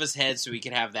halfway up his head so he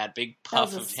could have that big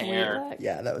puff of hair. Look.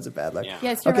 Yeah, that was a bad look. Yeah.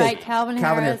 Yes, you're right. Calvin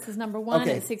Harris is number one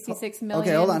at $66 million.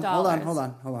 Okay, hold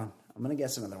on. I'm going to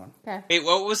guess another one. Okay. Wait,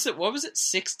 what was it? What was it?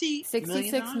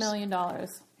 $66 million.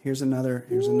 Here's another.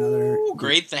 Ooh,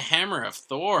 great, the Hammer of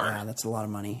Thor. Yeah, that's a lot of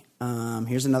money.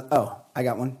 Here's another. Oh, I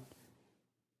got one.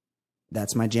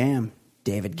 That's my jam.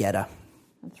 David Guetta.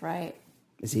 That's right.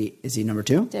 Is he number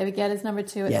 2? David Guetta's number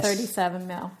 2 at $37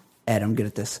 million. Ed, I'm good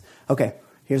at this. Okay,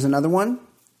 here's another one.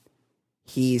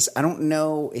 I don't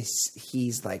know,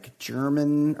 he's like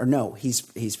German or no, he's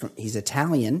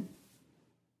Italian.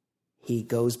 He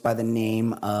goes by the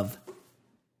name of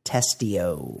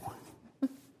Testio.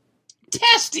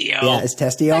 Testio? Yeah, is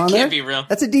Testio on there? That can't be real.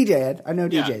 That's a DJ, Ed. I know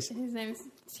DJs. His name's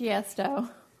Tiesto.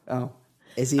 Oh.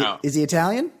 Is he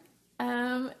Italian?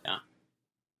 I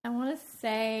want to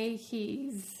say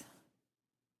he's...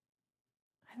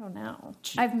 I don't know.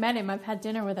 I've met him. I've had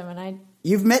dinner with him, and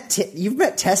You've met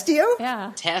Testio?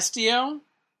 Yeah. Testio?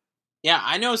 Yeah,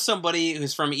 I know somebody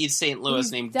who's from East St.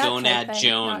 Louis named Dutch, Gonad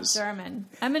Jones. Not German.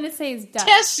 I'm going to say he's Dutch.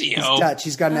 Testio? He's Dutch.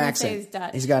 He's got an I'm gonna accent. say he's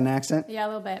Dutch. He's got an accent? Yeah, a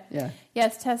little bit. Yeah.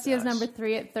 Yes, Testio's number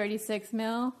 3 at $36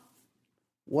 million.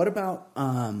 What about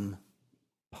Paul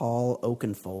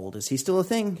Oakenfold? Is he still a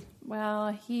thing?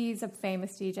 Well, he's a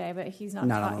famous DJ, but he's not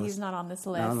he's not on this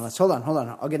list. Not on the list. Hold on.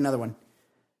 I'll get another one.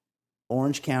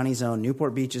 Orange County's own,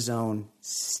 Newport Beach's own,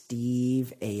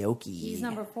 Steve Aoki. He's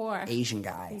number 4. Asian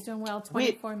guy. He's doing well,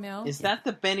 $24 million. Is that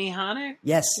the Benihana?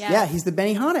 Yes. Yeah, he's the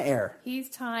Benihana heir. He's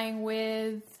tying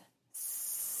with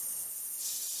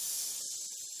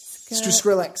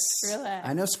Skrillex.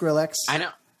 I know Skrillex.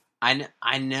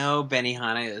 I know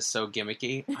Benihana is so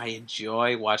gimmicky. I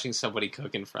enjoy watching somebody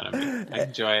cook in front of me. I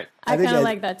enjoy it. I kind of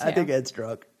like that too. I think Ed's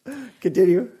drunk.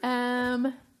 Continue.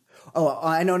 Oh,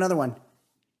 I know another one.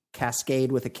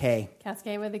 Cascade with a K.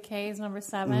 Cascade with a K is number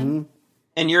 7. Mm-hmm.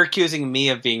 And you're accusing me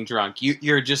of being drunk.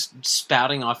 You're just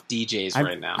spouting off DJs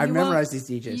right now. I've memorized these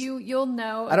DJs. You'll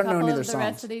know. I don't know any of the their songs.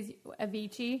 rest of these.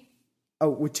 Avicii.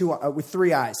 Oh, with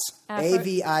 3 I's.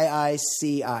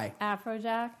 Avicii.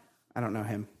 Afrojack. I don't know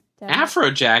him.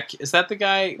 Afrojack, is that the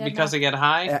guy because I get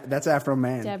high? That's Afro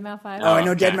Man. Deadmau 5. Oh, I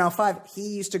know Deadmau 5. He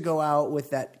used to go out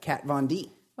with that Kat Von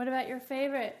D. What about your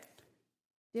favorite?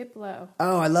 Diplo.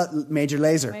 Oh, I love Major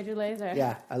Lazer. Major Lazer.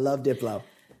 Yeah, I love Diplo.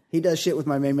 He does shit with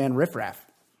my main man Riff Raff.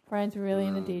 Brian's really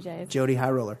into DJs. Jody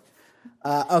High Roller.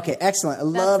 Okay, excellent. I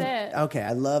love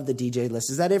the DJ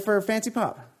list. Is that it for Fancy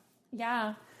Pop?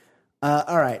 Yeah.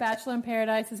 All right. Bachelor in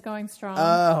Paradise is going strong.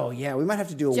 Oh, yeah. We might have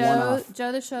to do a one-off.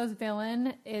 Joe the Show's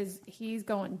villain he's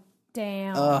going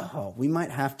down. Oh, we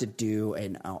might have to do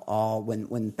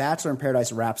when Bachelor in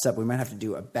Paradise wraps up, we might have to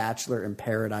do a Bachelor in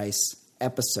Paradise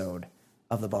episode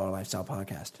of the Baller Lifestyle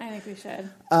Podcast. I think we should.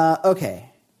 Okay.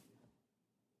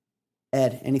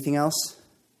 Ed, anything else?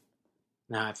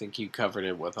 No, I think you covered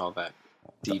it with all that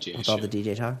DJ with shit. all the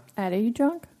DJ talk? Ed, are you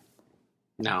drunk?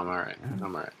 No, I'm all right.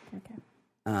 Okay.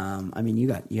 I mean, you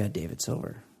got David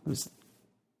Silver, who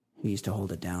used to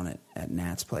hold it down at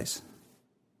Nat's place.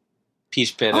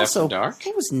 Peach Pit also, After Dark?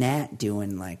 What was Nat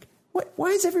doing? Like, why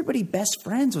is everybody best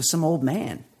friends with some old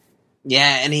man?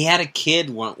 Yeah, and he had a kid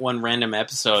one random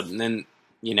episode, and then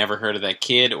you never heard of that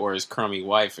kid or his crummy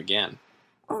wife again.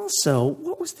 Also,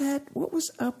 what was that? What was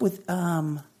up with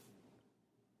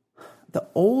the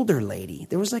older lady.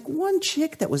 There was like one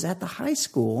chick that was at the high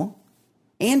school,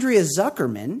 Andrea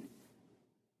Zuckerman.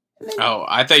 Oh,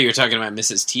 I thought you were talking about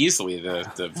Mrs. Teasley,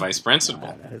 the vice principal.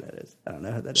 I don't know who that is. I don't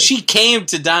know who that is. She came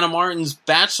to Donna Martin's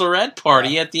bachelorette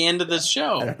party at the end of the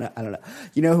show. I don't know.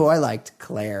 You know who I liked?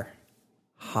 Claire.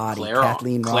 Hottie.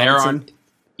 Kathleen Robinson.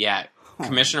 Yeah,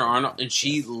 Commissioner Arnold. And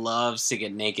she loves to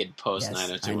get naked post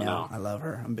 90210. I know. I love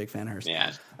her. I'm a big fan of hers.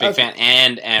 Yeah, big fan.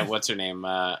 And what's her name?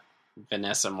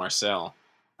 Vanessa Marcel.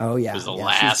 Oh, yeah. It was the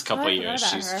last couple of years.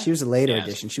 She was a later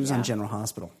edition. She was on General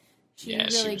Hospital. She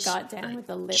really got down with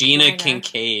the lip Gina liner.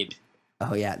 Kincaid.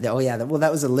 Oh, yeah. Well,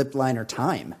 that was a lip liner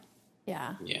time.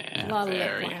 Yeah. Yeah. A lot of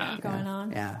lip liner going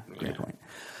on. Yeah, great point.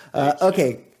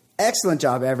 Okay, excellent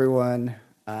job, everyone.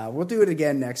 We'll do it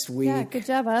again next week. Yeah, good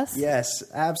job, us. Yes,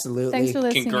 absolutely. Thanks for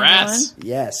listening, Congrats. everyone.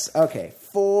 Yes. Okay.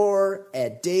 For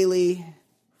Ed Daly,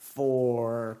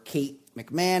 for Kate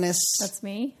McManus. That's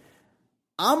me.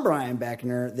 I'm Brian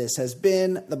Beckner. This has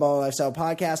been the Baller Lifestyle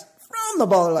Podcast from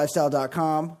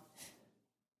theballerlifestyle.com.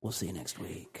 We'll see you next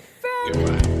week.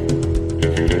 Goodbye.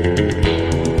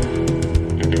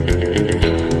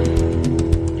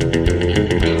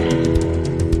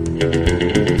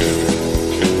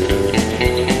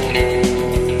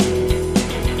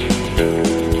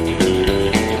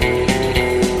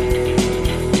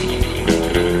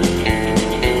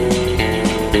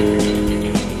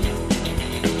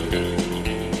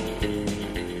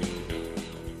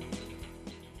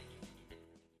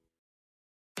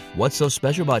 What's so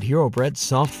special about Hero Bread's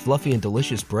soft, fluffy, and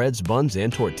delicious breads, buns,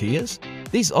 and tortillas?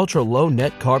 These ultra-low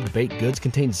net-carb baked goods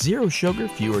contain zero sugar,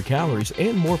 fewer calories,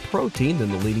 and more protein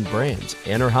than the leading brands,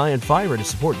 and are high in fiber to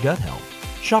support gut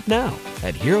health. Shop now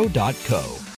at Hero.co.